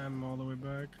Buddy get it. I'm all the way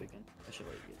back. Speaking. I should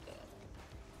let you get that.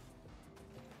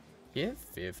 Get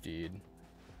 50'd.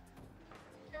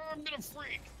 I'm gonna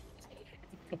freak.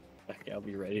 Okay, I'll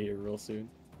be ready here real soon.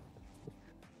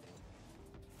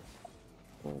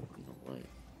 Oh, you know what?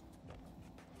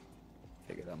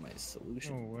 Figured out my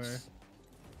solution. No way.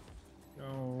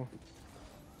 No.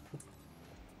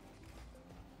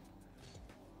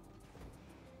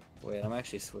 Wait, I'm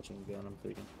actually switching gun. I'm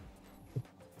thinking.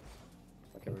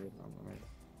 Okay, we're good. I'm ready.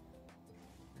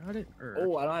 Got it? Or...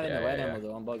 Oh, I don't have any Yeah, red yeah, ammo yeah.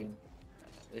 though. I'm bugging.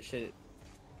 This shit.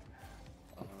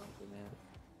 Oh man.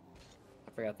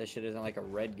 I forgot this shit isn't like a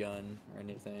red gun or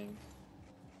anything.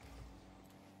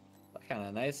 That's kind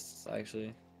of nice,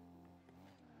 actually.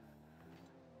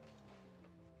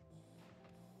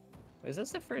 Is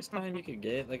this the first time you could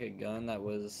get like a gun that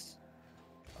was,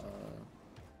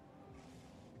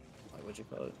 like what'd you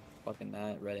call it? Fucking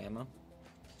that red ammo,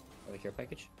 or the care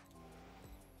package?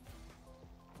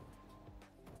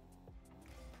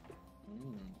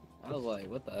 I was like,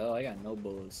 what the hell? I got no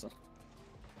bullets.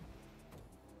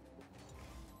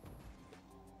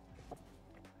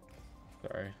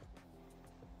 Sorry.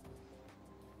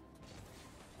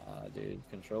 Dude,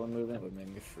 controlling movement would make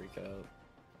me freak out.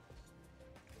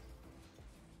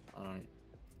 I don't.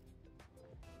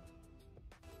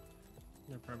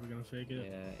 They're probably gonna fake it.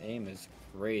 Yeah, aim is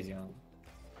crazy on.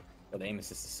 But the aim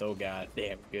assist is so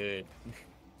goddamn good.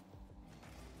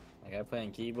 Like I play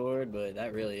on keyboard, but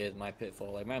that really is my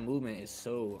pitfall. Like my movement is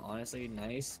so honestly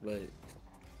nice, but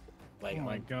like Oh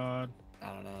my god.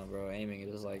 I don't know, bro. Aiming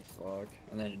is like fuck,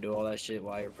 and then to do all that shit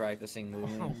while you're practicing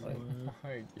movement. Oh, Like, Oh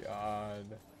my god.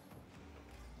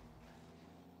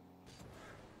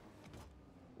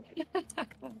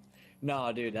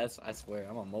 no, dude, that's I swear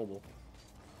I'm on mobile.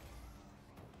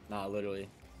 Nah, literally.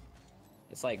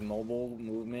 It's like mobile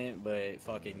movement, but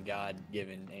fucking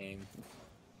God-given aim.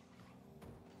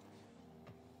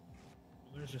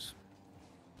 There's just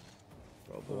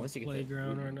Bro, but a once you get that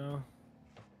playground right movement- now.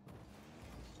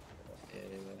 Yeah,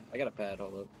 I got a pad.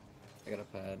 Hold up. I got a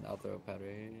pad. I'll throw a pad right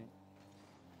here.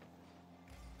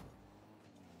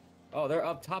 Oh, they're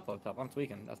up top, up top. I'm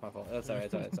tweaking. That's my fault. That's alright.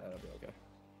 It's alright. It's alright. I'll be okay.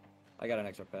 I got an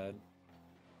extra pad.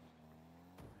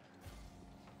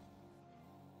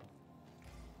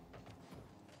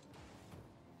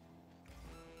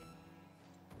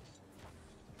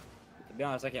 To be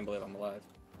honest, I can't believe I'm alive.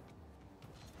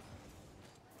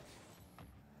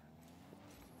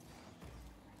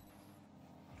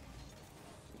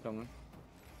 You coming?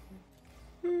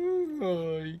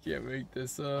 Oh, you can't make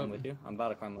this up. I'm with you. I'm about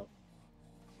to climb up.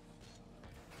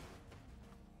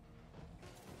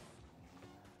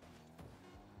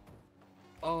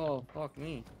 Oh, fuck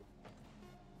me.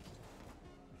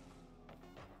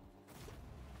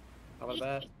 How about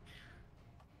that?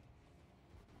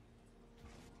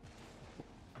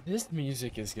 This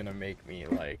music is gonna make me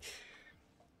like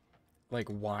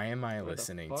why am I What the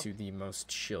listening fuck? to the most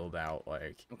chilled out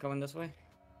like I'm coming this way.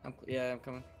 Yeah, I'm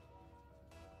coming.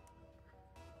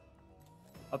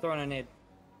 I'll throw in a nade.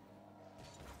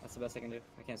 That's the best I can do.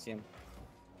 I can't see him.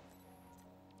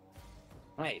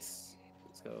 Nice.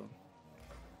 Let's go.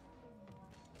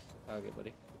 Oh, good,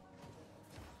 buddy.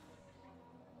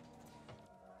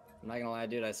 I'm not gonna lie,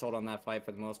 dude. I sold on that fight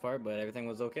for the most part, but everything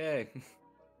was okay.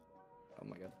 Oh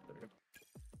my god. There we go.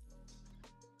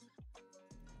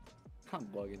 I'm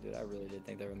bugging, dude. I really did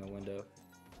think they were in the window.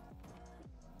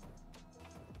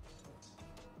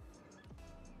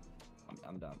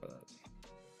 I'm down for that.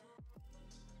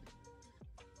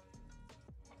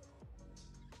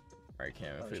 alright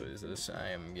Cam, if we lose this, I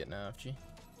am getting off G.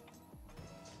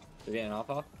 You're getting off?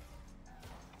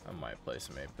 I might play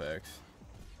some Apex.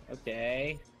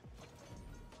 Okay.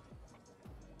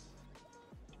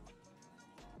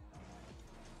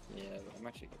 Yeah, but I'm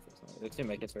actually good for this one. There's two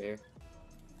make right here.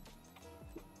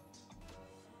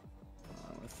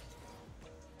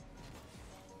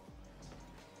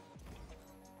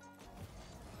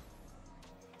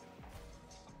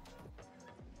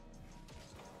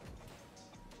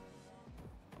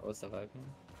 What's the vibe?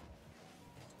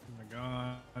 Oh my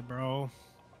god, bro.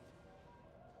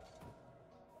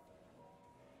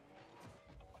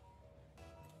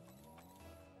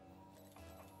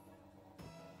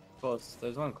 Close.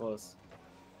 There's one close.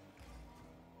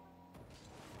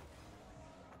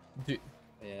 Dude,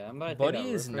 Yeah, I'm about to take Buddy that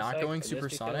is roof for a not sec, going just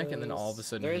supersonic, and then all of a because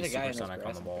sudden there is he's a guy in this supersonic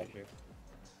on grass, the I'm ball. pretty sure.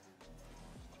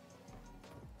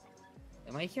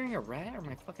 Am I hearing a rat or am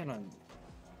I fucking on?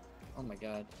 Oh my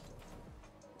god.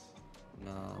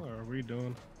 No. What are we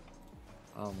doing?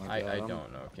 Oh my god. I I'm-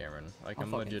 don't know, Cameron. Like I'm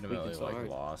I'm fucking legitimately tweaking so like hard.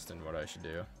 lost in what I should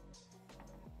do.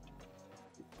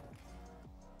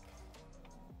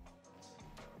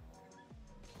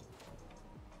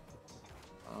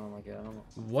 Oh my god.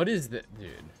 What is that,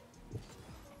 dude?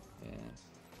 Yeah.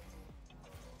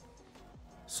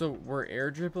 So we're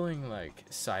air dribbling like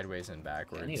sideways and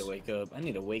backwards. I need to wake up. I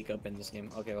need to wake up in this game.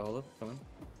 Okay, well, hold up. Come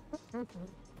on.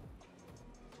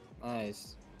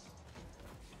 Nice.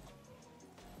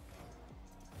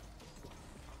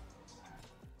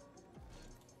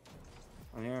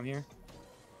 I'm here. I'm here.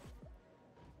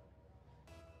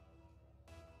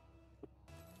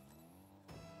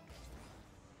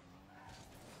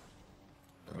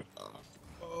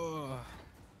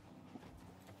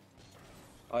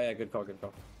 yeah, good call, good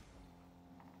call.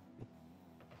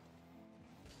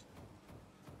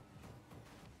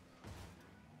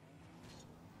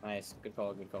 Nice, good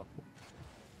call, good call.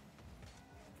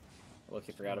 Look,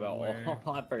 you forgot about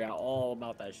all. I forgot all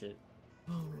about that shit.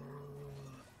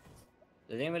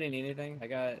 Does anybody need anything? I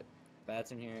got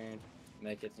bats in here,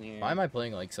 medkits in here. Why am I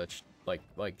playing like such like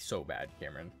so bad,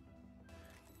 Cameron?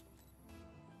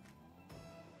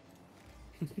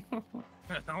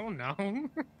 I don't know.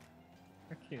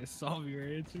 I can't solve your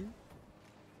answer.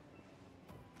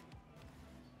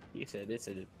 He said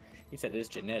it's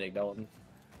genetic, Dalton.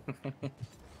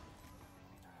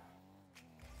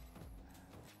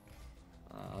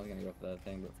 I was gonna go for that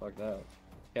thing, but fuck that.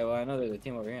 Okay, well I know there's a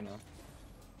team over here now.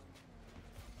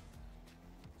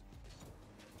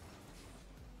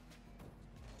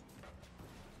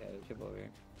 Yeah, there's people over here.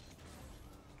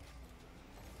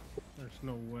 There's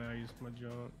no way I used my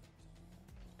jump.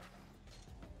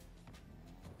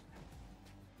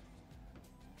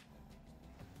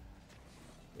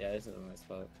 Yeah, this is a nice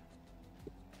spot.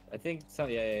 I think so.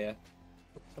 Yeah.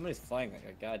 Somebody's flying like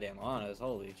a goddamn on us.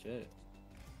 Holy shit.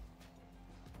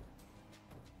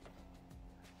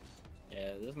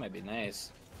 Yeah, this might be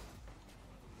nice.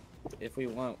 If we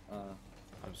want,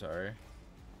 I'm sorry.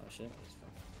 oh shit. It's fine.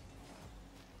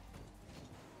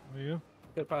 Oh yeah?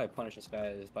 Could probably punish this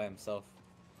guy just by himself.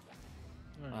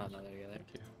 Alright. Oh, no, there you go. Thank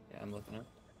you. Yeah, I'm looking up.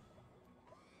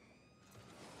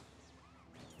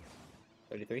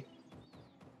 33.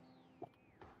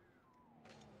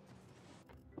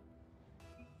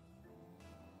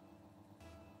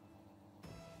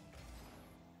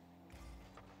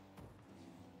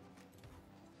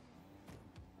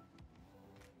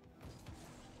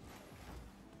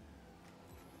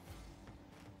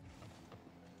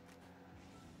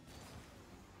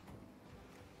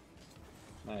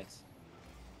 Nice.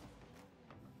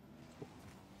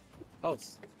 Oh,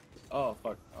 oh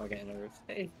fuck. Okay, no roof.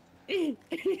 Hey.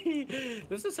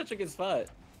 This is such a good spot.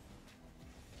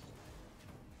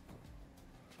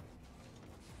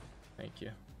 Thank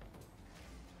you.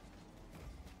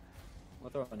 I'll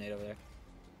throw a nade over there.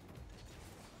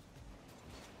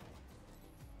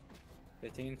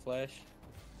 15 flash.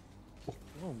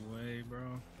 No way, bro.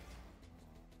 Oh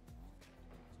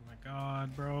my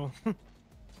god, bro.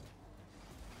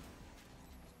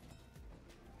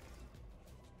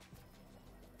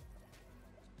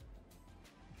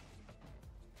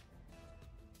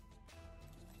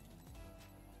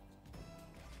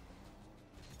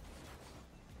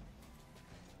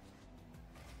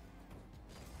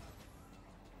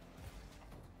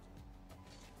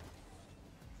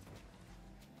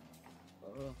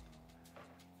 Oh.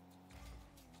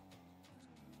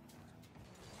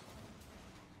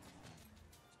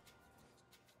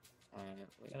 Alright,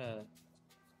 we gotta.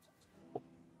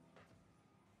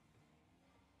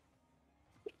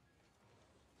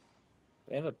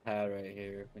 We have a pad right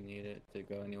here if we need it to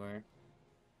go anywhere.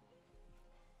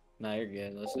 Nah, you're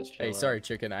good. Let's just chill Hey, out. sorry,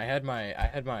 chicken. I had my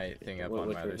thing up on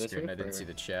Which my roof? other This screen. I roof, didn't or- see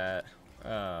the chat.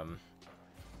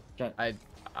 Chat.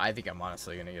 I think I'm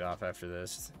honestly gonna get off after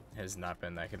this. It has not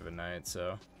been that good of a night,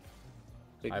 so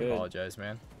Be I good. apologize,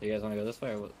 man. You guys want to go this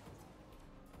way or what?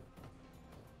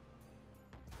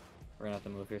 We're gonna have to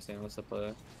move here soon. What's the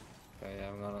play? Okay, yeah,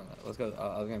 I'm going. Let's go.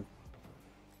 I was gonna.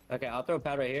 Okay, I'll throw a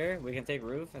pad right here. We can take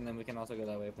roof, and then we can also go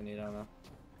that way if we need. I don't know.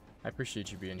 I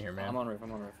appreciate you being here, man. I'm on roof.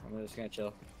 I'm on roof. I'm just gonna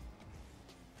chill.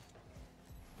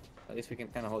 At least we can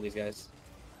kind of hold these guys.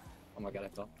 Oh my god, I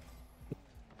fell.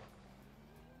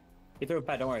 He threw a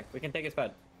pad. Don't worry. We can take his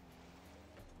pad.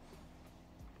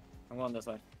 I'm going this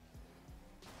way.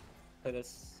 Play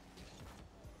this.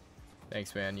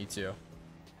 Thanks, man. You too.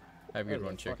 Have a good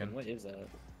one, chicken. What is that?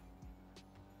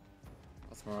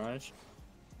 That's Mirage.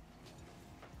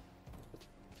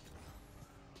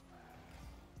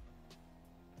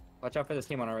 Watch out for this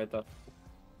team on our right though.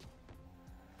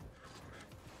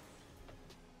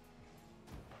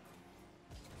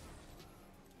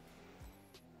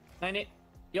 90.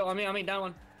 Yo, I mean, down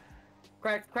one.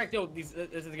 Cracked, yo, this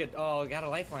is good. Oh, got a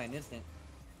lifeline, instant.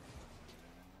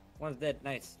 One's dead,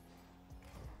 nice.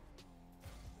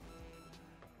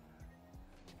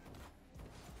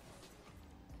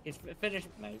 He's finished,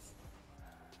 nice.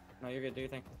 No, you're good, do your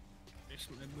thing. Finish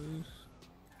my boost.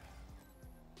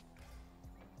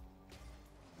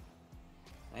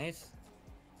 Nice.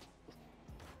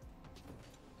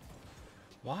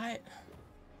 What?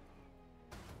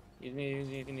 You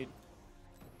need.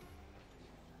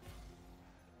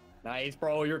 Nice,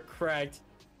 bro, you're cracked.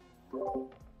 Okay,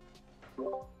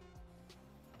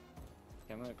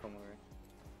 I'm gonna come over.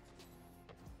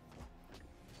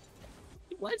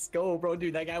 Let's go, bro,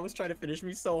 dude. That guy was trying to finish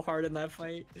me so hard in that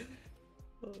fight.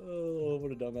 Oh,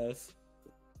 what a dumbass.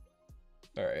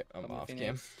 All right, I'm Come with off me,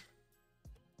 cam. Nate.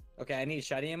 Okay, I need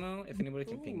shotty ammo. If anybody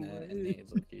can ping that, and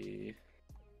Nate's lucky.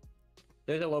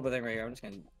 There's a Loba thing right here. I'm just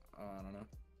gonna. I don't know.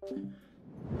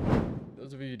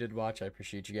 Those of you who did watch, I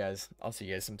appreciate you guys. I'll see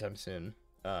you guys sometime soon.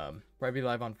 Probably be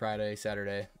live on Friday,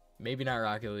 Saturday. Maybe not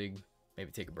Rocket League.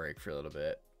 Maybe take a break for a little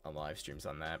bit on the live streams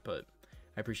on that. But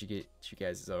I appreciate you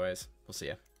guys as always. We'll see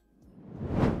ya.